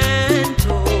sentimientos.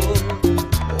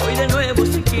 Hoy de nuevo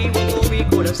se equivocó mi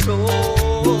corazón.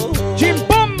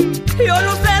 ¡Chimpum! Yo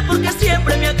no sé por qué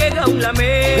siempre me aqueja un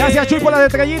lamento. Gracias, Chuy, por las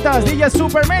estrellitas. DJ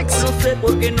Super Mix. No sé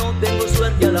por qué no tengo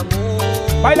suerte al amor.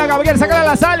 Baila, Gabriel, sácala a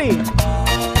la Sally.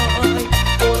 Ay,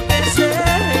 ¿por qué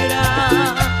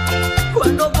será?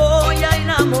 Cuando voy a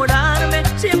enamorarme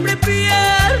siempre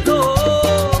pierdo.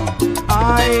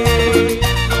 Ay,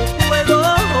 no puedo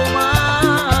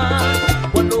más.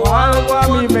 Cuando algo a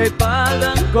mí me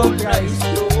pagan con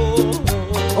traición.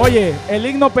 Oye, el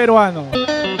himno peruano.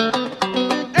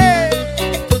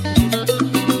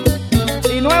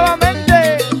 Y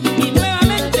nuevamente.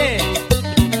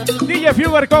 DJ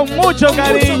Fuger con mucho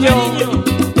cariño.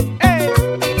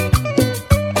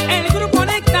 El grupo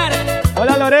Néctar.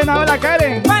 Hola Lorena, hola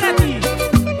Karen. Para ti.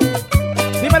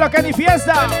 Dímelo, Kenny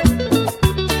Fiesta.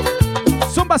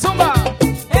 Zumba, zumba.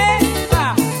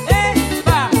 Epa,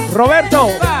 epa. Roberto,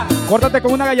 Epa. córtate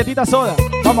con una galletita soda.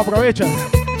 Vamos, aprovecha.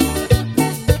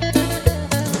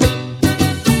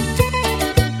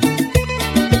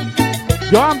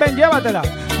 Joan, ven, llévatela.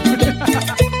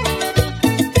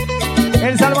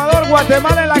 El Salvador,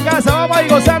 Guatemala en la casa. Vamos ahí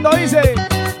gozando, dice.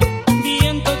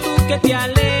 Viento tú que te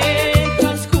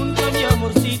alejas junto a mi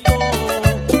amorcito.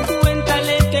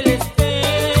 Cuéntale que le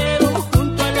espero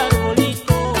junto al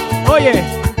arbolito. Oye.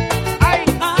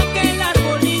 Aquel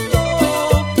arbolito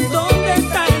donde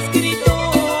está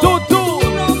escrito tu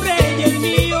nombre y el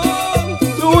mío.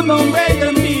 Tu nombre y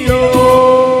el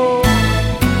mío.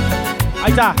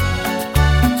 Ahí está.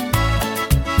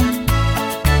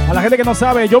 A la gente que no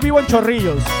sabe, yo vivo en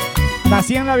Chorrillos.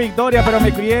 Nací en La Victoria, pero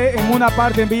me crié en una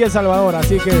parte en Villa El Salvador,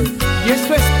 así que y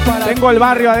esto es para tengo el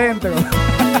barrio adentro.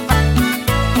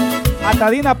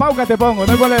 Atadina Pauca te pongo,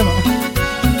 no hay problema.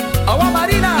 ¡Agua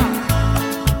Marina!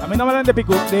 A mí no me hablan de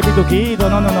pituquito,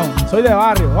 no. Soy de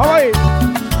barrio. Vamos ahí.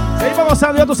 Seguimos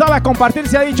gozando, ya tú sabes, compartir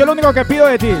se ha dicho. Lo único que pido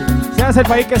de ti, seas el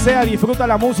país que sea, disfruta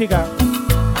la música.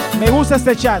 Me gusta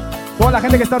este chat. Toda la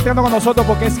gente que está entrando con nosotros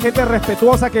porque es gente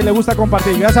respetuosa que le gusta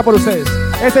compartir. Gracias por ustedes.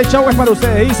 Este show es para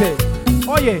ustedes. Dice,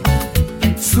 oye.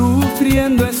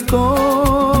 Sufriendo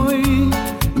estoy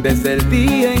desde el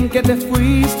día en que te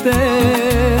fuiste.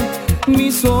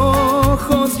 Mis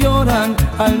ojos lloran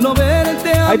al no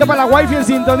verte. Ahí está para la wifi en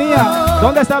sintonía.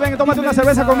 ¿Dónde está? Ven, tómate una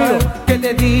cerveza conmigo. Que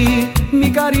te di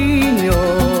mi cariño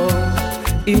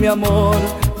y mi amor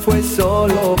fue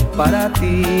solo para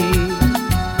ti.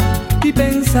 Y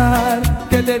pensar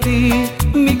que te di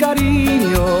mi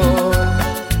cariño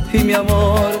y mi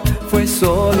amor fue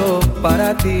solo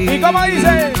para ti. ¿Y cómo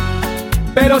dice?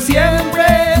 Pero siempre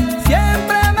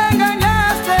me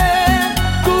engañaste.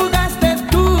 Jugaste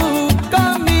tú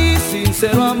con mi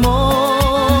sincero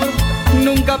amor.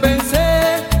 Nunca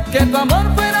pensé que tu amor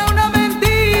fuera una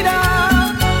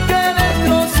mentira que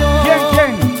destrozó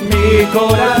mi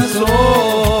corazón.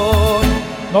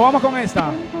 Nos vamos con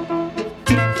esta.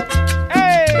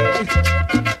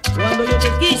 Cuando yo te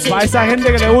quise, para esa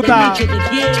gente que le gusta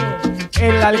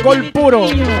el alcohol puro,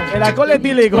 el alcohol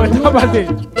etílico, esta parte.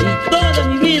 Toda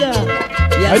mi vida.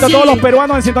 Ahí están todos los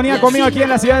peruanos en sintonía conmigo aquí en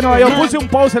la ciudad de Nueva York. Puse un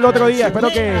post el otro día, espero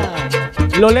que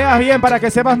lo leas bien para que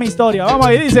sepas mi historia. Vamos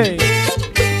ahí, dice.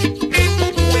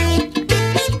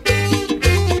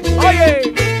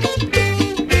 Oye.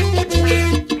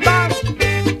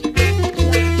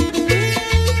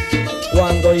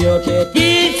 Cuando yo te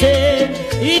quise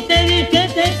y te dije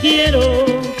te quiero,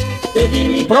 te di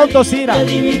mi pronto, Cira. Te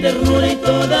di mi ternura y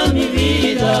toda mi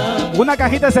vida. Una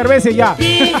cajita de cerveza y ya.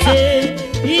 Quise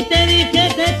y te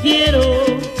dije te quiero,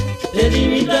 te di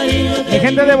mi cariño. Mi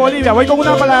gente de Bolivia, voy con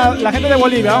una para la gente de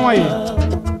Bolivia, vamos ahí.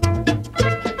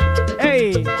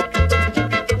 ¡Ey!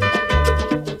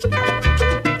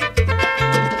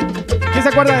 ¿Quién se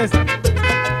acuerda de esta?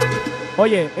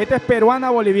 Oye, esta es peruana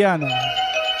boliviana.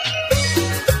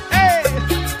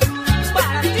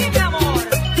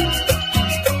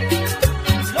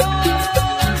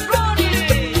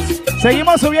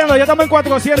 Seguimos subiendo, ya estamos en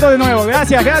 400 de nuevo.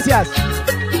 Gracias, gracias.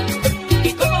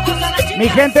 Mi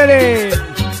gente de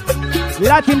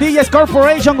Latin DJs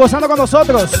Corporation gozando con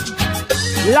nosotros.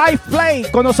 Live Play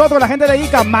con nosotros, la gente de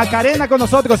Ica. Macarena con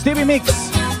nosotros, TV Mix.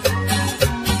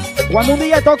 Cuando un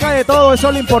día toca de todo, eso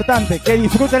es lo importante, que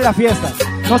disfruten la fiesta.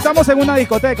 No estamos en una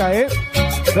discoteca,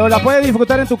 pero la puedes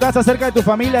disfrutar en tu casa, cerca de tu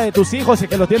familia, de tus hijos y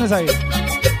que los tienes ahí.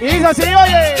 Y dice así,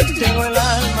 oye. Tengo el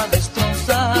alma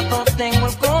destrozado, tengo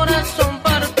el corazón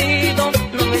partido,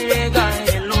 no me llega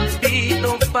el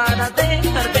olvido para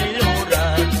dejar de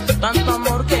llorar. Tanto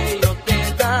amor que yo te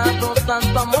he dado,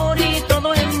 tanto amor y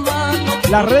todo en vano.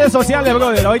 Las redes sociales,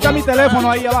 brother, ahorita mi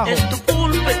teléfono ahí abajo. Es tu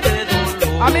culpa y te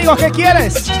dolor. Amigos, ¿qué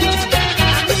quieres?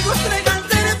 Amigos, traigan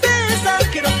cerveza,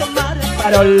 quiero tomar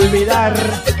para olvidar.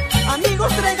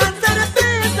 Amigos, traigan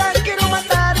cerveza, quiero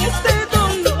matar este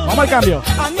dolor. Vamos al cambio.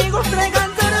 Amigos,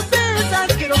 traigan cerveza,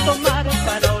 quiero tomar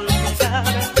para olvidar.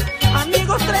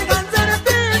 Amigos, traigan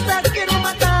cerveza, quiero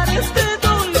matar este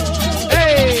dolor.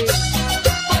 ¡Ey!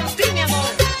 Por ti, mi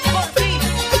amor, por ti.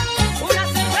 Una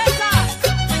cerveza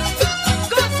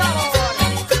con sabor.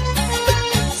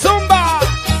 ¡Zumba!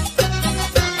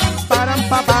 Param,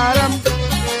 pa, param.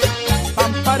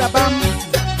 Pam, para, pam.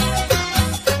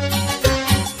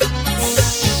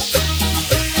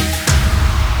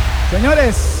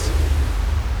 Señores,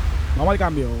 vamos al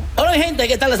cambio. Hola gente,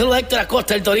 ¿qué tal? Les saluda Héctor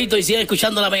Acosta, el Torito, y siguen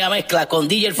escuchando la mega mezcla con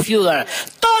DJ Fugar.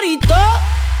 ¡Torito!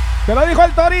 Te lo dijo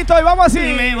el Torito y vamos así.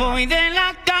 Me voy de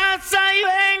la casa y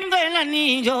vendo el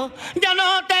anillo. Ya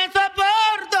no te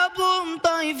soporto,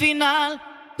 punto y final.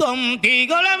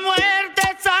 Contigo la muerte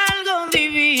es algo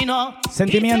divino.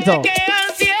 Sentimiento. Y sé que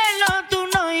al cielo tú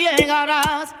no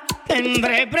llegarás.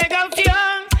 Tendré precaución,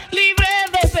 libre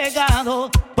de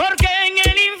pecado, porque en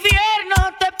el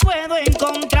infierno te puedo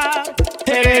encontrar.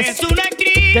 Eres una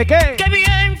actriz ¿Qué? que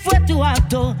bien fue fue tu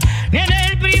acto, ni en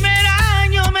el primer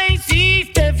año me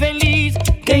hiciste feliz.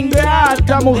 ¡Qué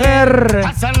ingrata mujer!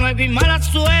 Pasa nueva y mala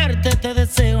suerte, te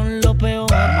deseo lo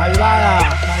peor.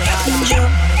 Malvada.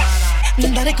 Yo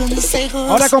daré consejos.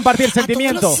 Ahora compartir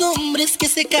sentimiento. A todos los hombres que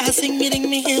se casen, miren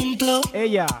mi ejemplo.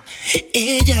 Ella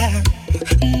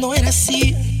no era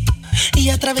así. Y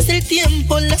a través del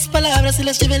tiempo las palabras se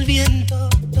las lleva el viento.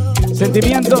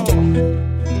 Sentimiento.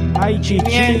 Ay,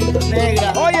 chichi.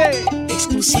 Negra. Oye.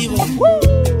 Exclusivo.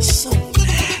 So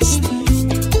blessed.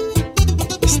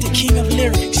 It's the king of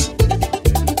lyrics.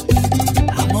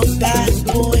 I'm a bad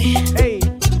boy. Hey.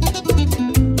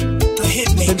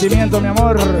 Sentimiento, mi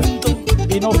amor.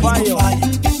 Y no fallo.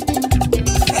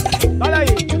 Dale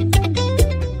ahí.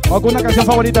 Vamos con una canción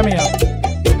favorita mía.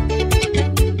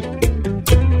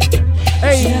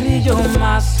 Hey. Cigarrillo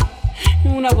más,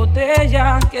 una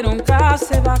botella que nunca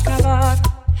se va a acabar.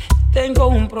 Tengo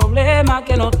un problema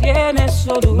que no tiene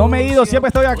solución. No me he ido, siempre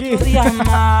estoy aquí.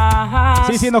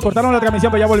 Sí, nos cortaron la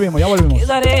transmisión, pero ya volvimos.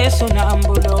 Quedaré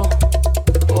sonámbulo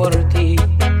por ti.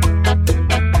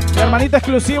 Mi hermanita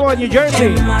exclusivo de New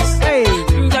Jersey. Hey.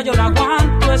 Ya yo no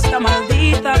aguanto esta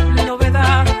maldita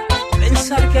novedad.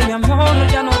 Pensar que mi amor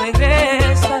ya no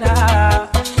regresará.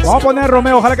 Vamos a poner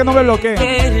Romeo, ojalá que no me bloquee.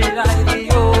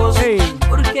 Dios, hey.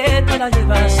 ¿Por qué te la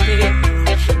llevaste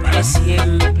para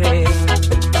siempre?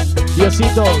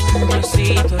 Diosito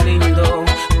lindo,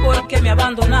 ¿por qué me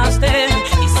abandonaste?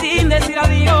 Y sin decir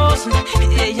adiós,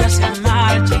 ella se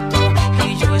marchitó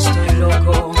y yo estoy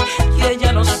loco. Y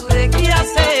ella no sé qué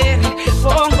hacer.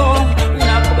 Pongo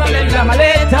una boca en la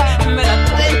maleta, me la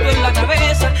traigo en la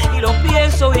cabeza y lo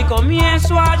pienso y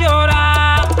comienzo a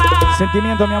llorar.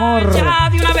 Sentimiento, mi amor. Ya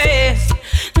de una vez,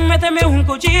 méteme un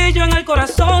cuchillo en el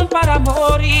corazón para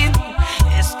morir.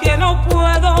 Es que no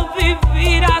puedo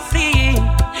vivir así.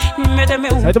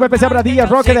 Ahí tú me empecé a DJ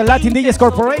Rocket de Latin DJs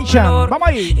Corporation. Vamos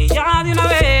ahí. Ya de una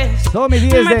vez. Todos mis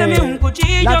DJs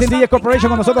de Latin DJs Corporation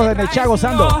con nosotros en el chat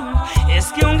gozando. Es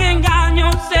que un engaño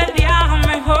sería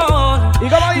mejor. ¿Y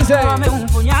cómo dice? Dame un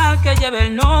puñal que lleve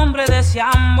el nombre de ese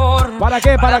amor. ¿Para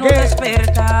qué? ¿Para qué?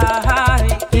 Despertar.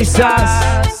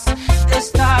 Quizás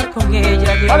estar con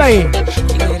ella. Dios, ahí.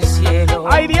 En el cielo.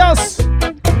 ¡Ay, Dios!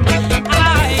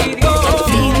 ¡Ay, Dios!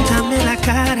 Píntame la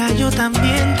cara, yo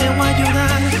también te voy a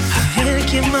ayudar. A ver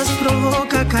quién más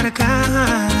provoca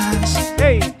carcajadas.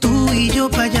 Hey. Tú y yo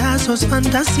payasos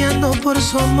fantaseando por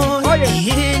su amor. Oye.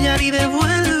 Y ella ni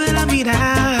devuelve la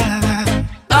mirada.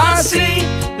 Así,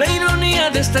 la ironía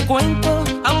de este cuento.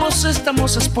 Ambos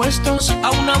estamos expuestos a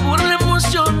una burla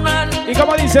emocional. ¿Y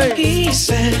cómo dice?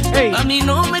 Dice, hey. A mí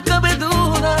no me cabe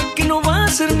duda que no va a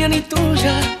ser mía ni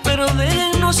tuya, pero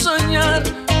déjenos soñar.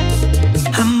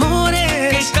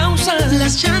 Amores que causan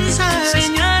las chanzas,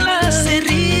 señalas, se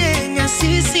ríen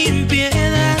así sin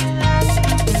piedad.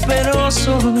 Pero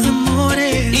son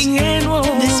amores ingenuos,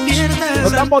 despiertas. Lo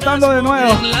están botando de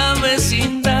nuevo. En la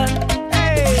vecindad,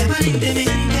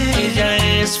 ella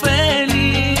es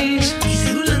feliz y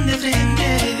se burlan de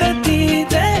frente. De ti,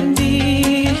 de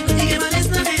mí.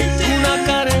 Una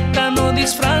careta no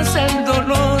disfraza el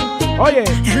dolor. Oye.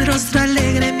 El rostro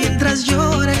alegre mientras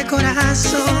llora el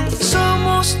corazón.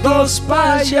 Somos dos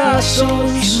payasos en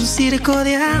un circo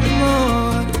de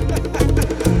amor.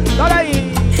 Dale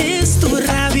ahí. Es tu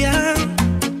rabia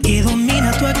que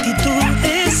domina tu actitud.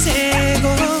 Ese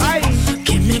ego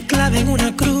que me clava en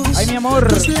una cruz. Ay, mi amor.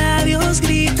 Tus labios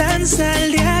gritan,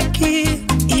 sal de aquí.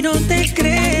 Y no te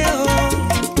creo.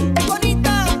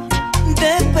 Bonita,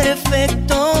 de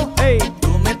perfecto. Hey.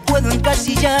 No me puedo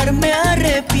encasillar, me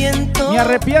arrepiento. Me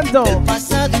arrepiento. Del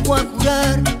pasado y voy a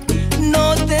jurar.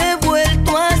 No te he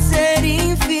vuelto a ser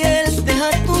infiel. Deja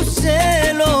tu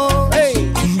celo.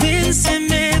 Hey.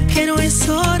 Convénceme que no es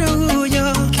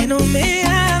orgullo, que no me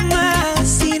amas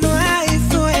si no hay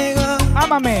fuego.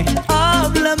 Ámame.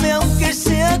 Háblame aunque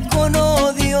sea con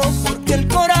odio, porque el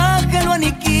coraje lo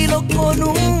aniquilo con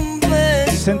un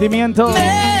beso. Sentimiento.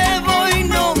 Me voy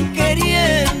no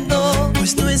queriendo,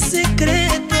 pues no es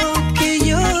secreto que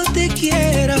yo te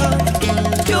quiero.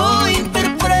 Yo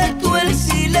interpreto el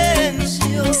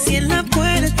silencio. Si en la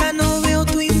puerta no veo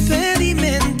tu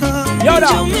impedimento, ¿y ahora?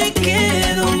 Yo me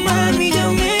quedo, mami,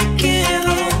 yo me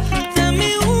quedo.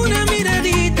 Dame una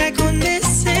miradita con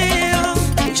deseo.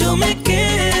 Yo me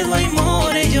quedo, ay,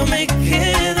 more, yo me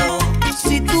quedo.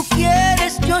 Si tú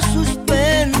quieres, yo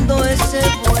suspendo ese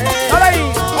vuelo. ¡Dale ahí!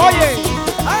 ¡Oye!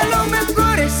 A lo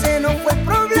mejor ese no fue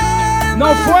problema.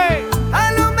 ¡No fue!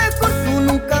 A lo mejor tú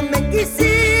nunca me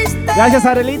quisiste. Gracias,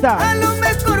 Arelita. A lo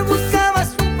mejor buscabas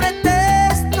un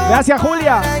pretexto. Gracias,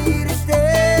 Julia. Para irte.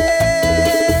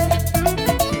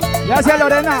 Gracias,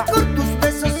 Lorena.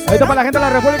 Esto para la gente de la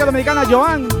República Dominicana,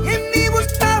 Joan. Y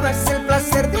dabas el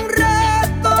placer de un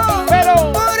rato, pero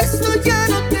por eso ya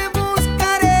no te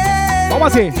buscaré. ¿Cómo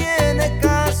así? No tiene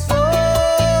caso.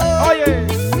 Oye,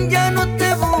 ya no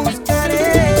te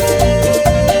buscaré.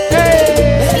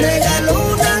 Me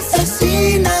regaló una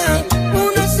asesina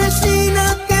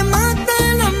que mata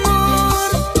el amor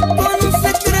con un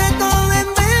secreto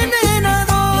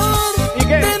envenenador. ¿Y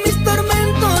qué? De mis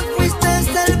tormentos fuiste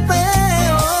el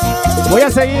peor. Voy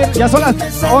a seguir, ya son las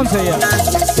 11 ya,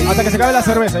 hasta que se acabe la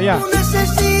cerveza ya. Una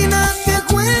asesina que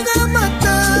juega a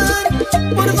matar.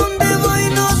 Por donde voy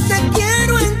no te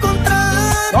quiero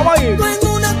encontrar. Vamos a ir. Tú en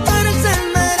una cárcel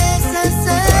mereces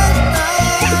estar.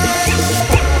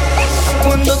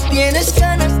 Cuando tienes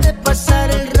ganas de pasar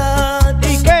el rato,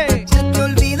 ¿y qué? se te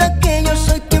olvida que yo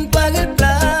soy quien paga el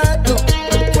plato.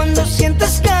 Cuando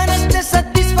sientes ganas de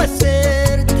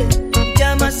satisfacerte,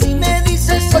 llamas y me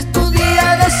dices es tu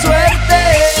día de suerte.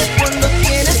 Cuando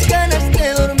tienes ganas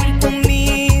de dormir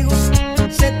conmigo,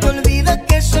 se te olvida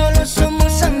que solo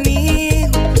somos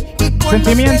amigos. Y cuando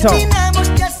Sentimiento. terminamos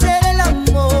de hacer el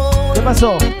amor, ¿Qué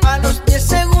pasó? a los 10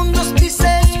 segundos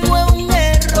dices fue un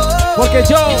error. Porque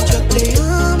yo te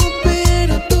amo,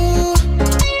 pero tú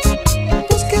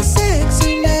buscas sexo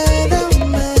y nada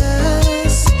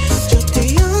más. Yo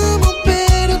te amo,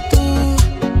 pero tú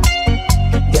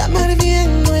de amar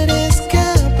bien no eres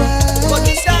capaz.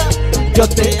 Yo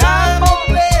te amo,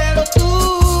 pero tú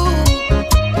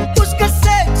buscas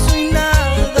sexo y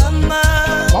nada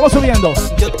más. vamos subiendo.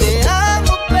 Yo te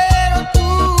amo, pero tú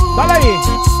Dale ahí.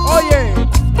 Oye,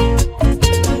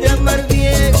 de amar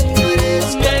bien no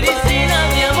eres Medicina,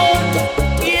 mi amor,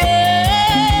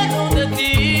 quiero de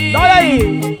ti. dale ahí.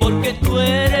 Porque tú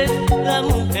eres la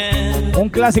mujer Un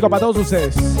clásico para todos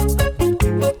ustedes.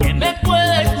 que me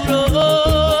puede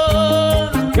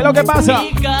curar ¿Qué es lo que pasa?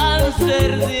 mi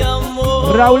cáncer de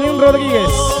amor. Raulín Rodríguez.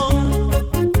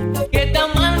 Que tan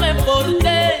mal me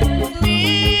porté,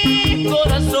 mi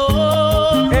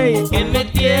corazón, Ey. que me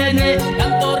tiene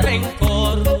tanto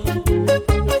rencor.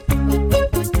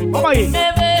 Vamos ahí. Me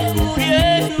ves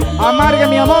muriendo Amargue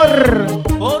mi amor.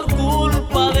 por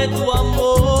culpa de tu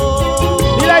amor.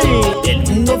 Dile ahí. El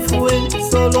mundo fue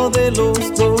solo de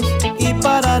los dos y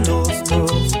para los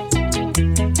dos.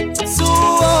 Su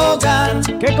hogar,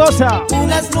 ¿Qué cosa?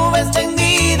 unas nubes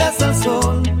tendidas al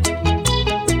sol.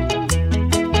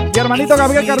 Mi hermanito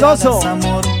Gabriel Cardoso.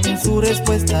 Amor en su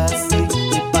respuesta sí,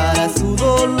 y para su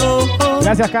dolor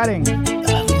Gracias, Karen.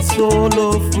 tan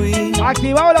solo fui.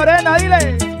 Activado Lorena,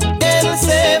 dile. Él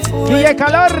se fue, DJ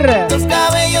Calor. los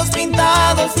cabellos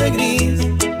pintados de gris.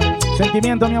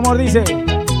 Sentimiento, mi amor, dice.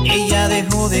 Ella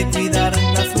dejó de cuidar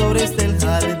las flores del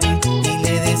jardín y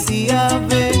le decía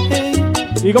ven.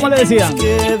 ¿Y cómo le decían?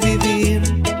 Que vivir.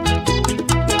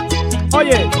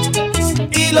 Oye,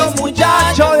 Y los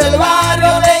muchachos del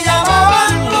barrio le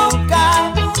llamaban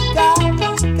loca, loca,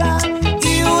 loca.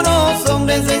 Y unos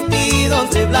hombres vestidos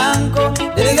de blanco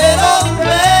desde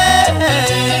donde.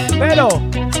 pero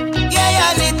Y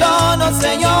ella gritó, no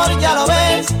señor, ya lo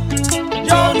ves,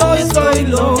 yo no estoy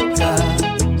loca.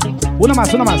 uno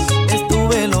más, uno más.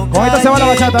 Estuve loca. Con esto se va la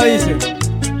bachata, ayer, dice.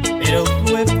 Pero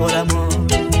fue por amor.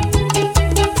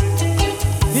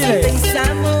 Dile.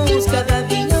 Pensamos cada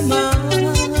día más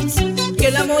que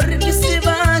el amor que se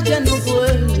vaya no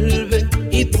vuelve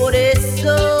y por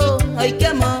eso hay que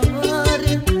amar.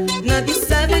 Nadie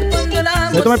sabe cuándo el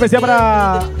amor Esto me especial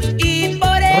para y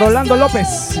por eso Rolando López.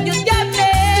 yo llamé.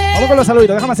 Vamos con los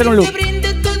saluditos, déjame hacer un look. Te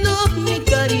brindé todo mi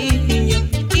cariño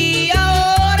y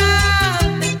ahora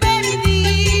te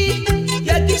perdí y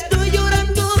aquí estoy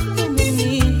llorando como un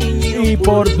niño. Y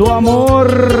por tu amor.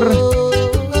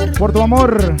 Por tu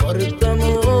amor.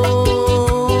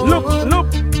 Look, look.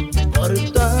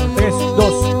 3,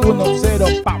 2, 1, 0.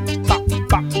 Pa, pa,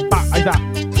 pa, pa. Ahí está.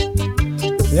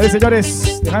 Señores y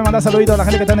señores, déjame mandar saluditos a la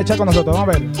gente que está en el chat con nosotros.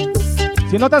 Vamos a ver.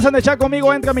 Si no estás en el chat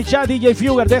conmigo, entra a mi chat DJ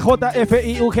Fugger,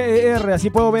 DJFIUGER. Así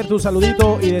puedo ver tu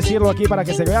saludito y decirlo aquí para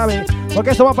que se grabe.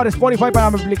 Porque esto va para Spotify,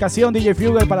 para mi aplicación DJ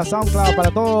Fugger, para SoundCloud,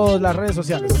 para todas las redes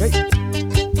sociales, ¿ok?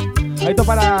 Ahí está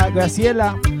para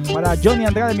Graciela, para Johnny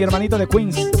Andrade, mi hermanito de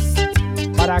Queens.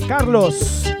 Para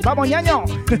Carlos, vamos ñaño.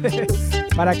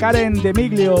 Para Karen de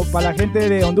Miglio, para la gente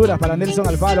de Honduras, para Nelson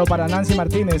Alfaro, para Nancy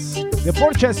Martínez de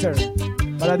Portchester,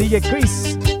 para DJ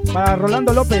Chris, para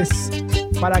Rolando López,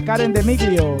 para Karen de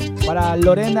Miglio, para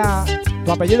Lorena,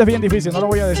 tu apellido es bien difícil, no lo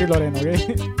voy a decir Lorena, ¿ok?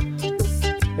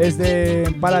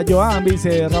 Para Joan,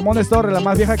 dice Ramón Torres, la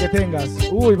más vieja que tengas.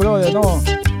 Uy, brother, no.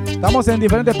 Estamos en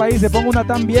diferentes países, pongo una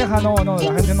tan vieja, no,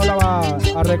 la gente no la va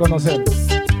a reconocer.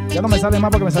 Ya no me sale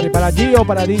más porque me sale para Gio,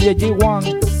 para DJ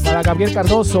G1, Para Gabriel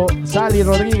Cardoso, Sally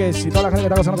Rodríguez y toda la gente que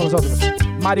está gozando con nosotros.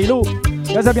 Marilú.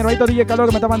 Gracias a mi hermanito DJ Calor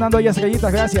que me está mandando ahí estrellitas.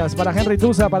 Gracias. Para Henry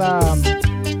Tusa, para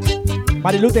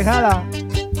Marilú Tejada,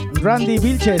 Randy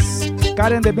Vilches,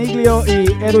 Karen de Miglio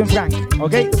y Edwin Frank.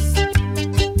 ¿Ok?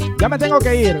 Ya me tengo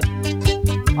que ir.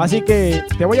 Así que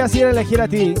te voy a hacer elegir a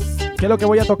ti qué es lo que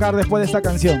voy a tocar después de esta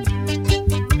canción.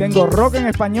 Tengo rock en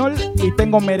español y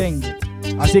tengo merengue.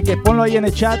 Así que ponlo ahí en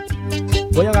el chat.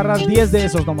 Voy a agarrar 10 de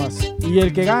esos nomás. Y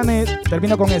el que gane,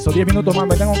 termino con eso. 10 minutos más.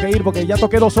 Me tengo que ir porque ya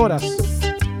toqué 2 horas.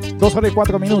 2 horas y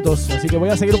 4 minutos. Así que voy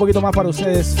a seguir un poquito más para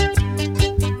ustedes.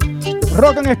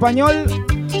 Rock en español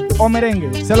o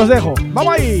merengue. Se los dejo.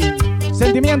 Vamos ahí.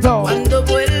 Sentimiento. Cuando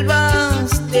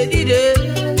vuelvas te diré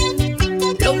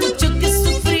lo mucho que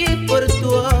sufrí por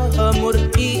tu amor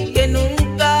y que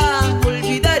nunca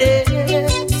olvidaré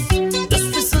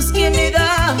los besos que me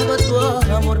daba tu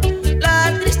amor,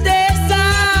 la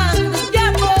tristeza de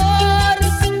amor,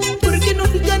 porque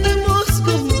nunca nos hemos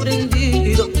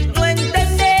comprendido, no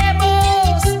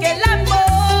entendemos que el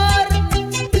amor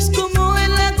es como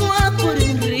el agua por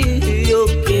el río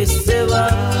que se va.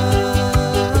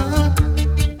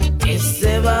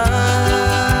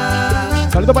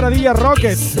 Saludo para DJ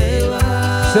Rocket. Se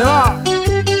va.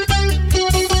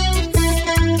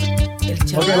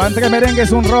 Porque va entre merengue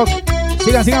es un rock.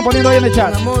 Sigan poniendo ahí en el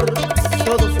chat.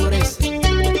 Todo florece.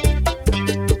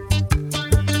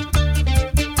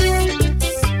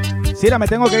 Sira, me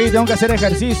tengo que ir, tengo que hacer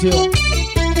ejercicio.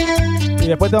 Y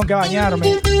después tengo que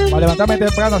bañarme. Para levantarme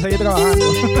temprano a seguir trabajando.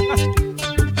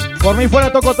 Por mí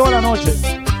fuera toco toda la noche.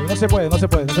 Pero no se puede.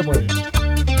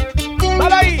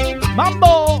 ¡Dale ahí!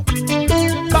 ¡Mambo!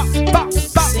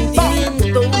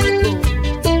 Sentimiento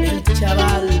único, el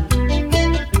chaval.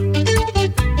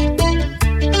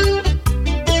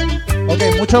 Ok,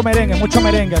 mucho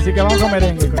merengue, así que vamos con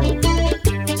merengue.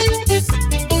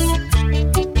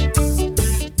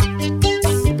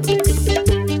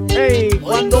 Hey,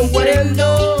 cuando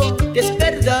muero, que es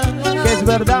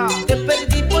verdad, te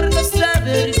perdí por no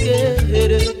saber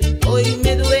querer. Hoy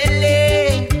me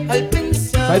duele al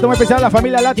pensar. Saludos muy especial a la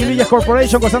familia Latin Villas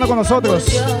Corporation gozando con nosotros.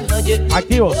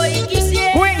 Activos. Hoy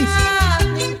quisiera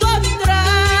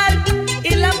encontrar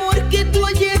el amor que tú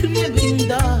ayer me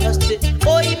brindaste.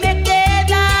 Hoy me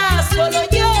queda solo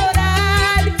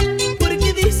llorar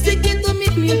porque dice que tú me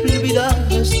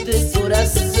olvidaste,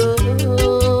 corazón.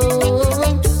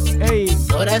 Hey.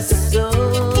 Corazón.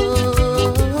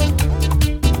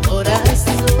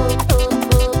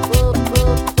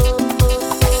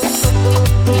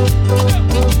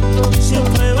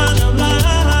 Siempre van a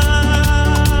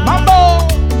hablar. ¡Mambo!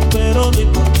 Pero no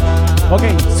importa. Ok,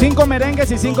 5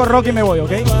 merengues y 5 rock y me voy,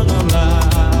 ¿ok?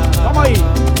 Vamos ahí.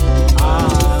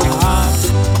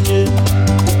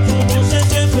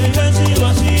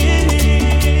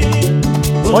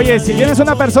 Oye, si tienes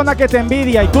una persona que te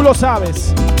envidia y tú lo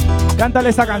sabes,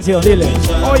 cántale esta canción, dile.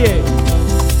 Oye,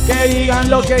 que digan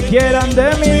lo que quieran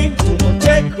de mí,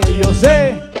 que yo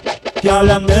sé que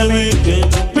hablan de mí, que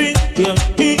chupitan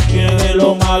y que de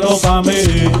lo malo para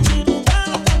mí.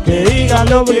 Que digan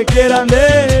lo que quieran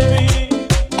de mí,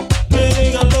 que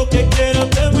digan lo que quieran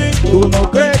de mí. Tú no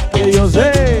crees que yo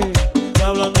sé que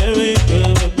hablan de mí, que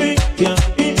me pican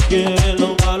y que de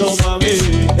lo malo para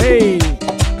mí. Hey,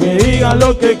 que digan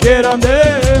lo que quieran de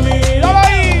mí. ¡Dale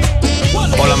ahí!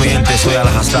 Hola mi gente, soy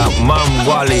Al-Hassan Man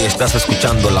Wally. Estás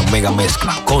escuchando la Mega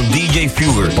Mezcla con DJ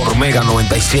Fugger por Mega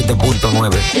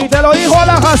 97.9. Y te lo dijo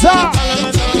Al-Hassan.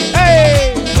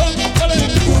 ¡Ey!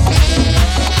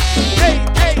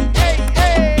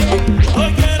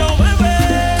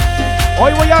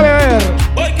 Hoy voy a beber.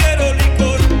 Hoy quiero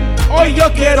licor. Hoy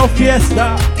yo quiero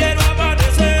fiesta. Quiero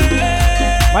amanecer.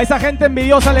 A esa gente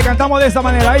envidiosa le cantamos de esta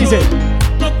manera. Dice: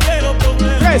 no quiero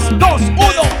problemas. 3, 2, 1.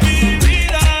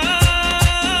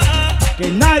 Que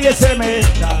nadie se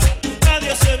meta.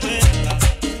 Nadie se meta.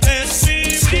 Es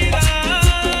mi vida.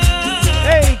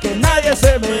 Ey, que nadie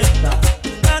se meta.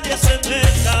 Nadie se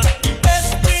meta. Es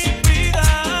mi vida.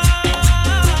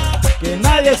 Que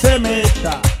nadie se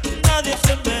meta. Nadie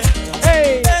se meta.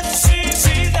 Ey. Es mi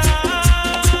vida.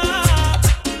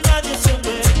 Nadie se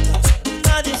meta.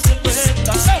 Nadie se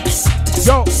meta.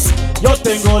 Yo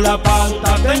tengo la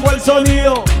pauta, tengo el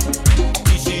sonido.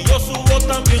 Y si yo subo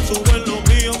también suben lo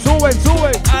mío. Suben.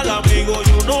 Al amigo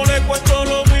yo no le cuento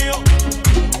lo mío,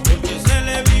 porque se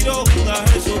le viró Judas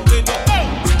Jesucristo.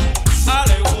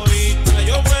 Al egoísta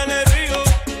yo me le río,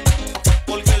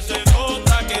 porque se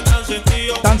nota que están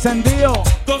sentidos. Tan sentido.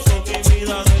 Gozo mi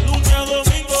vida de lunes a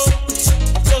domingo.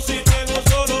 Yo sí tengo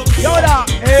solo mío. Y ahora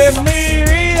en mi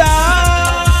vida.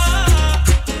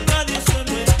 Nadie se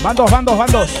mete. Van dos.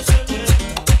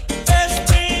 Es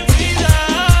mi vida.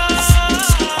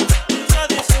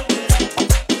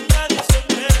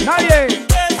 Nadie.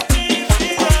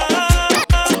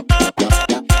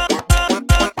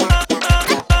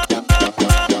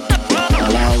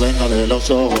 La venda de los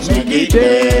ojos me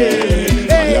quité.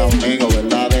 Hay amigo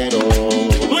verdadero.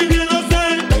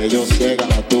 Ellos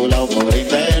llegan a tu lado por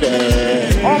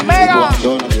interés. Omega. Y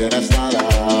cuando no tienes nada,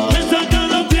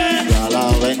 ya la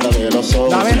venda de los ojos.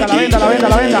 La venda. No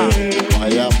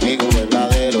hay amigo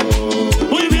verdadero.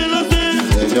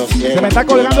 Ellos llegan. Se me está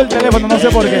colgando el teléfono, no sé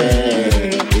por qué.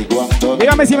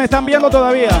 Dígame si me están viendo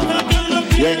todavía.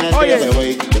 Y en el día de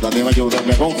hoy, que también me ayuden,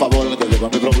 me hago un favor, que yo con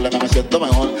mi problema me siento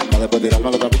mejor. Para después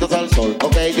tirarme los trapitos al sol.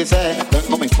 Ok, dice,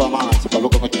 tengo mi fama. Si Pablo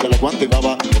con el chico le cuento y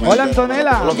baba. Hola,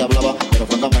 Antonella. Lo que hablaba, pero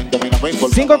francamente a mí no me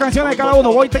importa. 5 canciones cada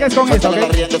uno, voy 3 con esto, ¿ok?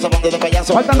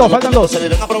 Faltan dos. Se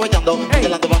viven aprovechando,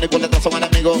 delante van y por detrás son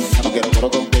enemigos. Ya no quiero coro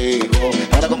contigo.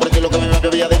 Ahora comprendí lo que mi mami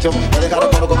había dicho. Me dejaron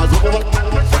coro con el fútbol.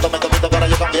 Tome topito para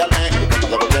yo cambiarme. No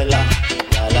debo verla.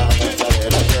 La mesa de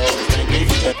la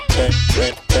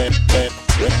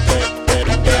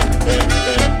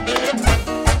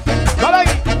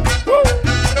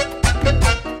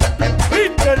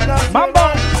 ¡Mambo!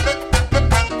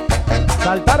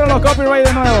 Saltaron los copyright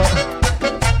de nuevo.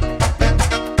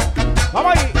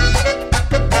 ¡Vamos ahí!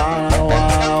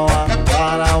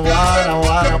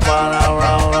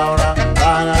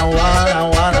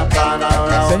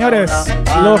 Señores,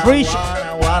 los reach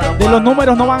de los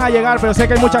números no van a llegar, pero sé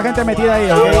que hay mucha gente metida ahí,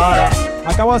 ¿ok?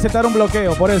 Acabo de aceptar un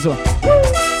bloqueo, por eso.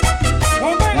 No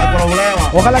hay problema.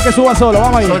 Ojalá que suba solo,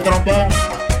 vamos ahí. Soy trombón.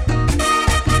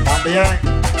 También.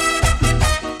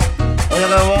 Oye,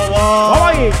 que bobo. Vamos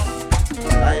ahí.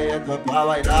 Ahí esto es pa'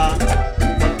 bailar.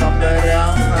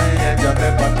 Échate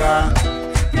pa' acá.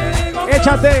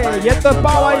 Échate, y esto es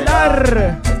para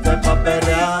bailar. Esto es pa'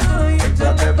 perrear.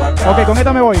 Échate pa' acá. Ok, con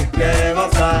esta me voy. ¿Qué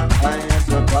pasa? Ahí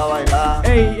esto es pa' bailar.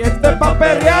 Ey, esto es para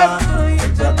perrear.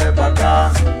 Échate pa'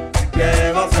 acá.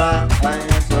 ¿Qué pasa? Ahí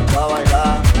esto es pa'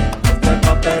 bailar. Esto es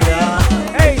pa' perrear.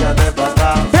 Échate pa'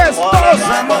 acá.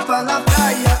 Vamos pa' la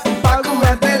playa, pa'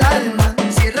 comerte el alma.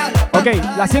 Cierra la Ok,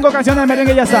 las 5 canciones de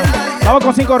merengue ya están. Vamos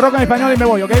con 5 rock en español y me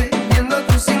voy, ¿ok? viendo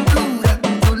tu cintura,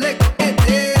 tú le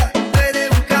coqueteas, tú eres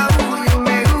un cabullo,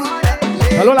 me gusta.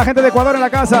 Saludos a la gente de Ecuador en la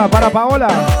casa. Para Paola,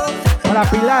 para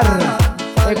Pilar,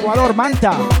 Ecuador,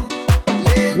 Manta,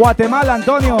 Guatemala,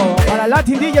 Antonio, para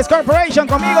Latin DJs Corporation,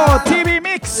 conmigo, TV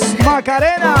Mix,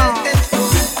 Macarena.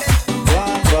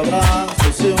 Cuando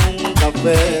abrazos y un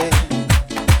café,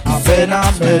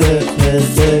 apenas me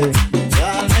desperté. Y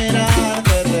al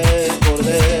mirarte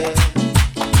recordé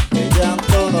que ya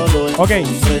todo lo Ok,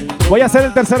 voy a hacer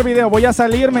el tercer video. Voy a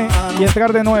salirme y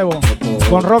entrar de nuevo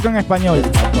con rock en español.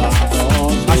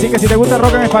 Así que si te gusta el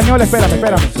rock en español, espérame.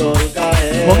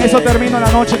 Con eso termino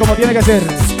la noche como tiene que ser.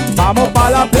 Vamos para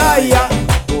la playa.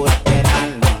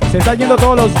 Se están yendo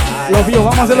todos los views.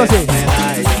 Vamos a hacerlo así.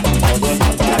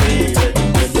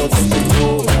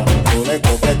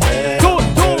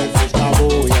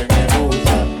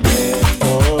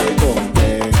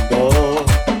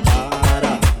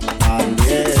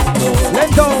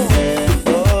 Lento.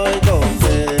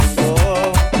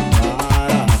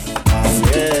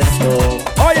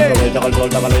 Oye.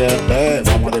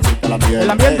 Vamos a disfrutar El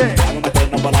ambiente. Vamos a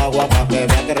meternos para el agua para que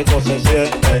vean que rico se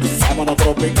siente. Vámonos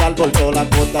tropical por toda la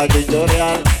costa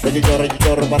chichoreal. De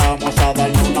chichorro paramos a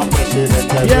darle una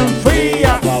presidente Bien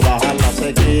fría. para bajar la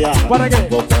sequía. ¿Para qué?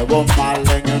 Porque vos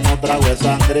Marlen en no trago de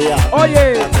sangría.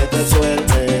 Oye. Para que te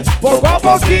sueltes Poco a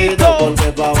poquito.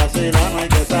 Porque pa' vacilar no hay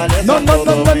que salir No. Y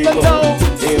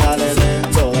dale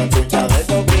lento, de escucha de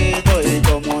coquito. Y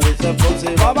como dice Fonsi,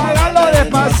 Vamos a darlo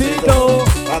despacito.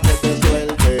 Pa' que te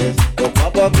sueltes poco a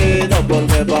poquito,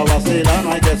 porque pa' vacilar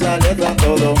no hay que salir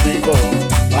Santo Domingo.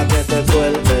 Pa' que te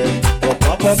sueltes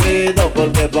poco a poquito,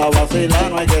 porque pa' vacilar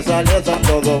no hay que salir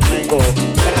Santo Domingo.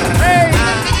 ¡Ey!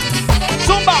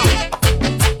 ¡Zumba!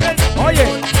 Oye,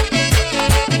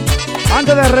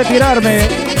 antes de retirarme,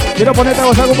 quiero ponerte a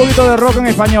gozar un poquito de rock en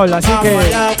español. Así que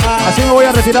así me voy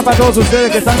a retirar para todos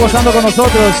ustedes que están gozando con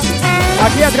nosotros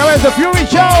aquí a través de Fury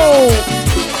Show.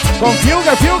 Con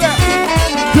Fuga.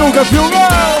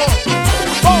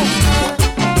 ¡Bum!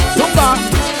 ¡Zumba!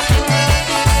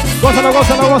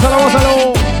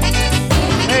 Gózalo.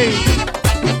 ¡Ey!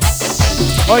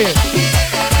 Oye.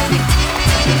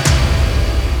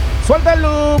 Suelta el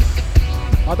loop.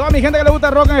 A toda mi gente que le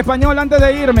gusta rock en español, antes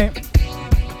de irme,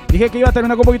 dije que iba a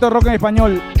terminar con un poquito de rock en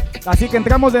español. Así que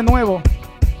entramos de nuevo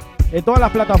en todas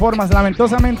las plataformas.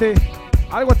 Lamentosamente,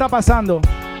 algo está pasando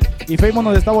y Facebook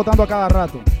nos está botando a cada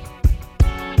rato.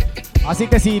 Así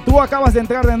que si tú acabas de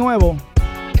entrar de nuevo,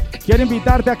 quiero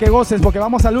invitarte a que goces porque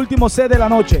vamos al último set de la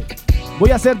noche.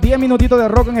 Voy a hacer 10 minutitos de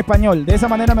rock en español. De esa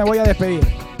manera me voy a despedir.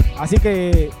 Así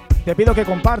que te pido que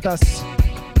compartas.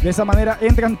 De esa manera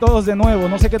entran todos de nuevo.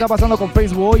 No sé qué está pasando con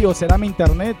Facebook hoy o será mi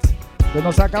internet. Pero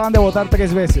nos acaban de votar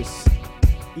 3 veces.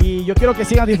 Y yo quiero que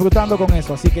sigan disfrutando con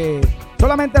eso. Así que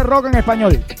solamente rock en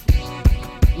español.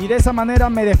 Y de esa manera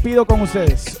me despido con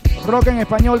ustedes. Rock en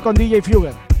español con DJ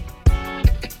Fugger.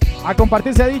 A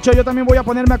compartir se ha dicho. Yo también voy a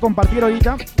ponerme a compartir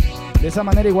ahorita. De esa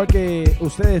manera igual que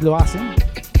ustedes lo hacen.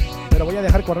 Pero voy a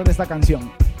dejar correr esta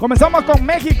canción. Comenzamos con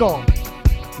México.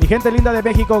 Mi gente linda de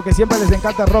México que siempre les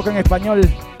encanta rock en español.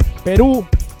 Perú,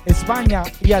 España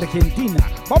y Argentina.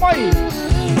 ¡Vamos ahí!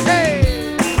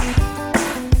 ¡Hey!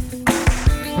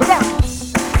 ¡Rock!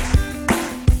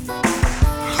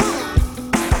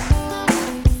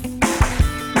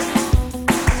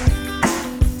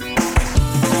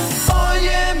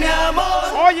 Oye, mi amor.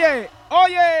 Oye,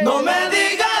 oye. No me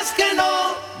digas que no.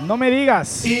 No me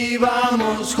digas. Y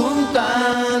vamos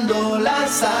juntando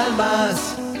las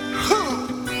almas.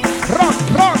 Rock,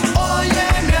 rock. Oye,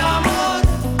 mi amor.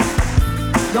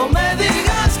 No me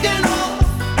digas que no.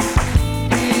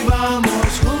 Y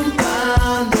vamos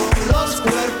juntando los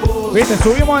cuerpos. Viste,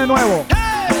 subimos de nuevo.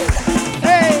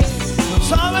 Hey, no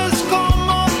sabes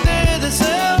cómo te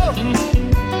deseo.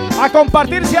 A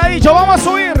compartir se ha dicho. Vamos a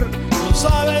subir. No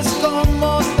sabes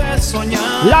cómo te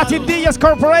soñaba. Latin DJs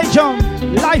Corporation,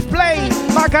 Live Play,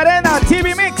 Macarena,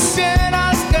 TV Mix,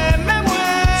 Quieras que me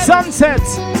muera. Sunset,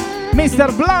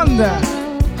 Mr. Blonde,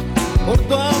 Por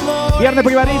tu amor. Viernes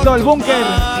Privadito, El Búnker,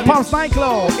 Pulse Pulse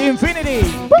Nightclub, Infinity.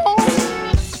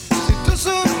 Si tú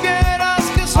supieras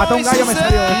que soy Hasta un gallo me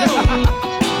salió.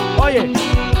 Oye.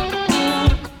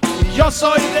 Y yo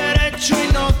soy derecho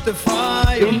y no te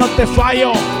fallo. Y no te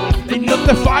fallo. Y no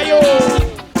te fallo.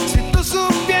 Si tú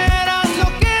supieras lo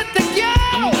que te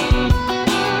quiero,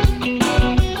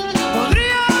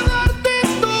 podría darte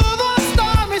todo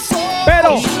hasta mis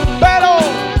ojos.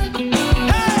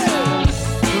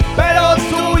 Pero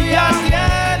tú ya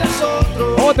tienes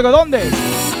otro. ¿Otro dónde?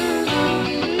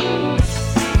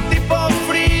 Tipo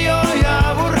frío y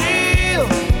aburrido.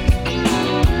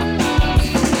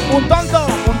 Un tonto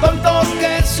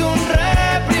que es un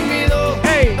reprimido.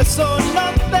 Hey. Eso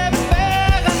no te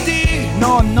pega a ti.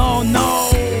 No, no, no.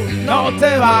 No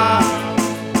te va.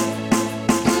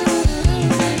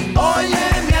 Oye,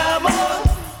 mi amor,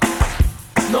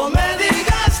 no me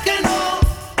digas que no.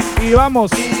 Y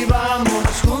vamos. Y vamos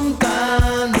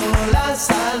juntando las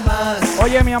almas.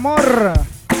 Oye, mi amor.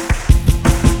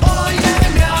 Oye,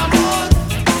 mi amor,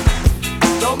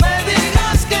 no me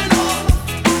digas que no.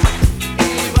 Y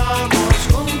vamos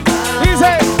juntando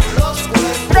Dice los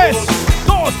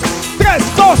cuerpos. 3,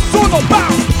 2, 1,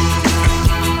 ¡bam!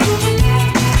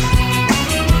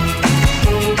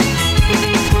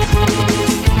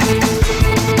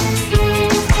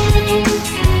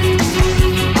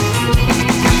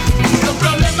 Los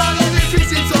problemas de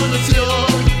difícil solución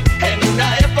en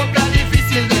una época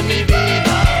difícil de mi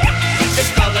vida.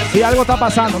 Sí, algo está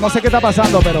pasando, no sé qué está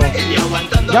pasando, pero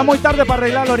ya muy tarde para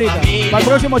arreglarlo ahorita. Para el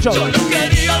próximo show. Yo no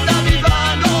quería una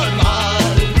vida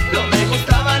normal. No me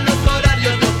gustaban los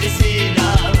horarios de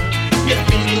oficina. Mi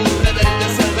espíritu rebelde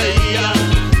se veía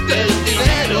del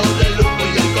dinero, del lujo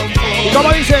y del confort. ¿Y cómo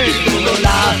dice? Y tuvo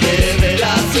la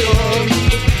revelación.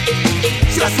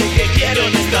 Ya sé que quiero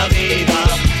en esta vida.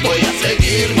 Voy a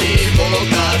seguir mi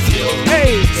vocación.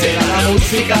 Hey. Será la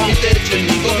música mi techo y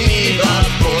mi comida.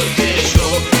 Porque yo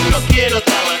no quiero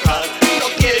trabajar, no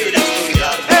quiero ir a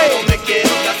estudiar, no me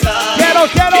quiero casar. Quiero.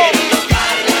 Quiero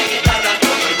tocar la guitarra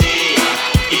todo el día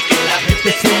y que la gente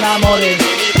se enamore.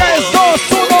 3, 2,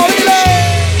 1, dile.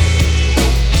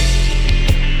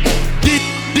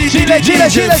 Chile, Chile,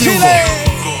 Chile, Chile.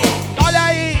 Dale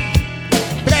ahí.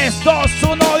 3, 2,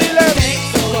 1, dile.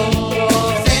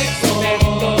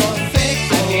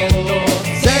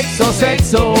 Sexo,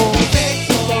 sexo.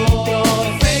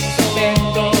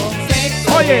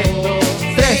 Oye.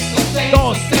 3,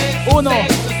 2, 1.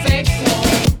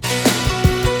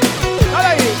 Dale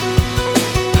ahí.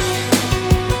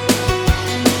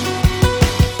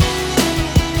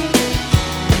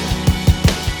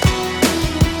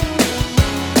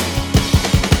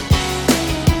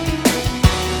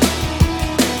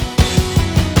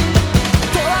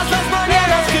 Todas las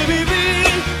mañanas que viví,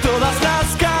 todas las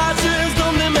calles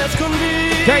donde me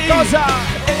escondí. ¿Qué cosa?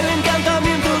 El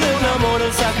encantamiento de un amor,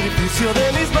 el sacrificio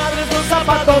de mis padres, los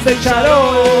Zapatos de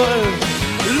charol.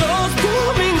 Los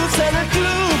domingos en el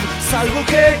club, salvo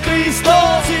que Cristo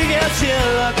sigue hacia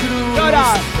la cruz. Y ahora,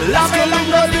 las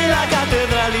columnas de la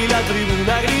catedral y la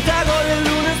tribuna grita gol el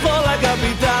lunes por la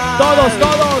capital.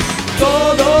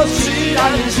 Todos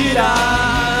giran,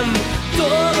 giran,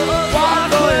 todos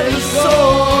bajo el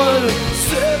sol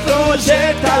se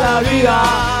marcheta la vida.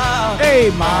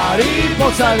 ¡Ey,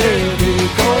 mariposa de mi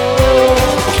corazón!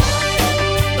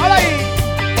 ¡Dale ahí!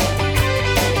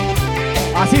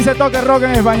 Así se toca el rock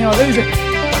en español, dice.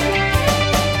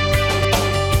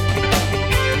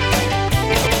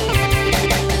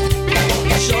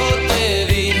 Yo te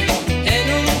vi en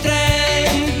un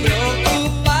tren,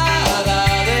 preocupada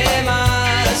de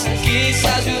más. Quise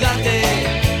ayudarte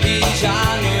y ya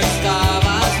no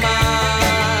estabas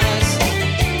más.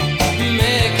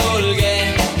 Me colgué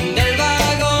del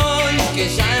vagón que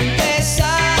ya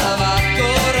empezaba a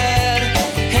correr,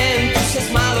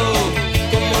 entusiasmado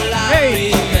como la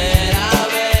primera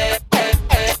vez.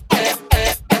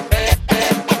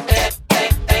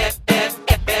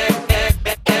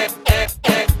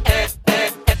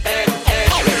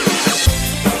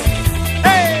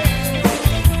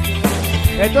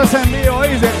 Esto es en vivo,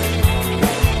 dice.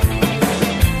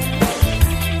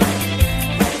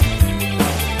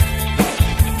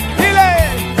 Dile.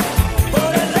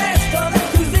 Por el resto de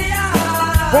tus días.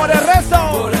 Por el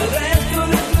resto. Por el resto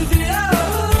de tus días.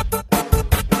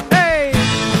 ¡Ey!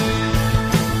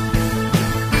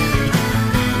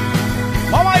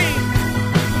 ¡Vamos ahí!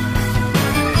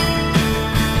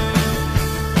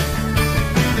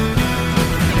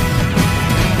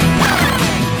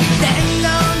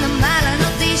 Tengo una mala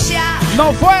noticia.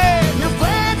 ¡No fue! No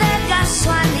fue de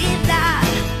casualidad.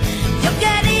 Yo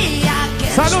quería que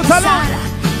 ¡Salud, nos salud! pasara.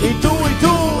 Y tú.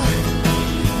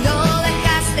 No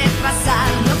dejaste pasar.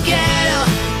 No quiero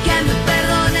que me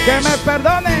perdones. ¡Que me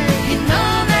perdone! Y no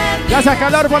me Gracias,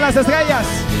 Calor, por las estrellas.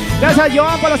 Gracias,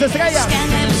 Joan, por las estrellas. que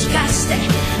me buscaste.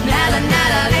 Nada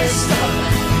de esto.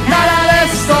 Nada de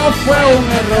esto fue un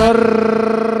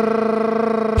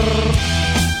error.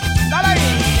 Dale ahí.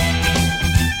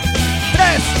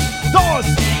 3,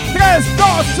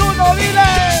 2, 1, dile.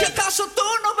 Si acaso tú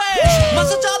no ves más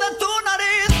allá de tu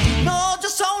nariz, no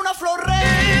oyes a una flor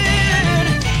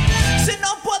reír. Si no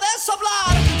puedes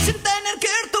hablar sin tener que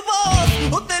ir tu voz,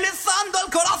 utilizando el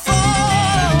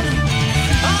corazón.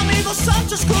 Amigo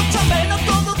Sancho, escúchame, no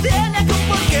todo tiene que un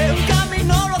porqué, un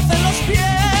camino lo hacen los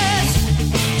pies.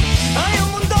 Hay un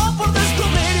mundo por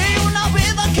descubrir y una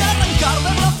vida que arrancar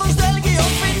de brazos del guión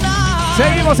final.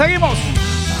 Seguimos.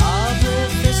 A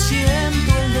veces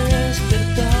siento el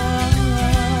despertar.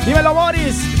 Dímelo,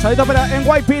 Boris. Saludito para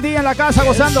NYPD en la casa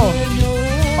gozando.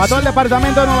 Para todo el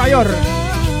departamento de Nueva York.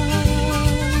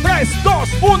 3, 2,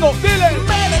 1, dile.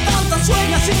 Me levantan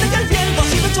sueños, siente que el viento ha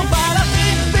sido hecho para ti.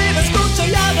 Vive, escucha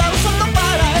y haga usando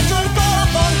para eso el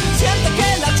corazón. Siente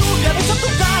que la lluvia besa tu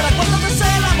cara cuando te hace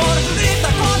el amor. Grita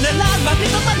con el alma,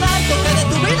 grita tan alto que de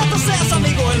tu vida tú seas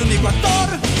amigo, el único actor.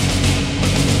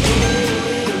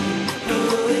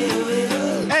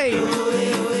 ¡Ey!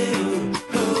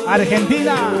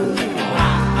 Argentina.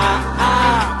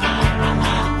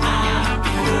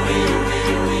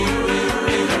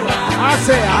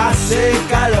 Hace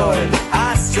calor.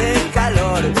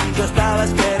 Yo estaba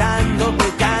esperando que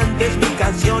cantes mi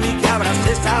canción y que abras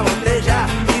esa botella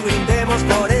y brindemos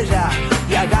por ella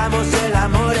y hagamos el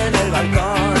amor en el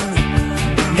balcón.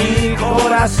 Mi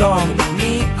corazón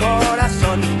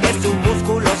es un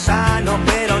músculo sano,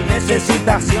 pero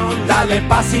necesita acción. Dale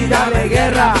paz y dale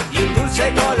guerra y un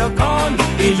dulce colocón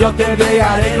y yo te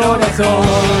dejaré el corazón.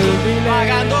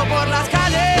 Vagando por las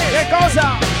calles. ¿Qué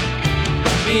cosa?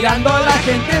 Mirando a la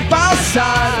gente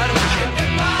pasar.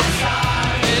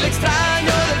 El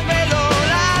extraño del pelo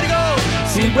largo,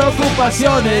 Sin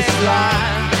preocupaciones.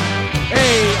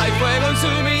 ¡Ey! hay fuego en su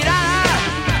mirada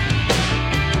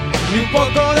Y un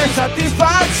poco de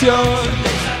satisfacción.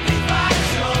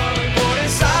 por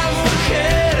esa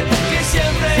mujer que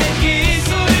siempre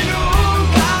quiso y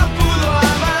nunca pudo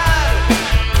amar.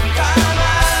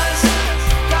 Jamás.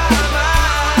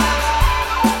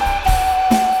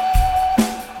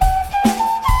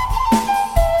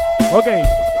 Ok.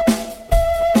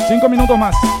 5 minutos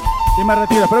más. Y me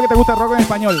retiro. Espero que te guste el rock en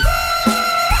español.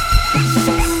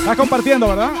 Estás compartiendo,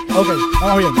 ¿verdad? Ok,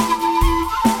 vamos bien.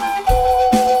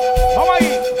 ¡Vamos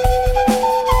ahí!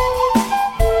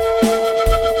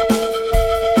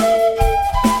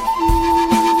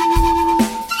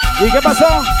 ¿Y qué pasó?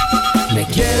 Me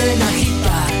quieren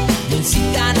agitar, me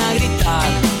incitan a gritar.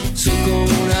 Soy como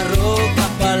una roca,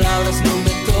 palabras no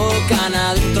me tocan.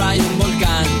 Adentro hay un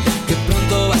volcán que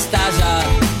pronto va a estallar.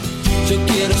 Yo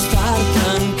quiero estar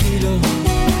tranquilo.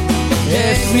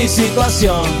 Es mi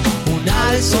situación,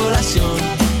 una desolación.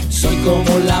 Soy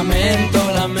como un lamento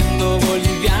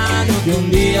boliviano que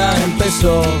un día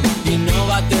empezó y no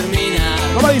va a terminar.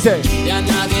 ¿Cómo dice? Ya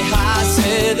nadie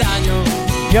hace daño.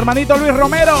 Mi hermanito Luis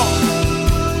Romero.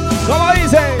 ¿Cómo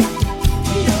dice?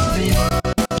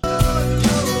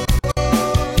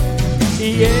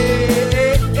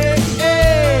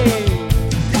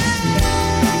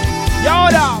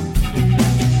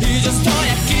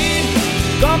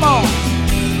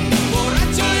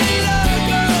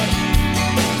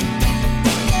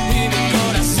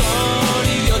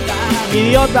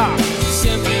 Bogotá.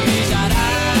 Siempre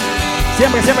brillarás.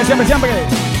 Siempre, siempre, siempre, siempre.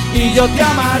 Y yo te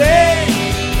amaré.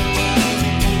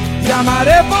 Te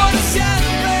amaré por siempre.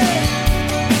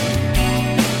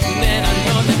 Nena,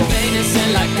 no te peines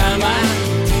en la cama,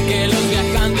 que los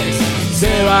viajantes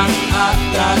se van a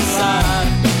atrasar.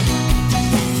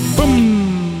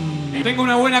 ¡Pum! Tengo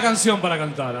una buena canción para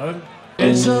cantar, a ver.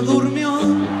 Ella durmió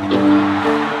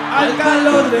Al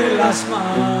calor de las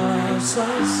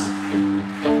masas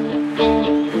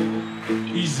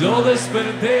y yo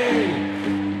desperté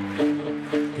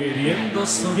queriendo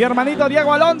soñar. Mi hermanito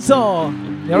Diego Alonso.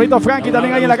 Mi hermanito Frankie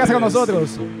también ahí en la casa con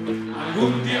nosotros.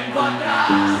 Algún tiempo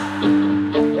atrás.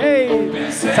 ¡Ey!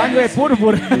 Sangre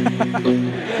púrpura.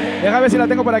 Déjame ver si la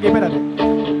tengo por aquí, espérate.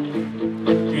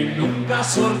 Y nunca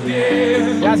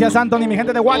sorteé. Gracias, Anthony, mi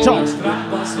gente de Guacho. Las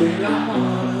trampas del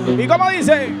amor. ¿Y cómo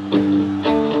dice?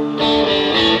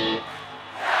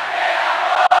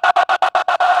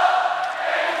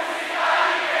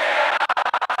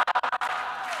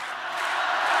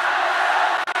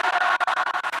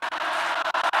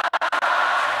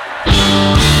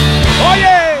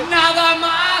 Oye, nada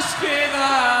más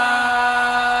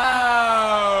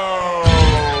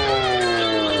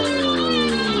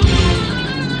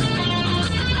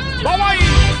vamos ahí.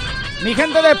 Mi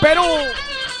gente de Perú.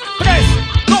 3,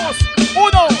 2,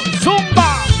 1,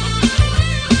 zumba.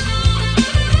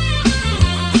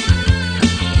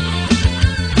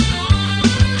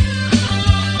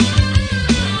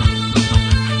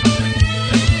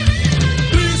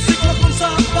 Bicicleta con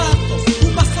zapatos,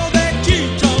 un vaso de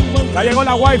chicha, un Ya llegó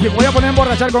la wifi, voy a poner a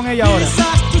emborrachar con ella ahora.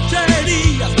 esas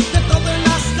chucherías de todo en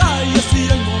las calles y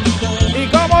el montón. ¿Y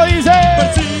cómo dice?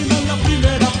 Persiguen la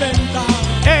primera venta.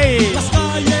 ¡Ey! Las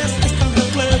calles están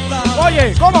repletas.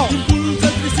 Oye, ¿cómo? Impulsa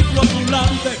el triciclo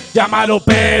ambulante. Llámalo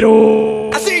Perú.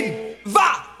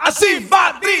 Así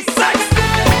va, dice.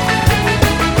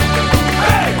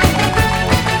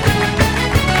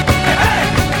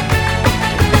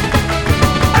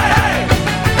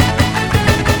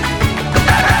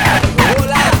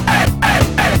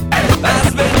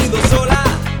 ¿Has venido sola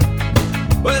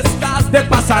o estás de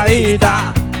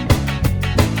pasadita?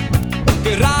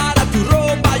 Qué rara tu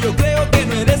ropa, yo creo que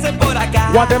no eres de por acá.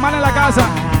 Guatemala en la casa.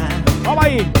 Vamos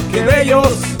ahí. Qué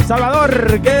bellos.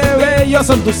 Salvador, qué bellos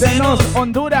son tus senos.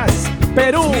 Honduras,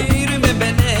 Perú,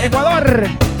 Ecuador.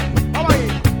 Vamos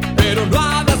ahí. Pero no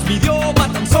hablas mi idioma,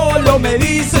 tan solo me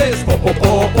dices po po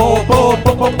po po po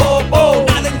po po po po.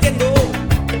 Nada entiendo.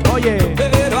 Oye,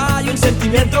 pero hay un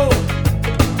sentimiento.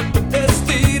 Te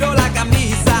estiro la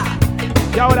camisa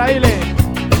y ahora dile.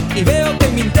 y veo que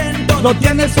mi intento no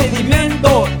tiene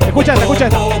sedimento. Escúchate,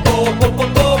 escúchate. Voy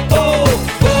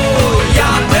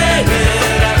a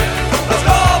tener los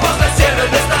globos del cielo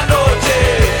en esta noche.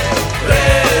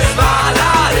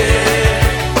 Resbalaré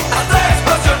hasta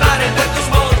explosionar entre tus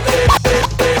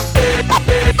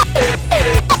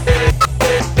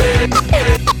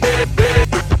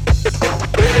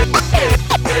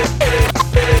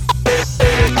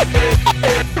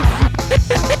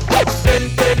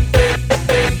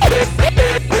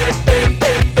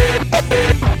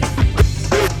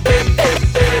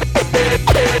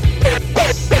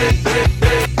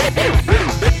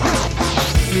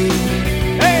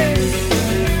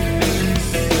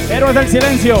Héroes del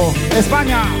silencio,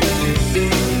 España.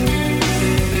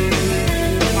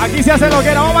 Aquí se hace lo que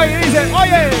era. Vamos y dice,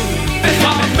 oye.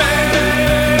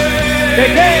 ¿De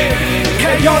qué?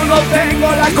 Que yo no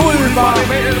tengo la culpa de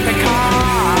verte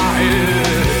caer.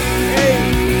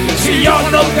 Si yo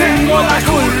no tengo la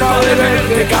culpa de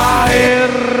verte caer.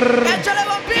 ¡Échale,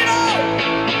 vampiro!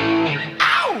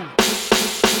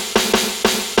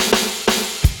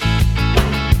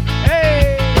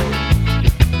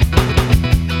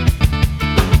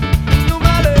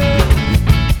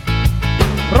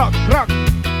 Rock, rock.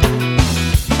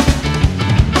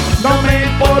 No me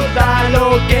importa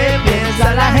lo que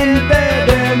piensa la gente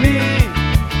de mí,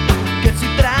 que si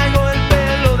traigo el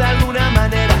pelo de alguna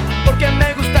manera, porque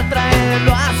me gusta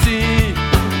traerlo así.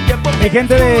 Que porque Mi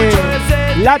gente de escucho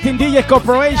ese Latin DJs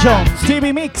Corporation,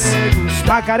 TV Mix,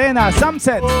 Macarena,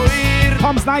 Sunset,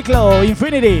 Palms Nightclub,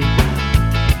 Infinity,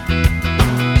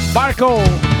 Barco,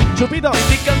 Chupito,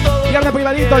 Viernes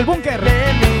Privadito, El Búnker.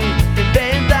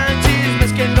 inventan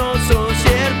chismes que no son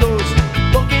ciertos.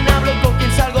 Con quién hablo, con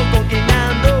quién salgo, con quién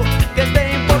ando. ¿Qué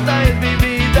te importa? Es mi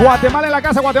vida. Guatemala en la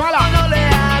casa, Guatemala. No le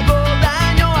hago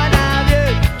daño a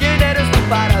nadie. ¿Quién eres tú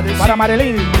para decir? Para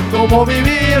Marilyn. ¿Cómo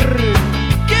vivir?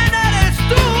 ¿Quién eres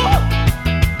tú?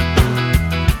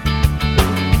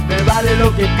 Me vale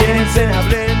lo que piensen,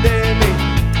 hablen de mí.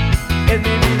 En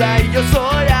mi vida y yo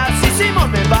soy así,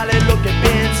 Simón. Me vale lo que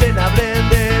piensen, hablen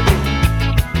de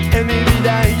mí. en mi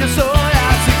vida y yo soy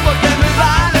así porque me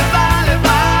vale, vale,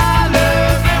 vale,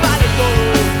 me vale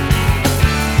todo.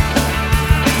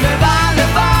 Me vale,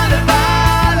 vale,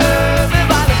 vale, me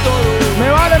vale todo. Me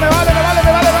vale, me vale, me vale,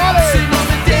 me vale, me vale. Si no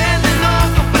me entiendes, no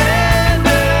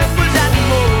comprendes, pues ya ni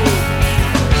modo.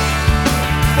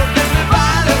 Porque me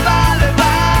vale, vale,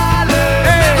 vale,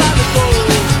 me vale todo.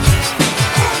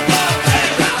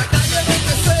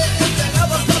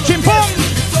 ¡Chimpón!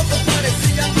 Mis ojos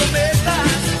parecían cometas.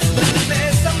 De la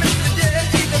mesa me estrellé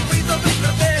y de ruido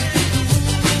desperté.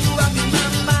 A mi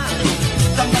mamá,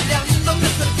 tambaleando me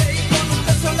acerqué y con un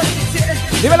beso la inicié.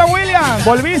 Dímelo, William,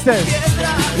 volviste.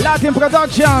 Latin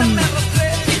Production.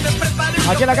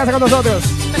 Aquí en la casa con nosotros.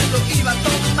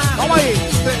 Vamos ahí.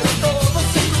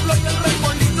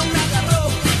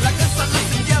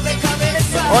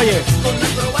 Oye,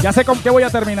 ya sé con qué voy a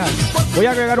terminar. Voy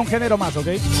a agregar un género más, ¿ok?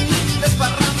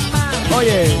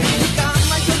 Oye.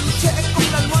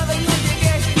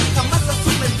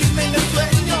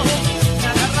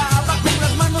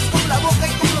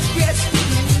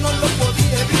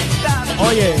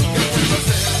 Oye,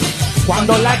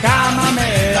 cuando la cama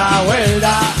me da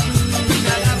vuelta.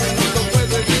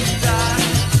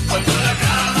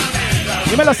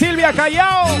 Dímelo, Silvia,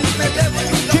 Callao.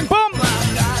 Chimpum.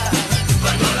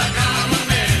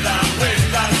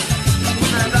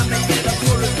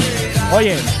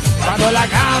 Oye, cuando la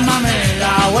cama me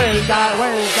da vueltas,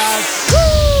 vueltas.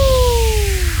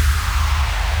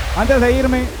 Antes de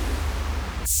irme,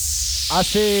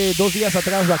 hace 2 días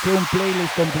atrás bajé un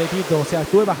playlist completito. O sea,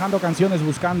 estuve bajando canciones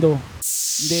buscando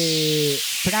de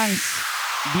trance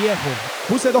viejo.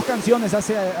 Puse 2 canciones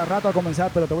hace rato a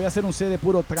comenzar, pero te voy a hacer un CD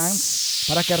puro trance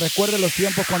para que recuerdes los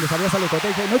tiempos cuando salías a la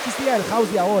discoteca. No existía el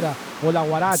house de ahora o la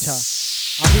guaracha.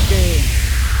 Así que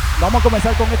vamos a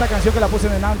comenzar con esta canción que la puse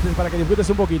en antes para que disfrutes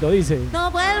un poquito. Dice: No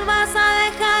vuelvas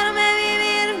a dejarme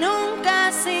vivir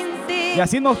nunca sin ti. y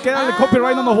así nos queda el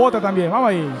copyright, no nos vota también. Vamos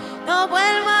ahí. No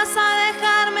vuelvas a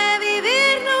dejarme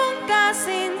vivir nunca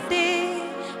sin ti,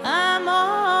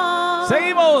 amor.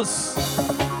 Seguimos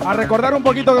a recordar un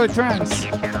poquito del trance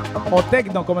o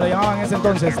techno, como le llamaban en ese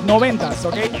entonces, 90s,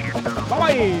 ¿ok? Vamos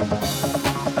ahí.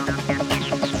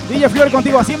 DJ Flor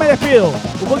contigo, así me despido.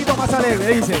 Un poquito más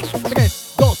alegre, dice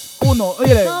 3, 2, 1,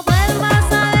 óyele. No vuelvas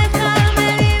a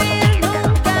dejarme vivir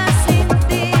nunca sin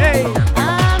ti,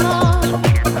 amor.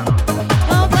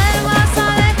 No vuelvas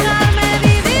a dejarme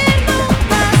vivir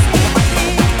nunca sin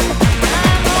ti,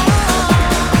 amor.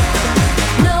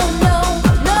 No, no,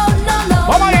 no, no, no.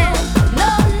 Vamos ahí. No,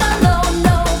 no, no,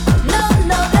 no, no,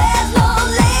 no, there's no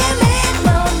limit.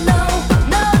 No, no,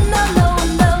 no, no, no,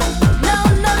 no, no,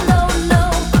 no, no,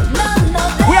 no, no.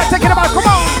 We are taking about, come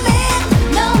on.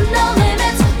 No, no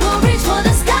limits, we'll reach for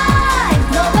the sky.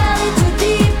 No valley too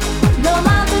deep, no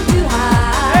mountain too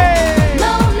high.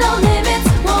 No, no limits,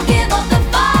 we'll give up the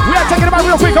fight. We are taking about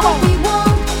real quick, come on.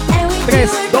 3,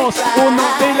 2, 1,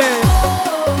 dile.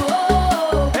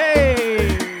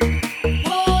 Hey.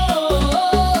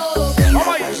 Vamos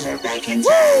ahí.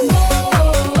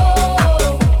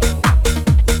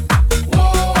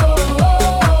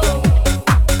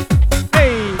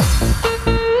 Hey.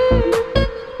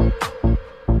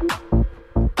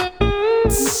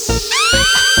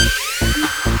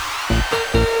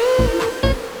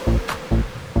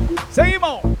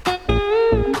 Seguimos.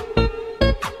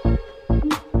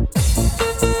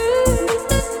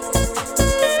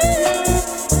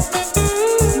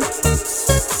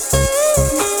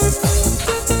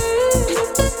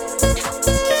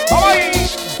 Vamos ahí.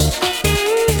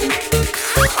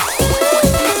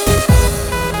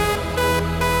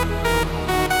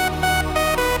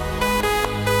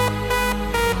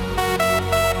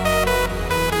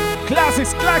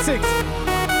 Classics, classics.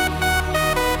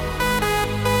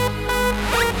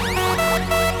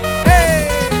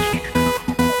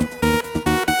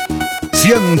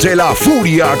 Siente la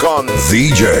furia con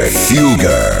DJ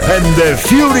Fugger and The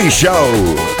Fury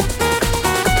Show.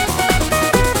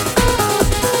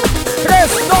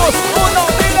 3, 2, 1,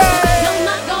 dile. You're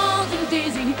not golden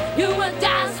dizzy, you a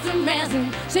dancing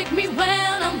resin. Shake me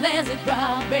when I'm lazy,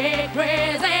 drive me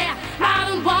crazy. I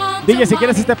don't want DJ, si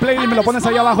quieres este playlist me lo pones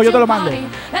ahí abajo, yo te lo mando.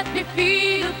 Let me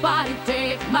feel the body,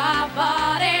 take my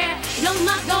body. You're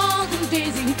not golden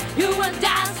dizzy, you a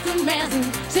dancing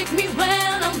resin. Shake me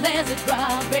when I'm lazy,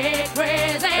 drive me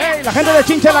crazy. Hey, la gente de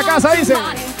Chincha en la casa dice. I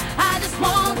just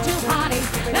want you, honey.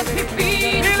 Let me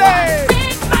feel the Dile. body,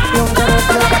 take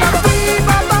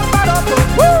my body.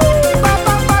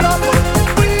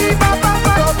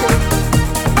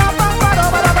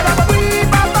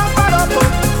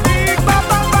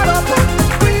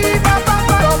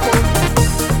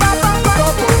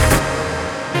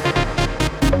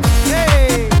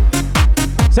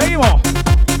 Seguimos.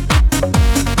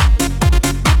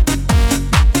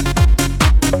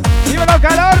 ¡Dímelo,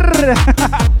 calor!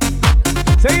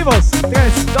 Seguimos. 3,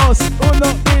 2,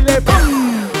 1 y le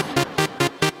 ¡pum!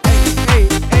 ¡Ey, ey,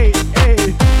 ey,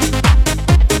 ey!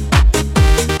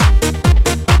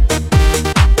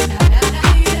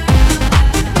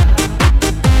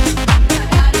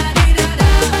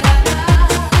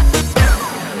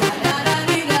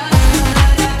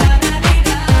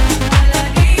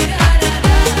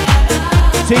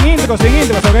 Sin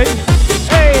intros, ¿ok? ¡Ey!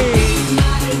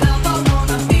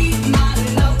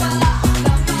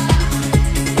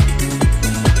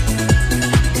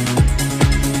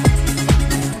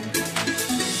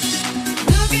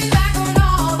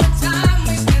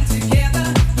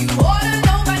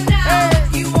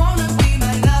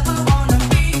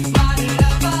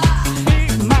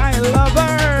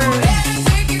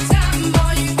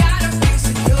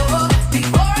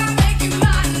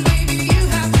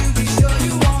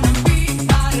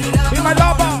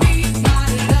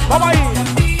 Vamos ahí.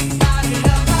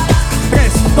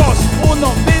 3, 2,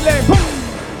 1, dile. ¡Pum!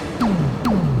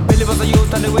 Billy was a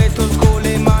youth on the way to school,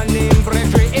 a man named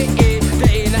Frederick.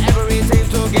 They in every safe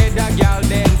to get that girl,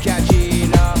 them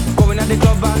catching up. Going at the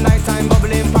club at night time,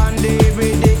 bubbling pandy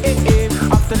every day.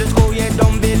 After the school, yeah,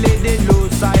 don't Billy did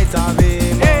lose sight of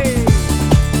him. Hey.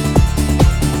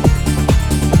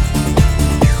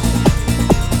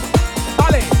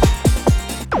 Vale.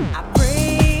 I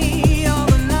pray all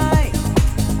the night.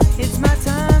 It's my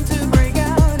time to break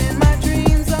out and my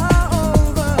dreams are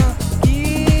over.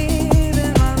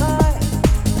 Giving my life.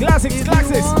 Classics,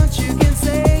 classics.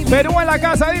 Perú en la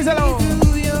casa, díselo.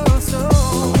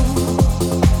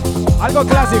 Algo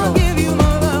clásico.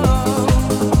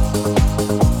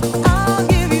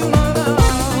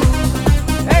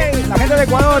 ¡Ey! La gente de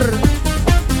Ecuador.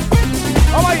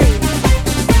 ¡Vamos ahí!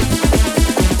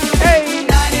 ¡Ey!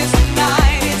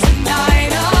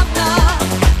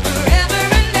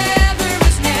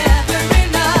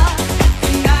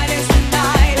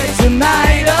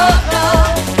 Tonight, oh,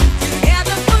 oh.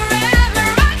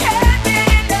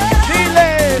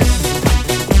 Dile.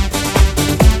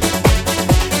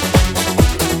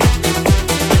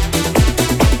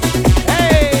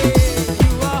 Hey.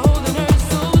 You are holding her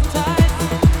so tight.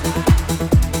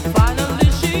 Finally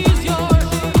she's yours.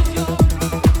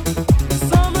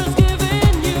 Summer's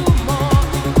giving you more,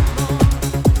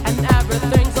 and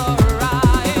everything's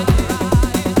alright.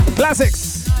 Classics.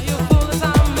 You're full of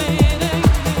time, meaning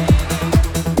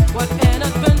what an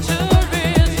adventure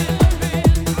is.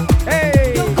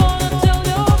 Hey. You're gonna tell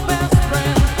your best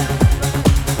friend.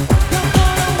 You're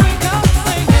gonna wake up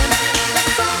singing.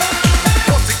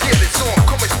 Once again, it's on,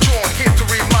 coming strong. Here to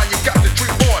remind you, got the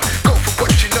dream on. Go for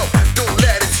what you know, don't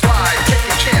let it slide. Take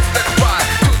a chance, let it ride.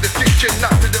 To the future,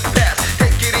 not to the past.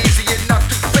 Take it easy and not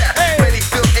too fast. Ready,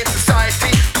 built in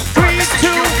society. 3, 2,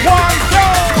 1, go!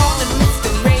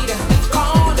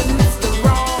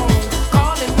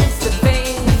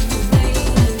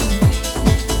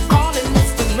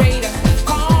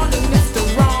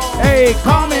 Hey,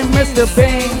 call me Mr.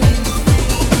 Bing.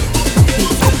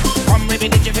 Come with me,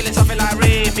 did you feel it? Something like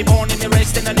rain. Me born in me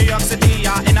raised in the New York City.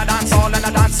 Yeah, in a dance hall and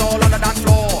a dance hall on the dance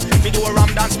floor. Me do a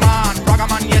rum dance man, ragga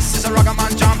man, yes, it's a ragga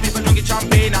man jump. People don't get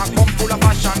champagne, I come full of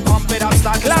fashion, pump it up,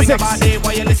 start to swing about it.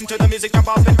 While you listen to the music, jump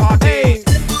off and party.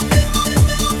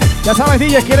 Ya sabes,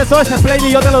 DJ, quieres todo este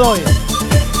playlist, yo te lo doy.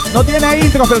 No tiene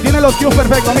intro, pero tiene los cues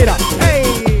perfectos, mira. ¡Hey!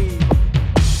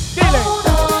 Dile.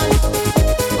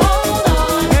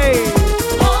 ¡Hey!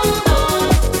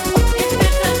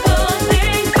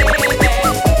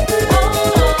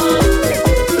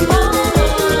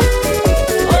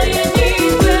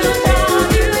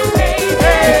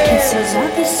 Kisses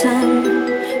of the sun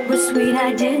were sweet.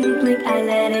 I didn't blink. I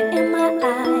let it in my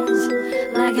eyes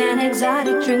like an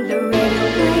exotic drink. The radio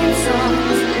playing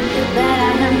songs that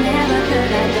I have never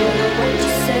heard. I don't know what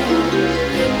you said.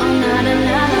 Oh, not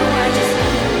another word. Just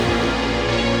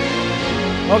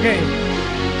Ok.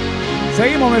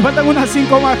 Seguimos, me faltan unas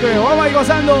 5 más, creo. Vamos a ir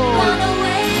gozando.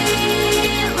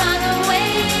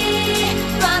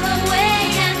 run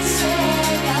away and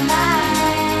say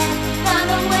goodbye. Run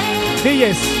away.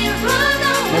 DJs,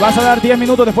 me vas a dar 10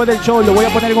 minutos después del show. Lo voy a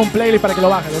poner en un playlist para que lo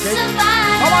bajes, ¿ok?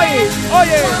 Vamos ahí.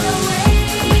 Oye.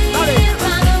 Dale.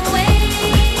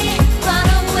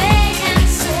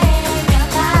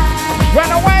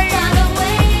 Run away.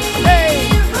 Hey.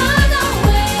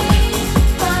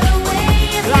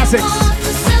 Classics.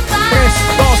 3,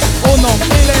 2, 1,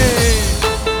 dile.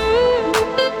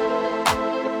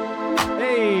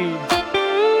 Hey.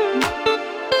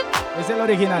 Es el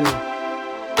original.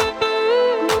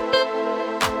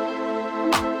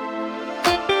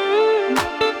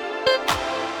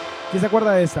 ¿Quién se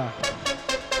acuerda de esta?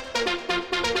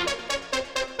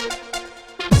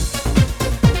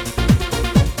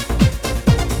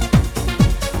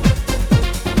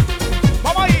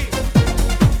 ¡Vamos ahí!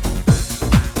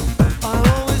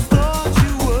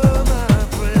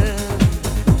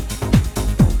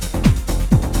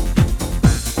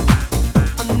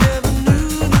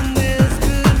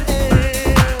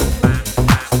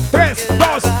 Tres,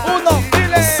 dos, uno,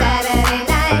 dile. Saturday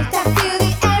night, I feel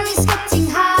the air is getting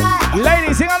hot.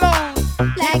 Ladies, sing along.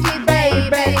 Like me,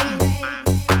 baby.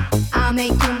 I'll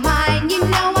make you mine. You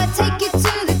know I'll take you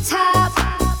to the top.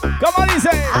 ¿Cómo dice?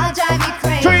 I'll drive you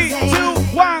crazy. 3,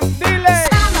 2, 1, dile.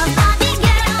 I'm a Barbie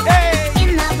girl in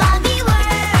the Barbie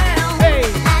world.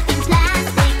 Life in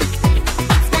plastic,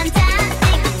 it's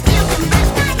fantastic. You can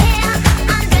brush my hair,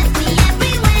 undress me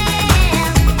everywhere.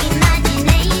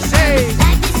 Imagination,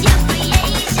 life is your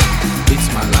creation. It's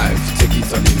my life, take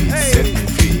it or leave it, set me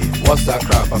free. What's that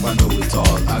crap? I know it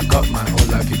all. I got my own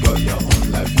life, you got your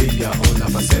own life. Live your own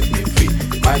life and set me free.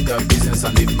 Mind your business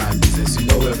and live my business. You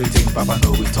know everything, Papa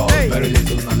know it all. Very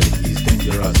little knowledge is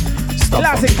dangerous. Stop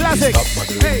Classic, bugging classic. me, stop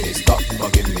bothering me, stop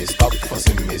bugging me, stop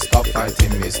fussing me, stop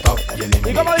fighting me, stop yelling ¿Y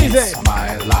me. cómo dice? It's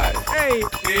my life. Hey.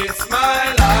 It's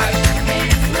my life.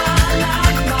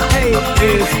 Hey.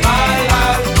 It's my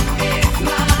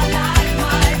life.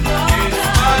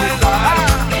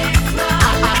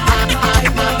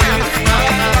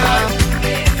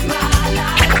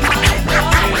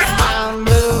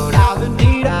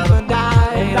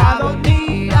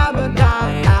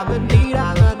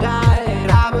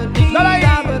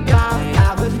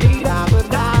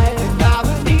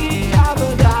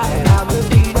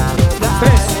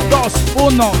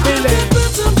 Uno, dile.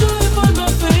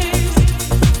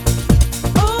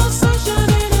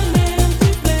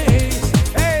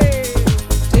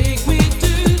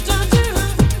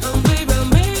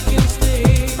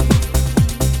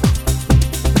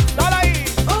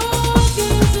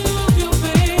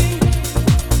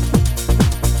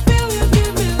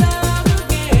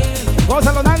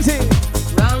 Gózalo, Nancy.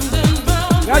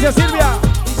 Gracias, Silvia.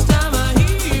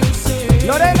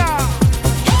 Lorena.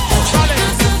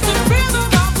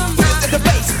 The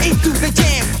bass into the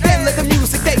jam, then let the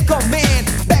music take command.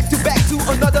 Back to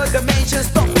another dimension.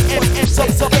 Stop and so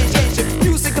change.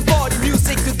 Music to party,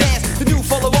 music to dance. The new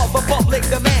follow up of public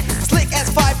demand. Slick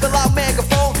S5, the loud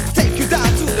megaphone. Take you down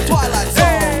to the twilight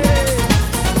zone.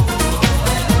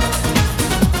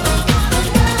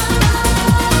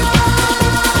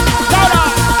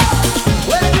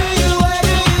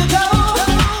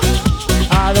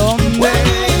 ¿A dónde?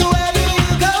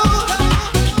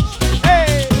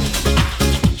 Hey.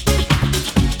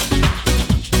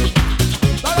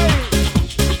 Dale ahí.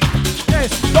 3,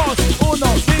 2, 1,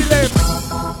 dile.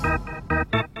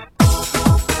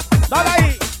 Dale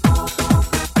ahí.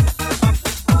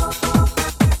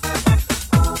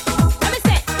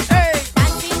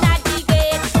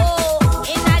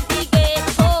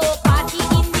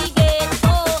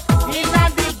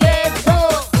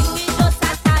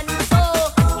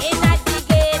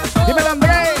 Dímelo,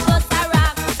 Andrés.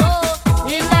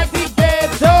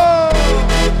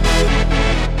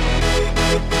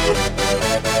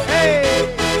 Hey.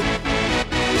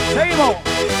 Seguimos.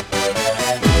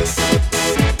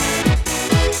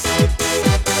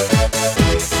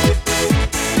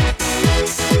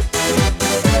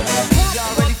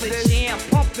 Y'all ready for the jam?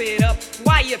 Pump it up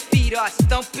while your feet are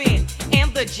stumping.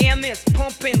 And the jam is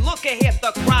pumping. Look ahead,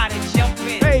 the crowd is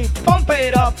jumping. Hey, pump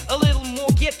it up a little more.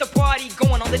 Get the party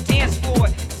going on the dance floor.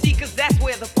 See, cause that's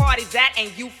where the party's at.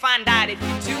 And you find out if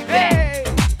you do that.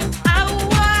 I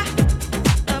want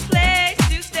a place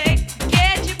to stay.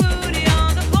 Get your booty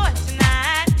on the floor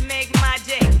tonight. Make my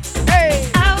day. Hey.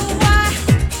 I want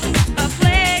a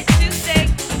place to stay.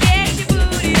 Get your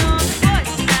booty on the floor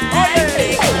tonight.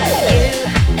 Make my day.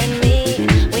 And me,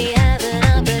 we have an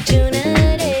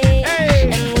opportunity,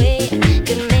 and we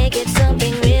could make it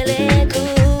something really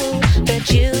cool. But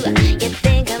you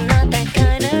think I'm not that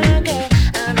kind of girl.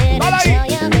 I'm here to tell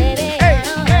you, baby, I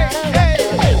know how to rock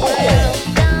the world.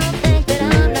 Don't think that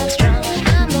I'm not strong.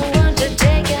 I'm the one to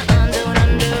take you on. Don't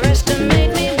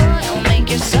underestimate me, boy. I'll make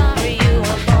you sorry you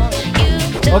were born. You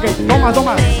don't Ok, toma,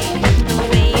 toma. the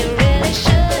way you really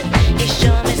should. You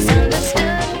sure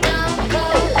misunderstood. Don't go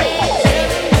there.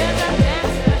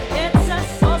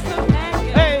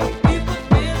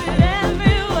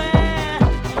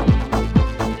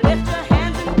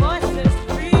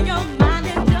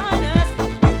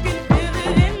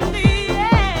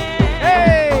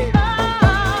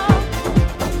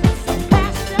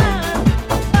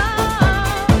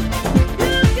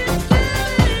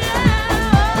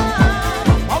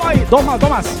 Vamos ahí, dos más, dos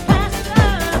más.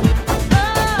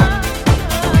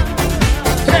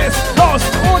 2,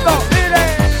 1, dile.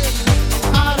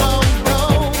 I don't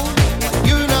know,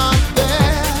 you're not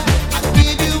there. I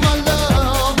give you my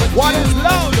love, but What you is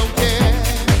love? don't care.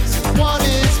 What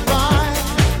is right?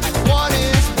 What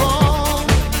is wrong?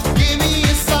 Give me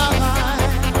a sign.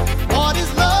 What is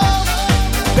love?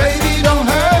 Baby, don't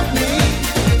hurt me.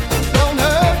 Don't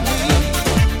hurt me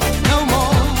no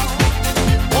more.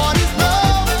 What is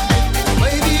love?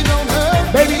 Baby, don't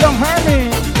hurt me. Baby, don't hurt me.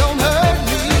 Don't hurt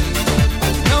me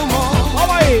no more.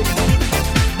 Vamos ahí.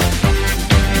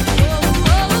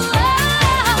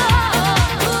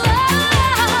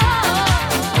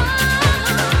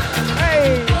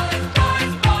 Hey.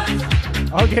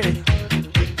 Ok.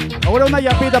 Ahora una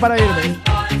yapita para irme.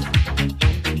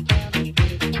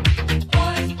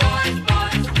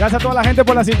 Gracias a toda la gente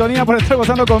por la sintonía, por estar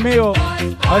gozando conmigo.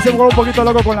 A veces me vuelvo un poquito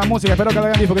loco con la música. Espero que lo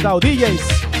hayan disfrutado. DJs,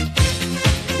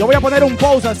 yo voy a poner un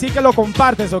pause, así que lo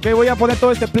compartes, ¿ok? Voy a poner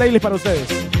todo este playlist para ustedes.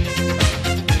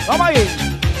 Vamos ahí.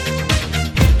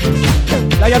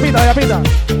 La yapita, la yapita.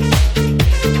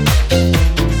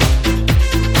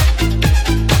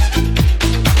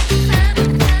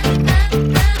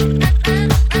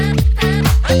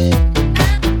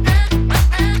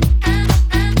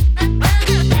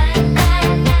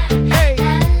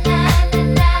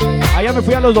 Allá me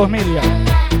fui a los 2000 ya.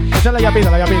 Esa es la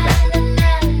yapita, la yapita.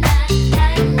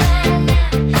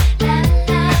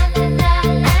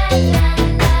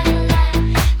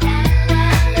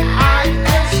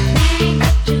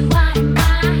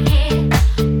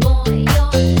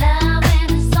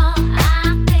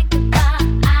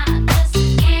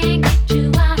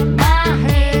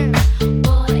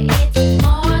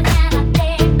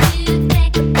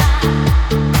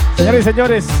 Señores y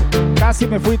señores, casi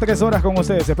me fui 3 horas con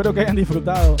ustedes. Espero que hayan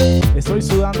disfrutado. Estoy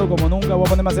sudando como nunca. Voy a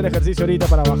ponerme a hacer ejercicio ahorita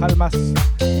para bajar más.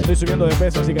 Estoy subiendo de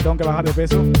peso, así que tengo que bajar de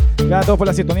peso. Gracias a todos por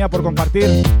la sintonía, por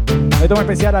compartir. Le tomo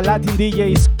especial a Latin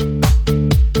DJs,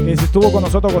 que estuvo con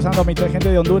nosotros gozando, a mi gente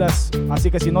de Honduras. Así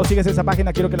que si no sigues esa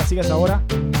página, quiero que la sigas ahora,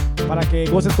 para que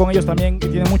goces con ellos también.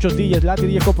 Tienen muchos DJs, Latin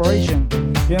DJ Corporation.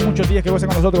 Tienen muchos DJs que gozan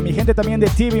con nosotros. Mi gente también de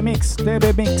TV Mix,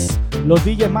 los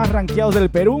DJs más rankeados del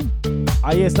Perú.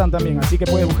 Ahí están también, así que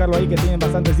puedes buscarlo ahí, que tienen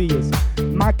bastantes DJs.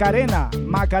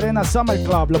 Macarena Summer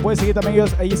Club, lo puedes seguir también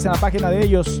ellos, ahí está en la página de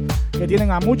ellos, que tienen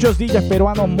a muchos DJs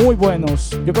peruanos muy buenos.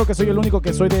 Yo creo que soy el único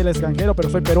que soy del extranjero, pero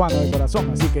soy peruano de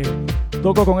corazón, así que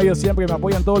toco con ellos siempre, me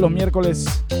apoyan todos los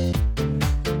miércoles.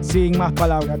 Sin más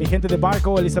palabras, mi gente de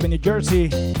Barco, Elizabeth, New Jersey,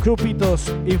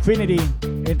 Crupitos, Infinity,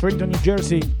 en Trenton, New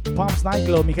Jersey, Palms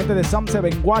Nightclub, mi gente de Sunset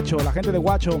en Guacho, la gente de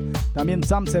Guacho, también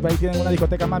Sunset, ahí tienen una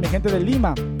discoteca más, mi gente de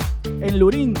Lima, en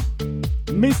Lurín,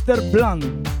 Mr. Blunt,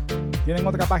 tienen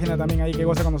otra página también ahí que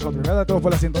goza con nosotros. Gracias a todos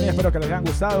por la sintonía, espero que les hayan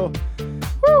gustado.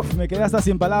 Me quedé hasta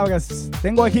sin palabras.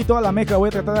 Tengo aquí toda la mezcla, voy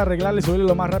a tratar de arreglarla y subirla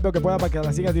lo más rápido que pueda para que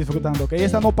la sigas disfrutando, que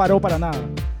esta no paró para nada.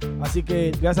 Así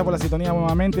que gracias por la sintonía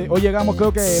nuevamente. Hoy llegamos,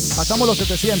 creo que pasamos los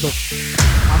 700.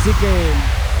 Así que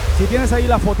si tienes ahí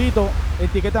la fotito,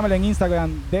 etiquétamela en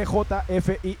Instagram,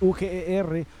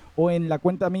 DJFIUGER, o en la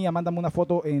cuenta mía, mándame una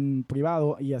foto en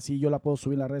privado y así yo la puedo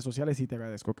subir en las redes sociales y te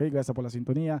agradezco, ¿ok? Gracias por la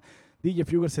sintonía. DJ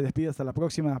Fugger se despide hasta la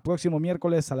próxima. Próximo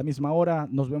miércoles a la misma hora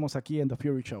nos vemos aquí en The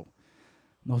Fury Show.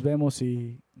 Nos vemos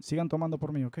y sigan tomando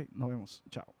por mí, ¿ok? Nos vemos.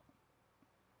 Chao.